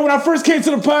about when I first came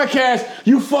to the podcast.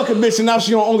 You fucking bitch, and now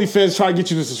she on OnlyFans trying to get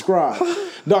you to subscribe.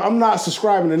 No, I'm not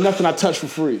subscribing to nothing I touch for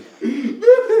free. I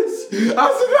said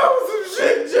that was some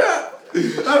shit, Jack. I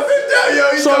said that,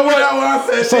 yo. You So told me what- that when I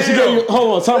said, So she got you.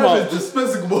 Hold on, time that out. is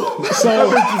despicable. So- That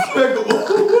is despicable.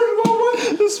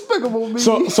 Despicable me.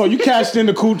 So you cashed in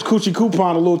the coochie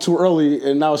coupon a little too early,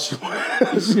 and now she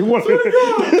wanted.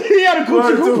 He had a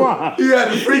coochie coupon. He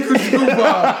had the free coochie coupon.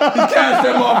 He cashed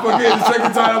that motherfucker in the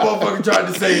second time that motherfucker tried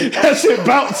to say it. That shit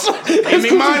bounced. Give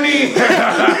me money.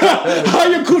 How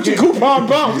your coochie coupon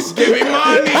bounce? Give me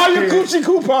money. How your coochie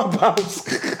coupon bounce?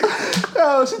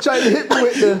 Yo, she tried to hit me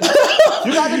with the.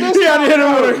 You got the discount. He had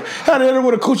to hit her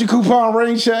with a coochie coupon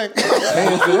rain check.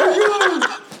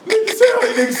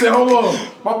 Nigga said, hold on.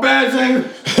 My badge ain't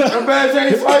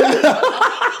fighting.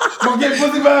 My get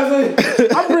pussy badge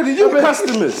ain't. I'm bringing you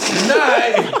customers.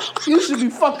 Nah. You should be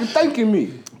fucking thanking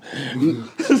me.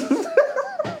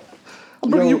 I'm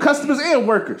bringing you customers and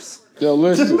workers. Yo,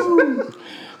 listen.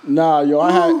 Nah, yo,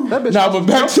 I had. That bitch Nah, but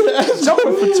back to the escort.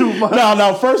 jumping for 2 months.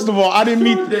 No, first of all, I didn't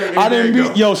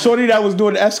meet. Yo, shorty that was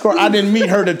doing the escort, I didn't meet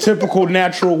her the typical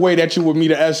natural way that you would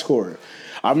meet an escort.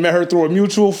 I met her through a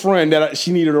mutual friend that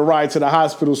she needed a ride to the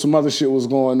hospital. Some other shit was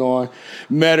going on.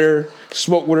 Met her,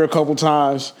 spoke with her a couple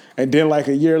times, and then like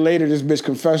a year later, this bitch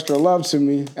confessed her love to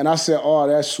me, and I said, "Oh,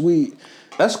 that's sweet."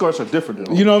 Escorts are different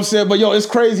though. You know what I'm saying? But yo, it's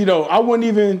crazy though. I wouldn't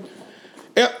even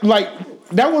like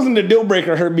that wasn't the deal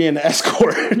breaker. Her being the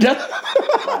escort.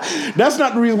 That's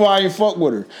not the reason why I ain't fuck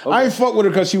with her. Okay. I ain't fuck with her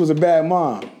because she was a bad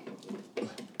mom.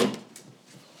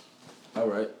 All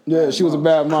right. Yeah, she was a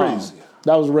bad mom. Crazy.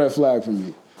 That was a red flag for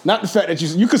me. Not the fact that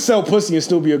you could sell pussy and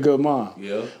still be a good mom.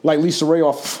 Yeah. Like Lisa Ray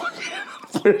off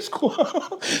Flair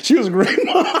Squad. She was a great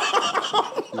mom.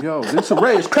 Yo, Lisa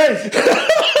Ray is crazy.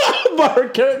 But her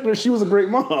character, she was a great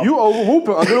mom. You over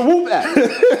whooping under the Whoop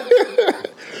Act.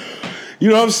 You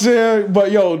know what I'm saying?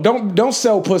 But yo, don't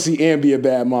sell pussy and be a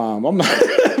bad mom. I'm not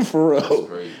for real.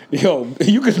 Yo,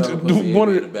 you could do one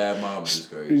of the bad mom is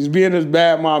crazy. Just being a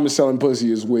bad mom and selling pussy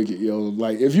is wicked, yo.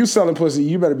 Like if you selling pussy,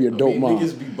 you better be a dope mom.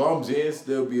 Niggas be bums and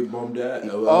still be a bum dad.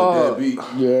 Deadbeat.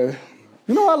 Yeah.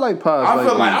 You know I like pies. I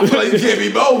feel like you can't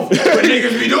be both. But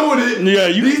niggas be doing it. Yeah,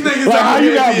 these niggas like, out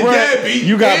here be a deadbeat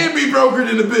and be brokered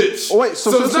in the bitch. Oh, wait,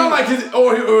 so it's not like his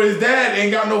dad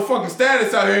ain't got no fucking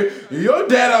status out here. Your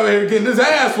dad out here getting his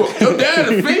ass whooped. Your dad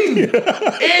a fiend.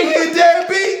 And he a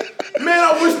deadbeat. Man,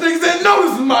 I wish niggas didn't know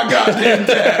this is my goddamn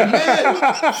dad, man.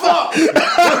 Fuck.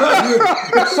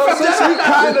 So since we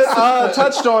kind of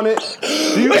touched on it,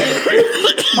 do you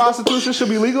think prostitution should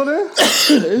be legal then?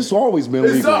 It's always been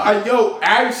legal.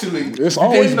 Actually, it's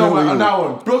always been legal.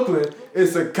 Now in Brooklyn,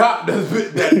 it's a cop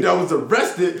that was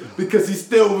arrested because he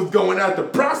still was going after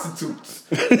prostitutes.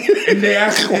 And they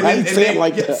actually,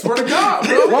 swear to God,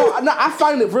 bro. Well, no, I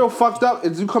find it real fucked up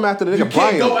is you come after the nigga You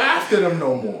buying can't go it. after them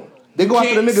no more. They go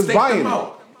after the niggas buying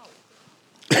it.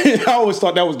 I always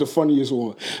thought that was the funniest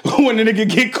one. When the nigga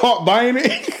get caught buying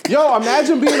it. Yo,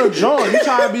 imagine being a John. You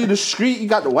trying to be the street. You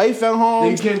got the wife at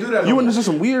home. You can't do that. You into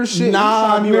some weird shit. Nah, you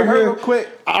trying to be with her real nigga. quick.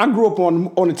 I grew up on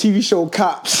the TV show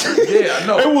Cops. Yeah, I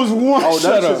know. It was one that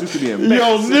shut shit up. used to be Yo,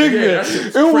 embarrassing. nigga. Yeah, that shit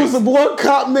was it was crazy. the one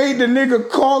cop made the nigga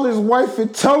call his wife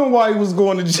and tell him why he was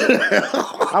going to jail.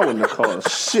 I wouldn't have called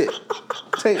shit.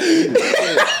 Take it.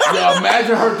 Yo,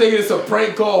 imagine her thinking it's a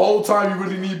prank call the whole time you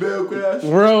really need bail cash.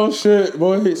 Real shit,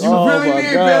 boy. You really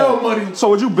need bail money. So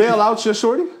would you bail out your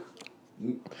shorty?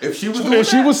 If she was doing If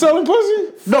she that, was selling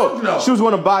pussy? No. She was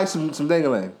going to buy some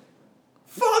dang-a-lang.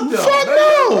 fuck no. Fuck man.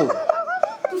 no.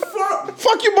 The fuck?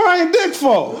 Fuck you buying dick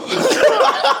for? Well,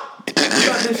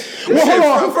 hold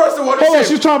on. First of all, Hold on,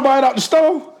 she's trying to buy it out the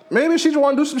store? Maybe she just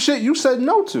want to do some shit you said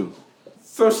no to.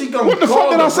 so she gonna What the call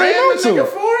fuck did I say no random to? nigga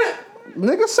for it?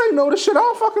 Niggas say no to shit. I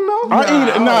don't fucking know.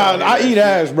 I eat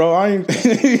ass, bro. I ain't.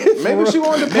 Maybe she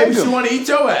wanted to pay Maybe she him. want to eat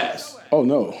your ass. Oh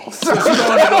no. So she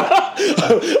gonna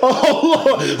Oh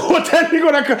Lord. What that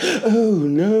nigga that? Oh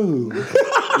no.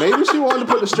 Maybe she wanted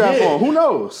to put the strap Yeah. on. Who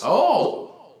knows? oh.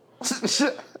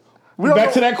 Shit. We don't Back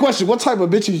know. to that question. What type of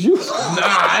bitches you?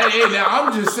 Now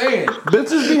I'm just saying.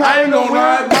 Bitches be I ain't having gonna no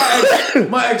lie.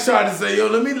 My ex tried to say, yo,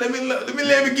 let me get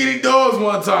these doors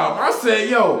one time. I said,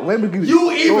 yo, Lamborghini you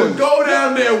even doors. go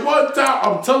down there one time.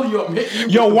 I'm telling you, I'm hitting you.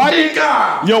 Yo, with why the big did?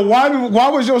 eye. Yo, why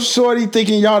was your shorty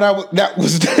thinking y'all that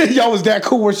was y'all was that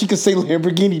cool where she could say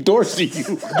Lamborghini doors to you?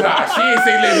 Nah, she ain't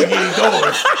say let me get these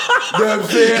doors. You know what I'm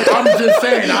saying? I'm just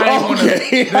saying. I ain't wanna.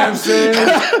 Okay. You know what I'm saying?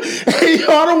 Hey, yo,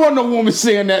 I don't want no woman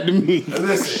saying that to me.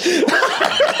 Listen.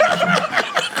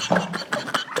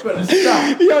 Better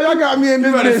stop. Yo, y'all got me in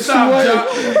this Better bitch stop, sweating.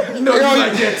 John. You know you Yo,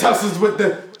 like that tussles with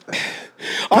the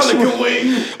pelican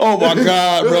wing. Oh my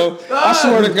God, bro! I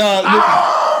swear to God,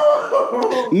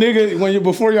 nigga,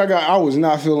 before y'all got, I was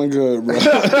not feeling good, bro.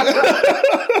 Got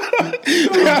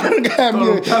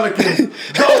me a- Pelican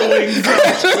gold wings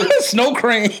up. Snow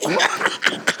crane.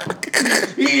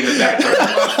 He eating that.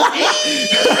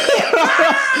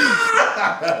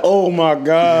 Oh my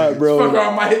God, Fuck bro!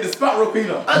 around, might hit the spot real quick.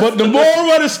 But the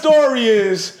moral of the story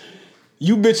is,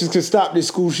 you bitches could stop these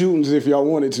school shootings if y'all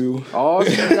wanted to. All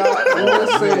she got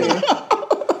is saying.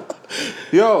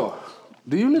 Yo,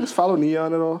 do you niggas follow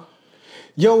Neon at all?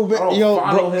 Yo, I don't yo,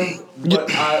 follow bro. him, but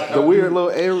The weird little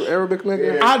Arabic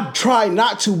nigga? I try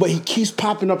not to, but he keeps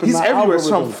popping up in He's my everywhere, so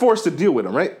I'm algorithm. forced to deal with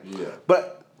him, right? Yeah.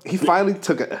 But he finally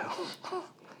took a L.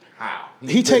 How?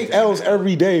 He take L's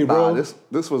every day, bro. Nah,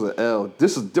 this was an L.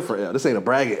 This is a different L. This ain't a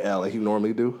bragging L like you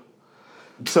normally do.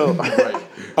 So A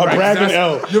bragging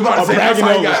L. You're about to A say that's bragging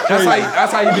how, L you is got, crazy.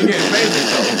 that's how you been getting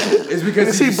famous. Though. It's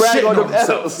because he he's brag shitting on on them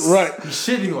himself. L's. Right. He's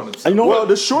shitting on himself. You know well, what?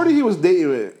 the shorty he was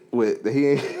dating with that he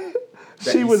ain't.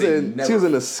 That She he was said in never. she was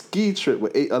in a ski trip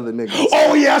with 8 other niggas.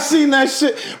 Oh yeah, I seen that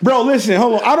shit, bro. Listen,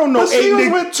 hold on. I don't know But she 8 was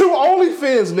niggas. with 2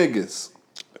 OnlyFans niggas.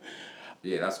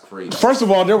 Yeah, that's crazy. First of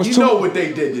all, there was You 2. know what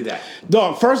they did to that.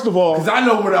 Dog. First of all, Because I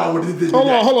know what I would have did to hold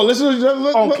that. on. Let's just use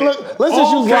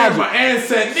Okay, my logic. aunt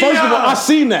said, First of all, I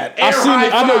seen that. I seen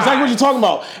it. I know exactly what you're talking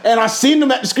about, and I seen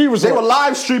them at the ski resort. They were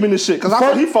live streaming this shit because I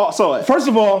thought he saw it. First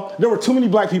of all, there were too many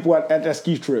black people at that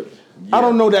ski trip. I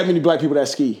don't know that many black people that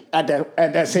ski at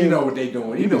that same. You know what they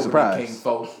doing. You know what surprised. they came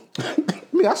for. I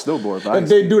mean, I snowboard, but If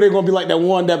they do, they're gonna be like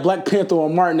that Black Panther or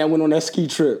Martin that went on that ski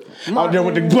trip out there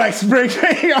with the black spray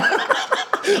paint.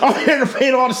 I'm here to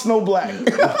paint all the snow black.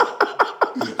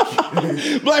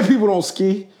 Black people don't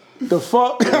ski. The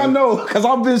fuck? I know, because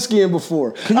I've been skiing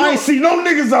before. I ain't seen no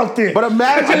niggas out there. But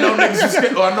imagine I know niggas is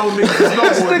scared. I know niggas is this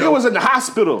snowboard, nigga though. was in the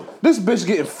hospital. This bitch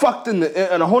getting fucked in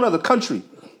a whole other country.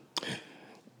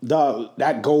 Dog,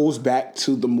 that goes back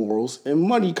to the morals and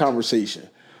money conversation.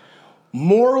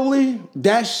 Morally,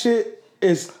 that shit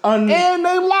is And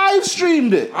they live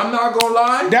streamed it. I'm not gonna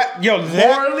lie.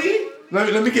 Morally,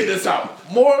 let me get this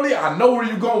out. Morally, I know where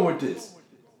you're going with this.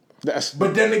 that's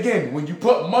But then again, when you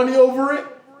put money over it,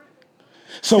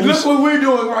 so look what we're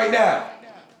doing right now.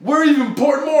 We're even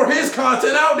putting more of his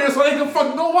content out there so they can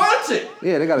fucking go watch it.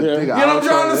 Yeah, they got a Yeah. big You know what I'm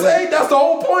trying to say? That's the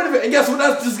whole point of it. And guess what?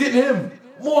 That's just getting him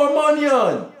more money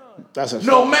on. that's a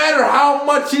No matter how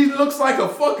much he looks like a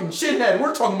fucking shithead,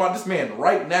 we're talking about this man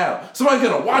right now. Somebody's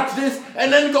gonna watch this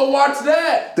and then go watch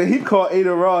that. Then he called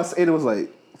Ada Ross. Ada was like,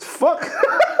 fuck.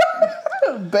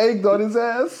 Banged on his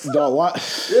ass. dog. Why?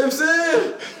 You know what I'm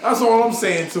saying? That's all I'm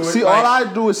saying to it. See, Like, all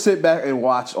I do is sit back and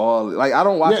watch I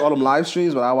don't watch Yeah. all them live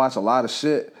streams, but I watch a lot of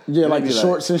shit. Yeah, And like it the be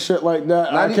shorts and shit like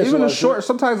that. Not I catch a even lot the of short.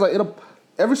 Sometimes like it'll.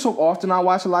 Every so often I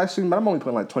watch a live stream, but I'm only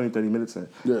putting like 20, 30 minutes in.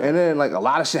 Yeah. And then like a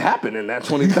lot of shit happened in that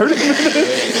 20, 30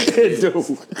 minutes. shit. Dude,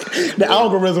 the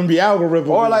algorithm be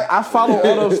algorithm. Or like I follow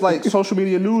all those like social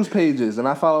media news pages and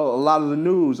I follow a lot of the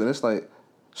news and it's like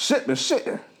shit.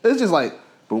 It's just like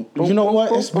boom, boom, you know boom,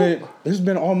 what? boom, It's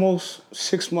been almost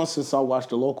 6 months since I watched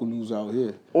the local news out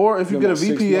here. Or if you Been get a about 6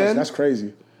 months. VPN, That's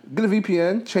crazy. get a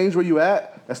VPN, change where you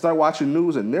at, and start watching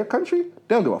news in their country,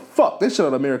 they don't give a fuck. They shut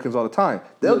out Americans all the time.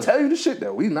 They'll tell you the shit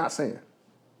that we not saying.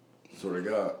 Swear to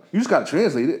God. You just gotta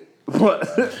translate it. But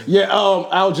Yeah,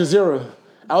 Al Jazeera.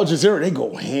 Al Jazeera, they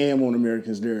go ham on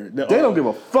Americans there. they don't give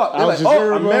a fuck. They're Al like,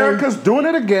 Jazeera, America's doing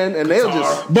it again, and they'll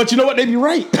just... But you know what? They be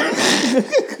right.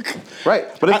 Right,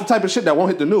 but it's the type of shit that won't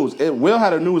hit the news. It will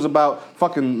have the news about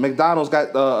fucking McDonald's got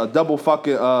a double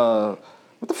fucking...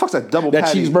 what the fuck's that double That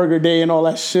patty? cheeseburger day and all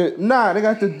that shit. Nah, they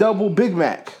got the double Big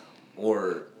Mac.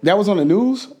 Or That was on the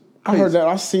news? I heard Crazy. that.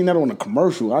 I seen that on the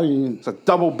commercial. I didn't even... It's a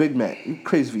double Big Mac. You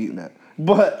crazy for eating that.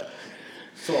 But...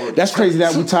 That's crazy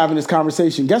that we having this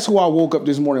conversation. Guess who I woke up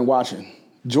this morning watching?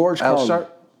 George Al Carlin.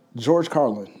 Sharp? George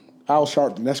Carlin. Al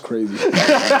Sharpton. That's crazy.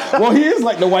 Well, he is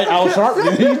like the white Al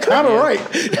Sharpton. He's kind of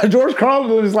right. George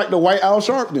Carlin is like the white Al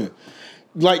Sharpton.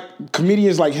 Like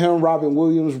comedians like him, Robin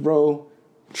Williams, bro.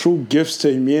 True gifts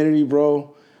to humanity,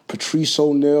 bro. Patrice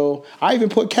O'Neal. I even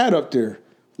put Cat up there.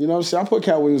 You know what I'm saying? I put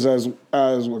Cat Williams as a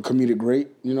comedic great.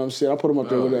 You know what I'm saying? I put him up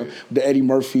there with the Eddie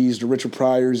Murphys, the Richard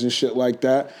Pryors and shit like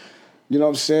that. You know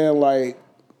what I'm saying? Like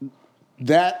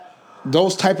that,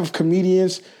 those type of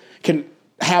comedians can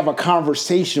have a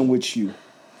conversation with you,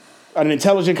 an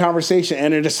intelligent conversation,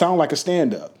 and it just sound like a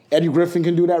stand-up. Eddie Griffin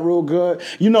can do that real good.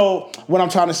 You know, what I'm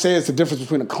trying to say is the difference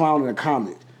between a clown and a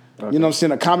comic. Okay. You know what I'm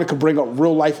saying? A comic can bring up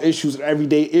real life issues and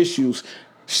everyday issues,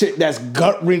 shit that's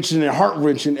gut-wrenching and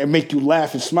heart-wrenching, and make you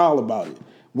laugh and smile about it.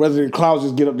 Whether the clowns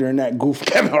just get up there and that goof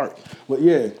Kevin Hart. But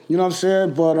yeah, you know what I'm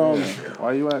saying? But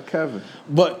why you at Kevin?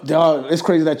 But it's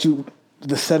crazy that you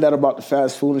said that about the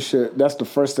fast food and shit. That's the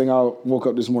first thing I woke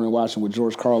up this morning watching with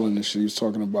George Carlin and shit. He was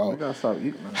talking about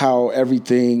how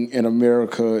everything in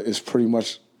America is pretty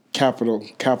much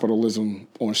capitalism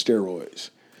on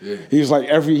steroids. Yeah. He was like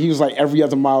every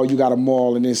other mile you got a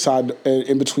mall, and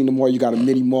in between the mall you got a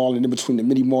mini mall, and in between the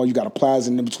mini mall you got a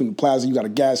plaza, and in between the plaza you got a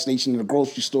gas station and a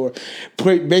grocery store.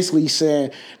 Basically, he's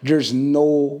saying there's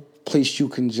no place you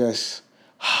can just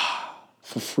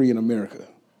for free in America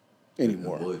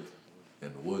anymore.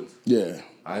 In the woods. Yeah.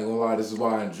 I ain't gonna lie, this is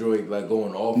why I enjoy like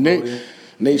going off-roading.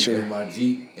 Nature. In my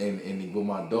Jeep and with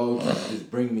my dogs,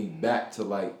 just bring me back to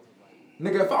like,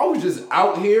 nigga, if I was just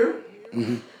out here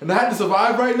and I had to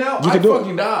survive right now, I'd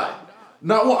fucking die.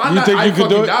 No, well, I'd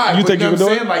fucking die. You think you know what I'm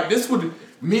saying? Like this would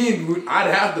mean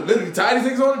I'd have to literally tie these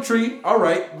things on a tree. All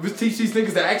right, let's teach these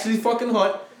niggas to actually fucking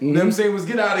hunt. You know what I'm saying? Was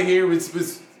get out of here.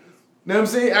 You know what I'm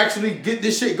saying? Actually get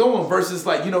this shit going versus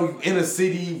like, you know, in a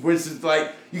city where it's just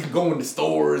like you can go into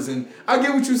stores and I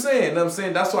get what you're saying. You know what I'm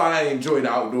saying? That's why I enjoy the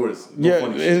outdoors. Yeah,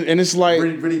 and it's like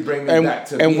really bring me back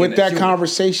to and with that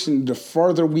conversation, the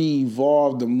further we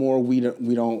evolve, the more we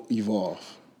don't evolve.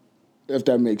 If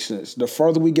that makes sense. The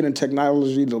further we get in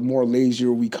technology, the more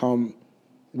lazier we come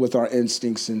with our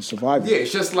instincts and survival. Yeah,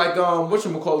 it's just like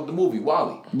whatchamacallit, the movie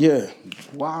WALL-E. Yeah.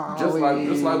 Wow. Just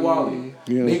like WALL-E.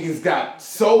 Yeah. Niggas got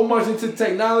so much into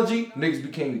technology, niggas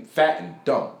became fat and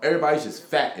dumb. Everybody's just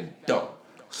fat and dumb.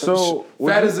 So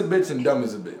fat as a bitch and dumb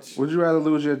as a bitch. Would you rather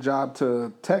lose your job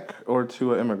to tech or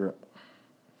to an immigrant?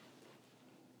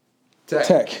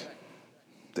 Tech.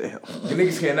 Damn. You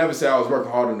niggas can't never say I was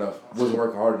working hard enough. Wasn't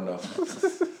working hard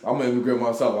enough. I'm an immigrant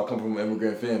myself. I come from an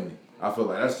immigrant family. I feel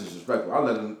like that's disrespectful. I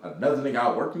let another nigga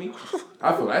outwork me.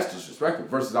 I feel like that's disrespectful.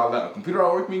 Versus I let a computer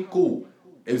outwork me. Cool.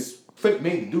 It's fake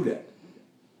made to do that.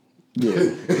 Yeah.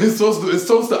 It's supposed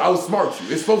to outsmart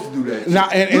you. It's supposed to do that. Nah,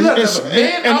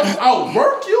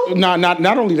 outwork you. Nah,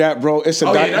 not only that, bro. It's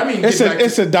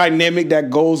a dynamic that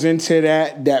goes into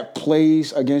that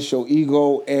plays against your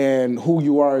ego and who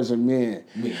you are as a man.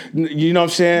 Me. You know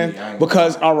what I'm saying?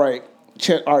 Because all right,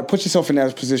 put yourself in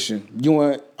that position. You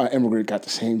and an immigrant got the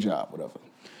same job, whatever.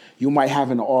 You might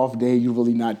have an off day. You're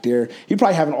really not there. He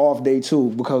probably have an off day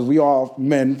too because we all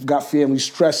men got families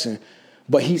stressing.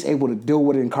 But he's able to deal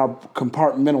with it and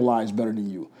compartmentalize better than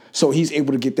you. So he's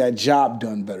able to get that job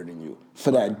done better than you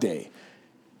for that day.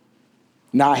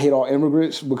 Now I hate all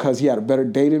immigrants because he had a better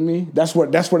day than me. That's where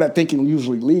that thinking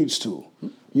usually leads to.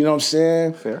 You know what I'm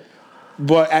saying? Fair.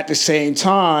 But at the same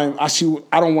time, I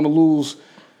don't want to lose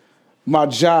my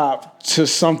job to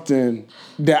something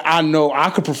that I know I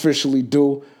could proficiently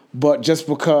do, but just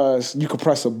because you could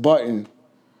press a button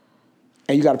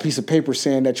and you got a piece of paper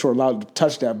saying that you're allowed to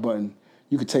touch that button,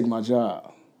 you could take my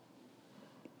job.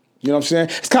 You know what I'm saying?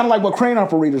 It's kind of like what crane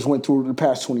operators went through the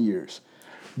past 20 years.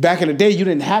 Back in the day, you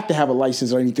didn't have to have a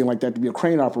license or anything like that to be a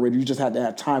crane operator. You just had to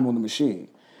have time on the machine.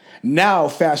 Now,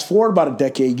 fast forward about a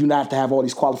decade, you don't have to have all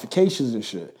these qualifications and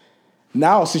shit.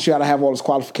 Now, since you got to have all these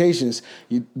qualifications,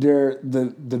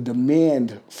 the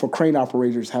demand for crane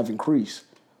operators have increased.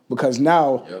 Because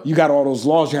now you got all those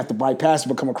laws you have to bypass to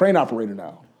become a crane operator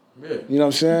now. Yeah. You know what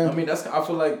I'm saying? I mean, I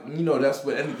feel like, that's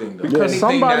with anything, though. Because anything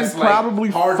somebody that's probably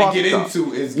hard to get fucked up.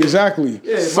 into is Exactly.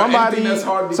 Yeah, somebody that's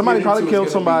hard to somebody get probably into killed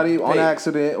is gonna somebody be on fake.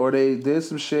 accident, or they did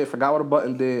some shit, forgot what a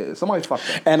button did. Somebody fucked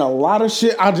up. And a lot of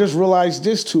shit, I just realized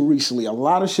this too recently. A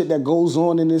lot of shit that goes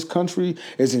on in this country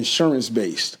is insurance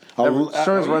based.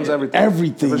 Insurance runs everything.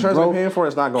 Everything, if insurance bro. ain't paying for it,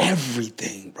 it's not going.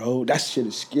 Everything, bro. That shit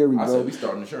is scary, I bro. said we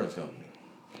start an insurance company.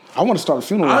 I want to start a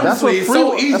funeral. Honestly, it's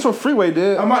so easy. That's what Freeway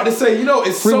did. I'm about to say,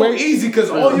 it's Freeway? so easy because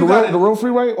all you the got real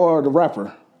Freeway or the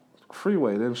rapper?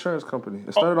 Freeway, the insurance company.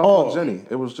 It started off with Jenny.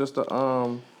 It was just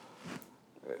some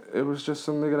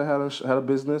nigga that had a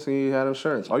business and he had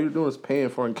insurance. All you're doing is paying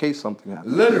for in case something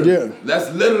happens. Literally. Yeah. That's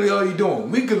literally all you're doing.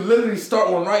 We could literally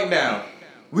start one right now.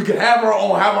 We could have our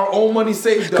own money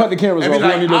saved up. Cut the cameras off. We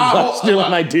don't need to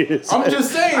stealing ideas. I'm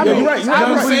just saying, I though. mean, you're right. You know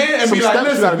what I'm saying? And Some be like,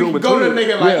 steps you gotta listen, do we can go to the between.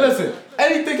 nigga like, Yeah. listen,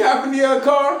 anything happen to your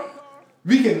car,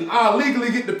 we can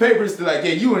legally get the papers to like,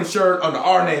 yeah, you insured under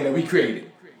our name that we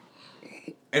created.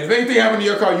 And if anything happen to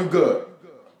your car, you good.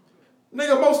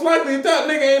 Nigga, most likely if that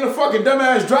nigga ain't a fucking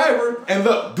dumbass driver, and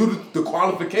look, do the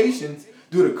qualifications,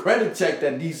 do the credit check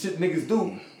that these shit niggas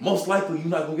do, most likely you're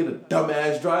not gonna get a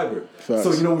dumbass driver. Facts.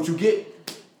 So you know what you get?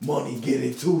 Money get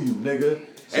it to you, nigga.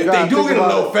 So If you they gotta do think get a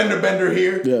about little it. fender bender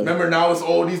here, Yeah. remember now it's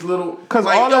all these little... Because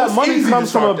like, all it that was money easy to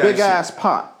comes from a start that big shit. ass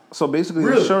pot. So basically,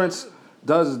 Really? insurance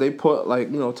does is they put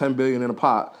like $10 billion in a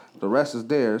pot. The rest is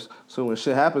theirs. So when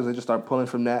shit happens, they just start pulling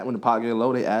from that. When the pot get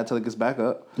low, they add till it gets back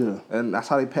up. Yeah. And that's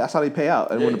how they pay. That's how they pay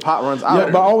out. And when the pot runs out,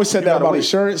 Yeah, but I always said you that gotta about wait.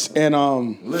 insurance and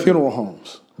funeral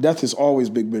homes. Death is always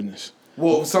big business.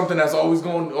 Well, something that's always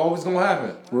going to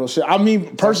happen. Real shit. I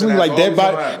mean, personally, that's like dead always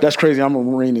gonna body. happen. That's crazy. I'm a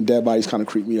Marine, and dead bodies kind of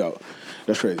creep me out.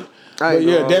 That's crazy. I But ain't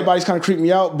yeah, gonna- dead bodies kind of creep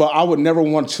me out. But I would never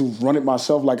want to run it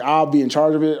myself. Like I'll be in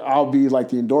charge of it. I'll be like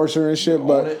the endorser and shit. own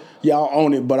But it? yeah, I'll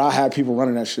own it. But I have people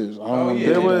running that shit. I don't Oh, wanna yeah.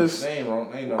 do There that. was- Ain't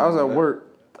wrong, ain't no I was wrong at with work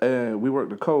and we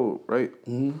worked the code, right?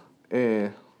 Mm-hmm.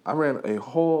 And I ran a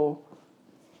whole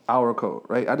hour code,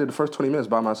 right? I did the first 20 minutes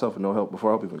by myself with no help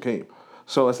before help even came.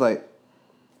 So it's like,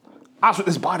 I was with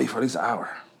this body for at least an hour.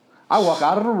 I walk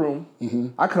out of the room,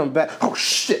 I come back, oh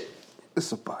shit,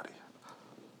 it's a body.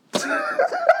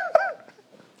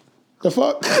 The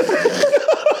fuck?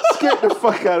 Get the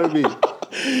fuck out of me.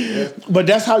 But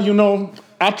that's how you know.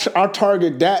 I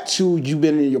target that to you've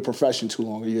been in your profession too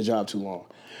long or your job too long.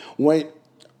 When,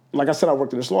 like I said, I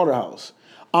worked in a slaughterhouse.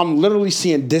 I'm literally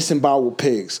seeing disemboweled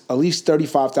pigs, at least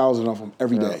 35,000 of them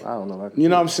every day. I don't know. You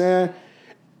know what I'm saying?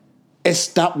 It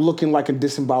stopped looking like a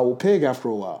disemboweled pig after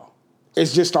a while.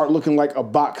 It's just start looking like a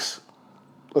box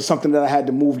or something that I had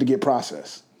to move to get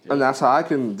processed. And that's how I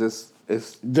can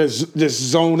it's Just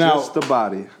zone just out. the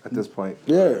body at this point.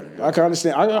 Yeah, I can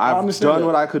understand. I I've understand done that.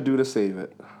 what I could do to save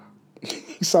it.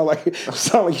 You sound like you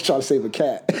trying to save a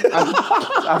cat.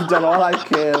 I've done all I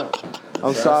can.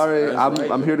 I'm sorry.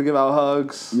 I'm here to give out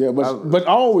hugs. Yeah, but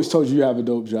I always told you have a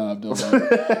dope job though.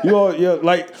 Like, you're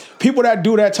like people that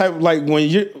do that type like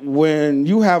when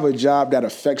you have a job that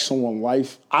affects someone's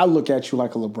life, I look at you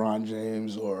like a LeBron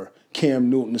James or Cam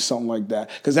Newton or something like that.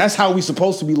 Because that's how we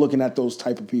supposed to be looking at those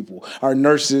type of people. Our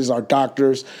nurses, our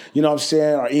doctors, you know what I'm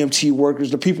saying? Our EMT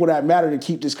workers, the people that matter to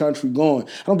keep this country going.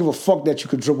 I don't give a fuck that you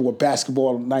could dribble a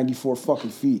basketball at 94 fucking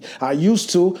feet. I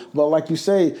used to, but like you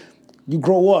say, you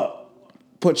grow up.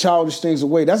 Put childish things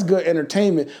away. That's good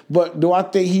entertainment. But do I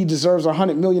think he deserves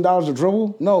 $100 million to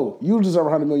dribble? No. You deserve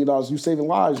 $100 million. You saving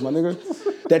lives, my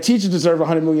nigga. That teacher deserves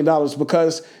 $100 million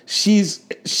because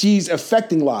she's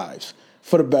affecting lives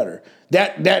for the better.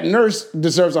 That nurse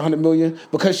deserves $100 million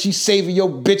because she's saving your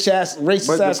bitch ass racist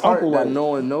But the ass part uncle that life. no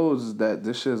one knows is that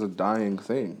this shit is a dying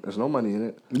thing. There's no money in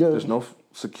it. Yeah. There's no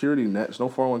security net. There's no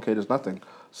 401k. There's nothing.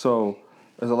 So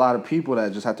there's a lot of people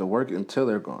that just have to work until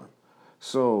they're gone.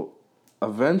 So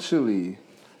eventually,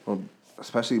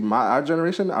 especially our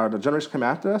generation, or the generation coming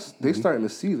after us, they starting to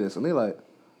see this and they like,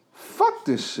 fuck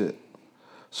this shit.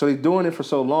 So they doing it for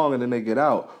so long and then they get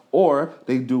out. Or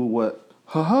they do what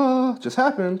just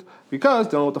happened because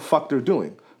they don't know what the fuck they're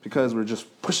doing. Because we're just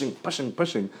pushing.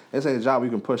 This ain't a job we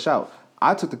can push out.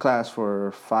 I took the class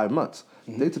for 5 months.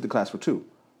 They took the class for 2.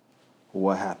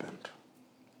 What happened?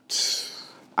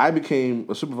 I became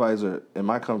a supervisor in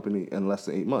my company in less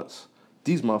than 8 months.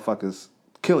 These motherfuckers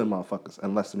killing motherfuckers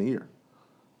in less than a year.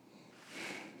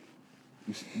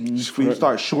 You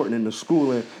start shortening the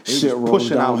schooling and you Shit just rolls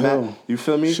pushing out downhill. that. You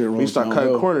feel me? Shit When you rolls start cutting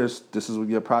downhill. corners, this is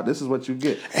what this is what you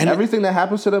get. And everything that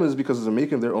happens to them is because they're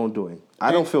making their own doing.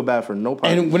 I don't feel bad for no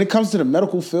party. And when it comes to the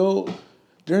medical field,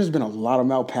 there's been a lot of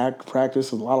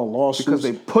malpractice, a lot of lawsuits. Because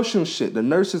they pushing shit. The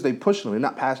nurses, they pushing them. They're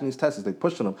not passing these tests. They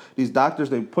pushing them. These doctors,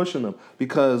 they pushing them.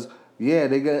 Because Yeah,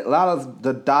 they get a lot of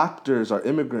the doctors are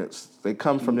immigrants. They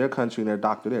come from their country and they're a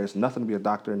doctor there. It's nothing to be a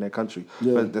doctor in their country,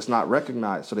 but it's not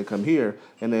recognized. So they come here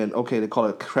and then they call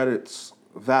it credits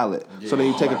valid. Yeah. So then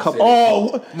you take a couple.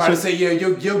 Might say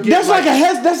you'll get. That's like a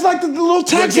head. That's like the little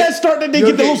tax head start that they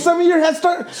get. The little 7-year head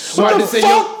start. So what the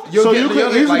fuck? So you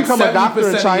can easily become a doctor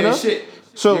in China.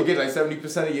 So you get like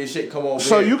 70% of your shit come over.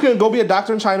 So you can go be a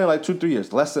doctor in China in like 2-3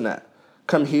 years, less than that.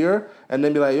 Come here and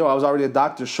then be like, yo, I was already a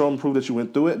doctor. Show them, prove that you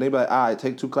went through it. And they be like, all right,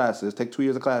 take 2 classes, take 2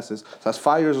 years of classes. So that's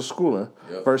 5 years of schooling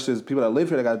versus people that live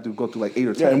here that got to go through like 8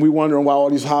 or 10. Yeah, and we wondering why all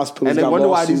these hospitals and they wonder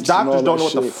why these doctors don't know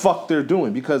what shit. the fuck they're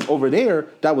doing because over there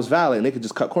that was valid and they could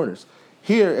just cut corners.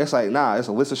 Here it's like, nah, it's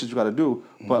a list of shit you got to do,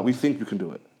 but we think you can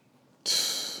do it.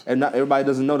 And not everybody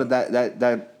doesn't know that. That's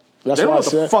they don't know what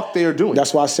the fuck they are doing.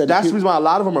 That's why I said that's the reason why a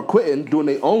lot of them are quitting, doing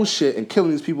their own shit and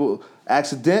killing these people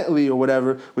accidentally or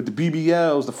whatever with the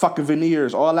BBLs, the fucking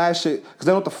veneers, all that shit, because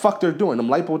they know what the fuck they're doing. Them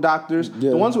lipo doctors,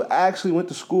 the ones who actually went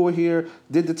to school here,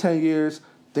 did the 10 years,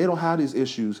 they don't have these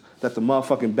issues that the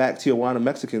motherfucking back Tijuana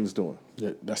Mexicans doing.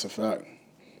 Yeah, that's a fact.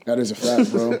 That is a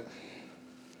fact, bro.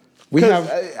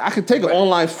 I could take an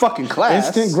online fucking class.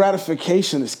 Instant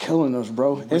gratification is killing us,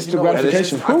 bro. Instant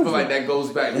gratification. I feel like that goes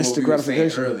back to what we were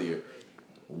saying earlier.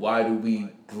 Why do we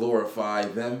glorify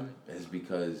them? Is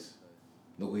because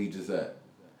look what he just said.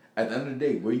 At the end of the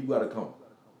day, where you gotta come?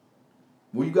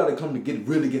 Where you gotta come to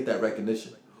really get that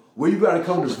recognition? Where you gotta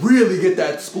come to really get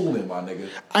that schooling, my nigga?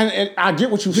 And I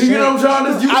get what you're saying. You know what I'm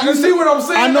trying to? You see what I'm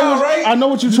saying right? I know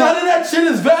what you're trying. None of that shit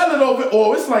is valid over.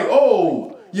 Or it's like,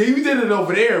 yeah, you did it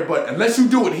over there, but unless you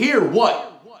do it here, what?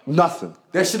 Nothing.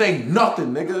 That shit ain't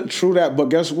nothing, nigga. True that, but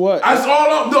guess what? That's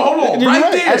all I'm. No, hold on,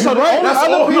 right there. And so the only that's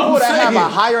other people that have a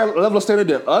higher level of standard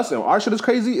than us, and our shit is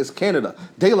crazy, is Canada.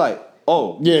 They like,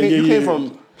 you came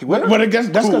from. But I guess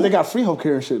that's because they got free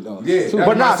healthcare and shit though. Yeah,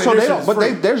 but not so they don't. But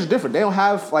they're just different. They don't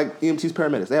have like EMTs,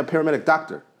 paramedics. They have paramedic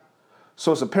doctor.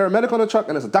 So it's a paramedic on the truck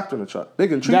and it's a doctor on the truck. They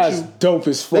can treat you. That's dope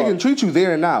as fuck. They can treat you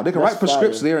there and now. They can write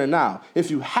prescriptions there and now. If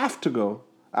you have to go,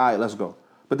 all right, let's go.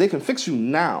 But they can fix you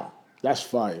now. That's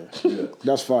fire. Yeah.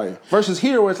 That's fire. Versus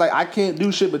here where it's like, I can't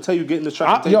do shit but tell you get in the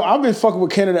truck. I've been fucking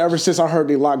with Canada ever since I heard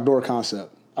the locked door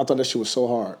concept. I thought that shit was so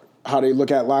hard. How they look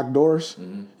at locked doors.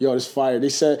 Mm-hmm. Yo, it's fire. They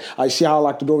said, I see how I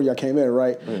locked the door when y'all came in,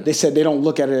 right? Mm-hmm. They said they don't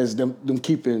look at it as them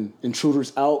keeping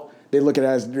intruders out. They look at it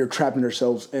as they're trapping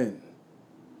themselves in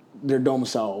their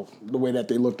domicile, the way that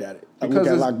they looked at it. Because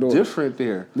at it's locked doors. Different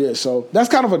there. Yeah, so that's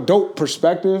kind of a dope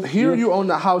perspective. Here you own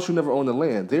the house, you never own the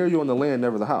land. There you own the land,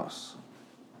 never the house.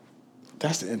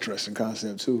 That's an interesting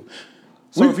concept too.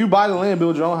 So if you buy the land,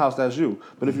 build your own house, that's you.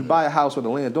 But if you buy a house with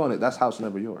the land on it, that's house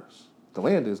never yours. The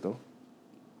land is though.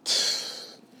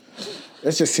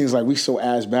 It just seems like we so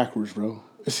ass backwards, bro.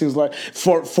 It seems like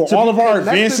for all of our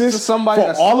advances,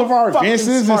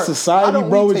 in society,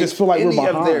 bro, it just feel like we're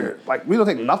behind. Like we don't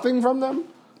take nothing from them.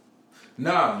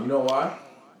 Nah, you know why?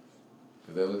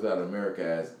 Because they look at America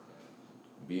as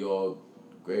be all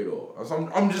great all.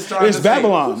 I'm just trying. It's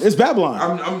Babylon. It's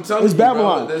Babylon. I'm telling you, it's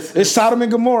Babylon. Bro, it's Sodom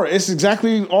and Gomorrah. It's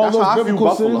exactly all those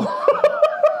biblical cities.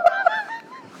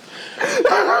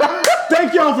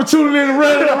 Thank y'all for tuning in to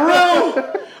Red in the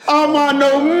Real. I'm on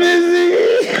no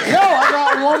Mizzy. Yo, I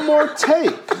got one more take.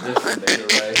 This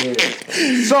nigga right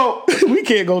here. So we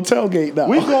can't go tailgate now.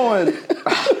 We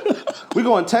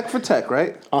going tech for tech,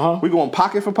 right? We going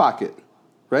pocket for pocket,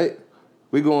 right?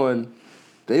 We going.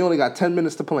 They only got 10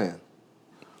 minutes to plan.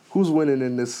 Who's winning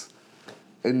in this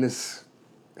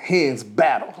hands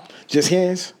battle? Just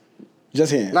hands.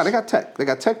 Just hands. Nah, they got tech. They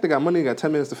got money. They got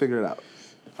 10 minutes to figure it out.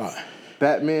 All right.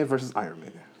 Batman versus Iron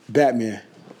Man. Batman.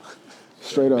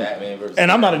 Straight up.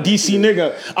 And I'm not a DC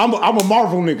nigga. I'm a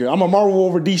Marvel nigga. I'm a Marvel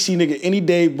over DC nigga any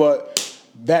day, but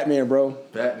Batman, bro.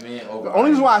 Batman over. The only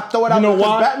reason why I throw it out because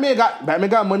why? Batman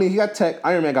got money. He got tech.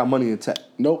 Iron Man got money and tech.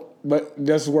 Nope. But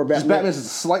that's where Batman. Batman's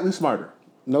is slightly smarter.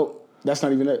 Nope. That's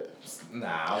not even it.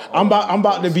 Nah. I'm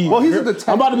about to be. Well, he's the tech.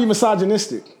 I'm about to be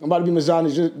misogynistic.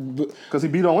 Because he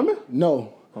beat on women?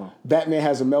 No. Oh. Batman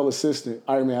has a male assistant.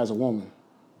 Iron Man has a woman.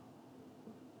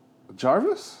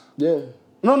 Jarvis? Yeah.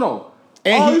 No.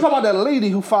 And you talking about that lady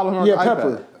who followed him on the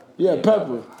Pepper. iPad? Yeah,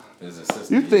 Pepper.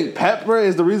 You think Pepper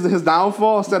is the reason his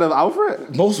downfall instead of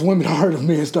Alfred? Most women are the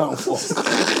man's downfall.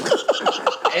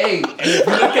 Hey, if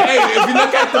you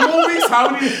look at the movies,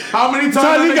 how many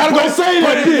times he gotta go save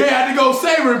that bitch? He had to go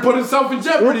save her and put himself in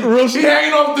jeopardy. He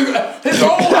hanging off his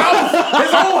own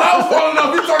house falling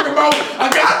off. He's talking about, I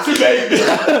got you, baby.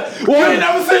 You ain't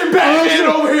never seen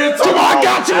Batman over here talking about, I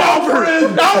got you,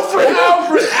 Alfred.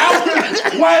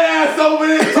 White ass over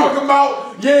there talking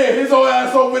about, his old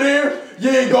ass over there.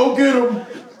 Yeah, go get him.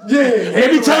 Yeah,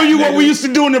 and tell you what we used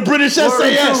to do in the British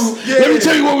SAS. Let me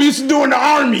tell you what we used to do in the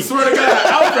Army. Swear to God,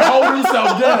 Alfred hold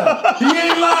himself down. He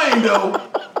ain't lying though.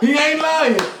 He ain't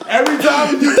lying. Every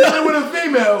time you dealing with a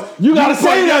female, you gotta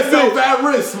say that yourself at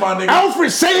risk, my nigga.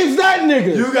 Alfred saves that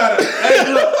nigga. You gotta.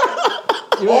 Hey, look.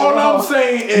 All I'm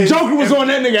saying is, Joker was on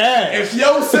that nigga ass. If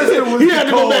your sister was, he had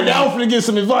to go back to Alfred to get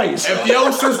some advice. If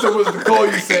your sister was to call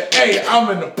you, say, "Hey, I'm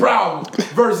in a problem,"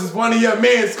 versus one of your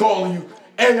mans calling you,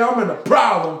 "Hey, I'm in a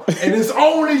problem," and it's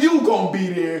only you gonna be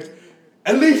there.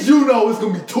 At least you know it's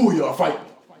gonna be two of y'all fighting.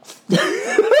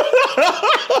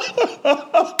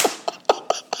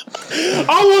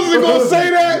 I wasn't gonna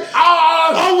say that.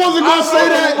 I wasn't gonna say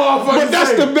that. But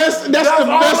that's the best. That's the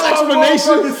best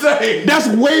explanation. That's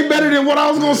way better than what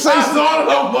I was gonna say.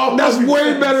 That's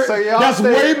way better. That's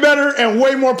way better and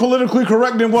way more politically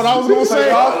correct than what I was gonna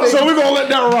say. So we're gonna let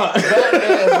that run.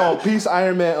 Batman is gonna piece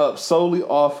Iron Man up solely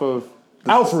off of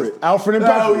Alfred and Pepper.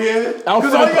 Oh yeah.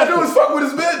 Because all you gotta do is fuck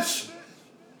with his bitch.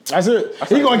 That's it.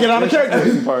 He gonna get out of character.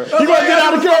 He gonna get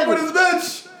out of character with his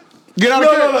bitch. Get out of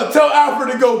character. No. Tell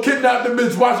Alfred to go kidnap the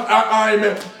bitch, watch Iron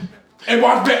Man, and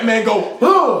watch Batman go,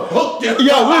 hook you.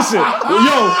 Yo, listen.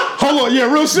 Hold on.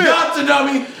 Yeah, real shit. Gotcha,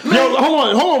 dummy. Yo,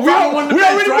 hold on. We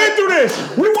already been through this.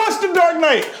 We watched The Dark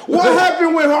Knight. What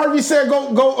happened when Harvey said,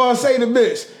 go say the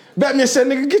bitch? Batman said,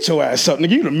 nigga, get your ass up,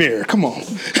 nigga. You the mirror. Come on. The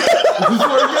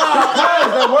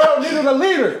world needed a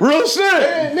leader. Real shit. They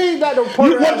didn't need that.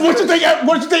 What you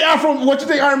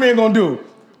think Iron Man gonna do?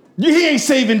 He ain't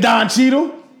saving Don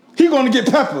Cheadle. He gonna get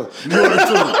Pepper.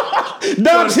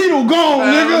 Don Cheadle gone,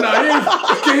 nigga. No,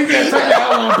 he can't take that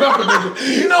out on Pepper,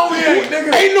 nigga. You know he ain't,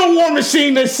 nigga. Ain't no War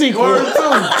Machine that sequel.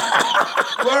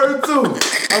 Word two.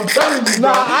 I'm telling you,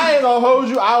 bro. Nah, I ain't gonna hold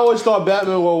you. I always thought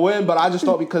Batman will win, but I just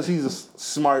thought because he's a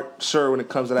smart, sure when it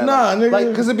comes to that. Nah,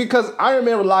 nigga. Because Iron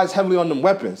Man relies heavily on them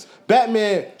weapons.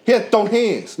 Batman, he had to throw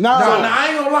hands. Nah, I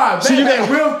ain't gonna lie. Batman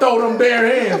will throw them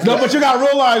bare hands. No, but you gotta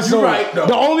realize, though, right, though.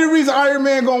 The only reason Iron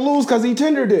Man gonna lose because he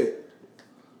tendered it.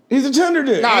 He's a tender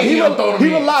dick. Nah, he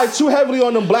relied too heavily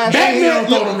on them blast hands.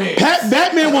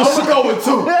 Batman was. I'm gonna go with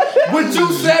two. What you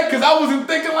said, because I wasn't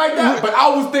thinking like that, but I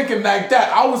was thinking like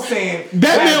that. I was saying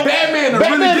Batman will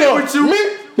really get with you.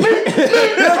 He'll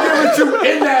get with you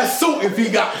in that suit if he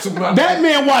got to.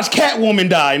 Batman watched Catwoman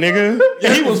die, nigga.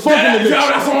 And he was fucking with it.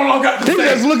 That's all I got to say. He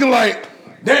was looking like,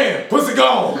 damn, pussy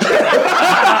gone.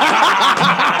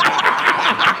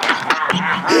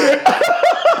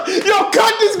 Yo,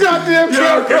 cut this goddamn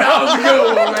camera. That was a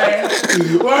good one, man.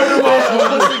 Word of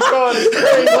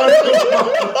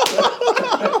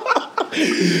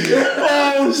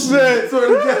Oh, shit.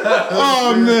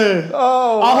 Oh, man.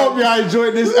 I hope y'all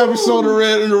enjoyed this episode of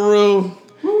Red in the Room.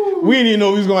 We didn't even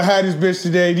know we was going to have this bitch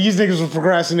today. These niggas were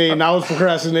procrastinating. I was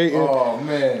procrastinating. Oh,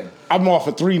 man. I'm off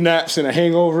for 3 naps and a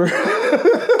hangover.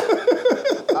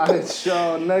 All right,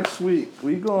 y'all. Next week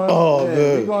we going.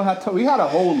 Man. We had a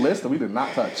whole list that we did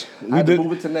not touch. I had to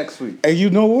move it to next week. Hey,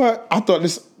 you know what? I thought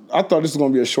this was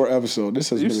gonna be a short episode. This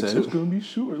has you been said it was gonna be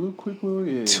short, a little quick,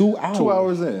 2 hours. 2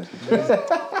 hours in.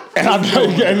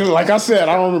 And like I said,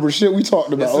 I don't remember shit we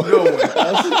talked about. That's a good one.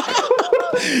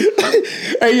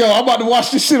 Hey, yo, I'm about to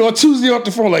watch this shit on Tuesday off the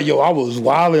phone. Like, yo, I was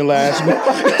wilding last week.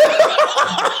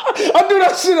 I do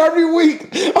that shit every week.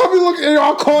 I'll be looking,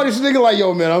 I'll call this nigga like,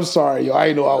 yo, man, I'm sorry, yo. I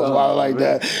ain't know I was wild like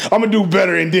that. I'm gonna do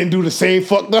better and then do the same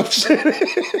fucked up shit.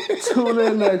 Tune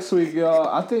in next week, y'all.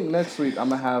 I think next week I'm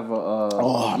gonna have an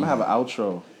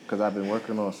outro because I've been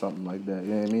working on something like that.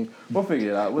 You know what I mean? We'll figure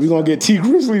it out. We gonna get T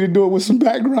Grizzly to do it with some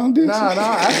background dancing. Nah.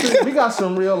 Actually, we got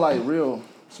some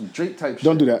some Drake type shit.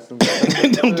 Don't do that.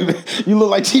 Don't do that. You look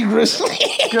like T Grizzly.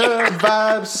 Good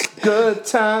vibes, good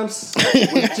times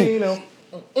with Gino.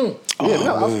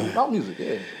 Yeah, about music,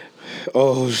 yeah.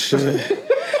 Oh, shit.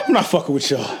 I'm not fucking with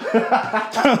y'all.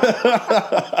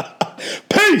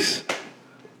 Peace.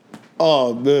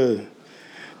 Oh, man.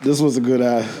 This was a good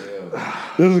ass.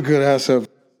 This was a good ass episode.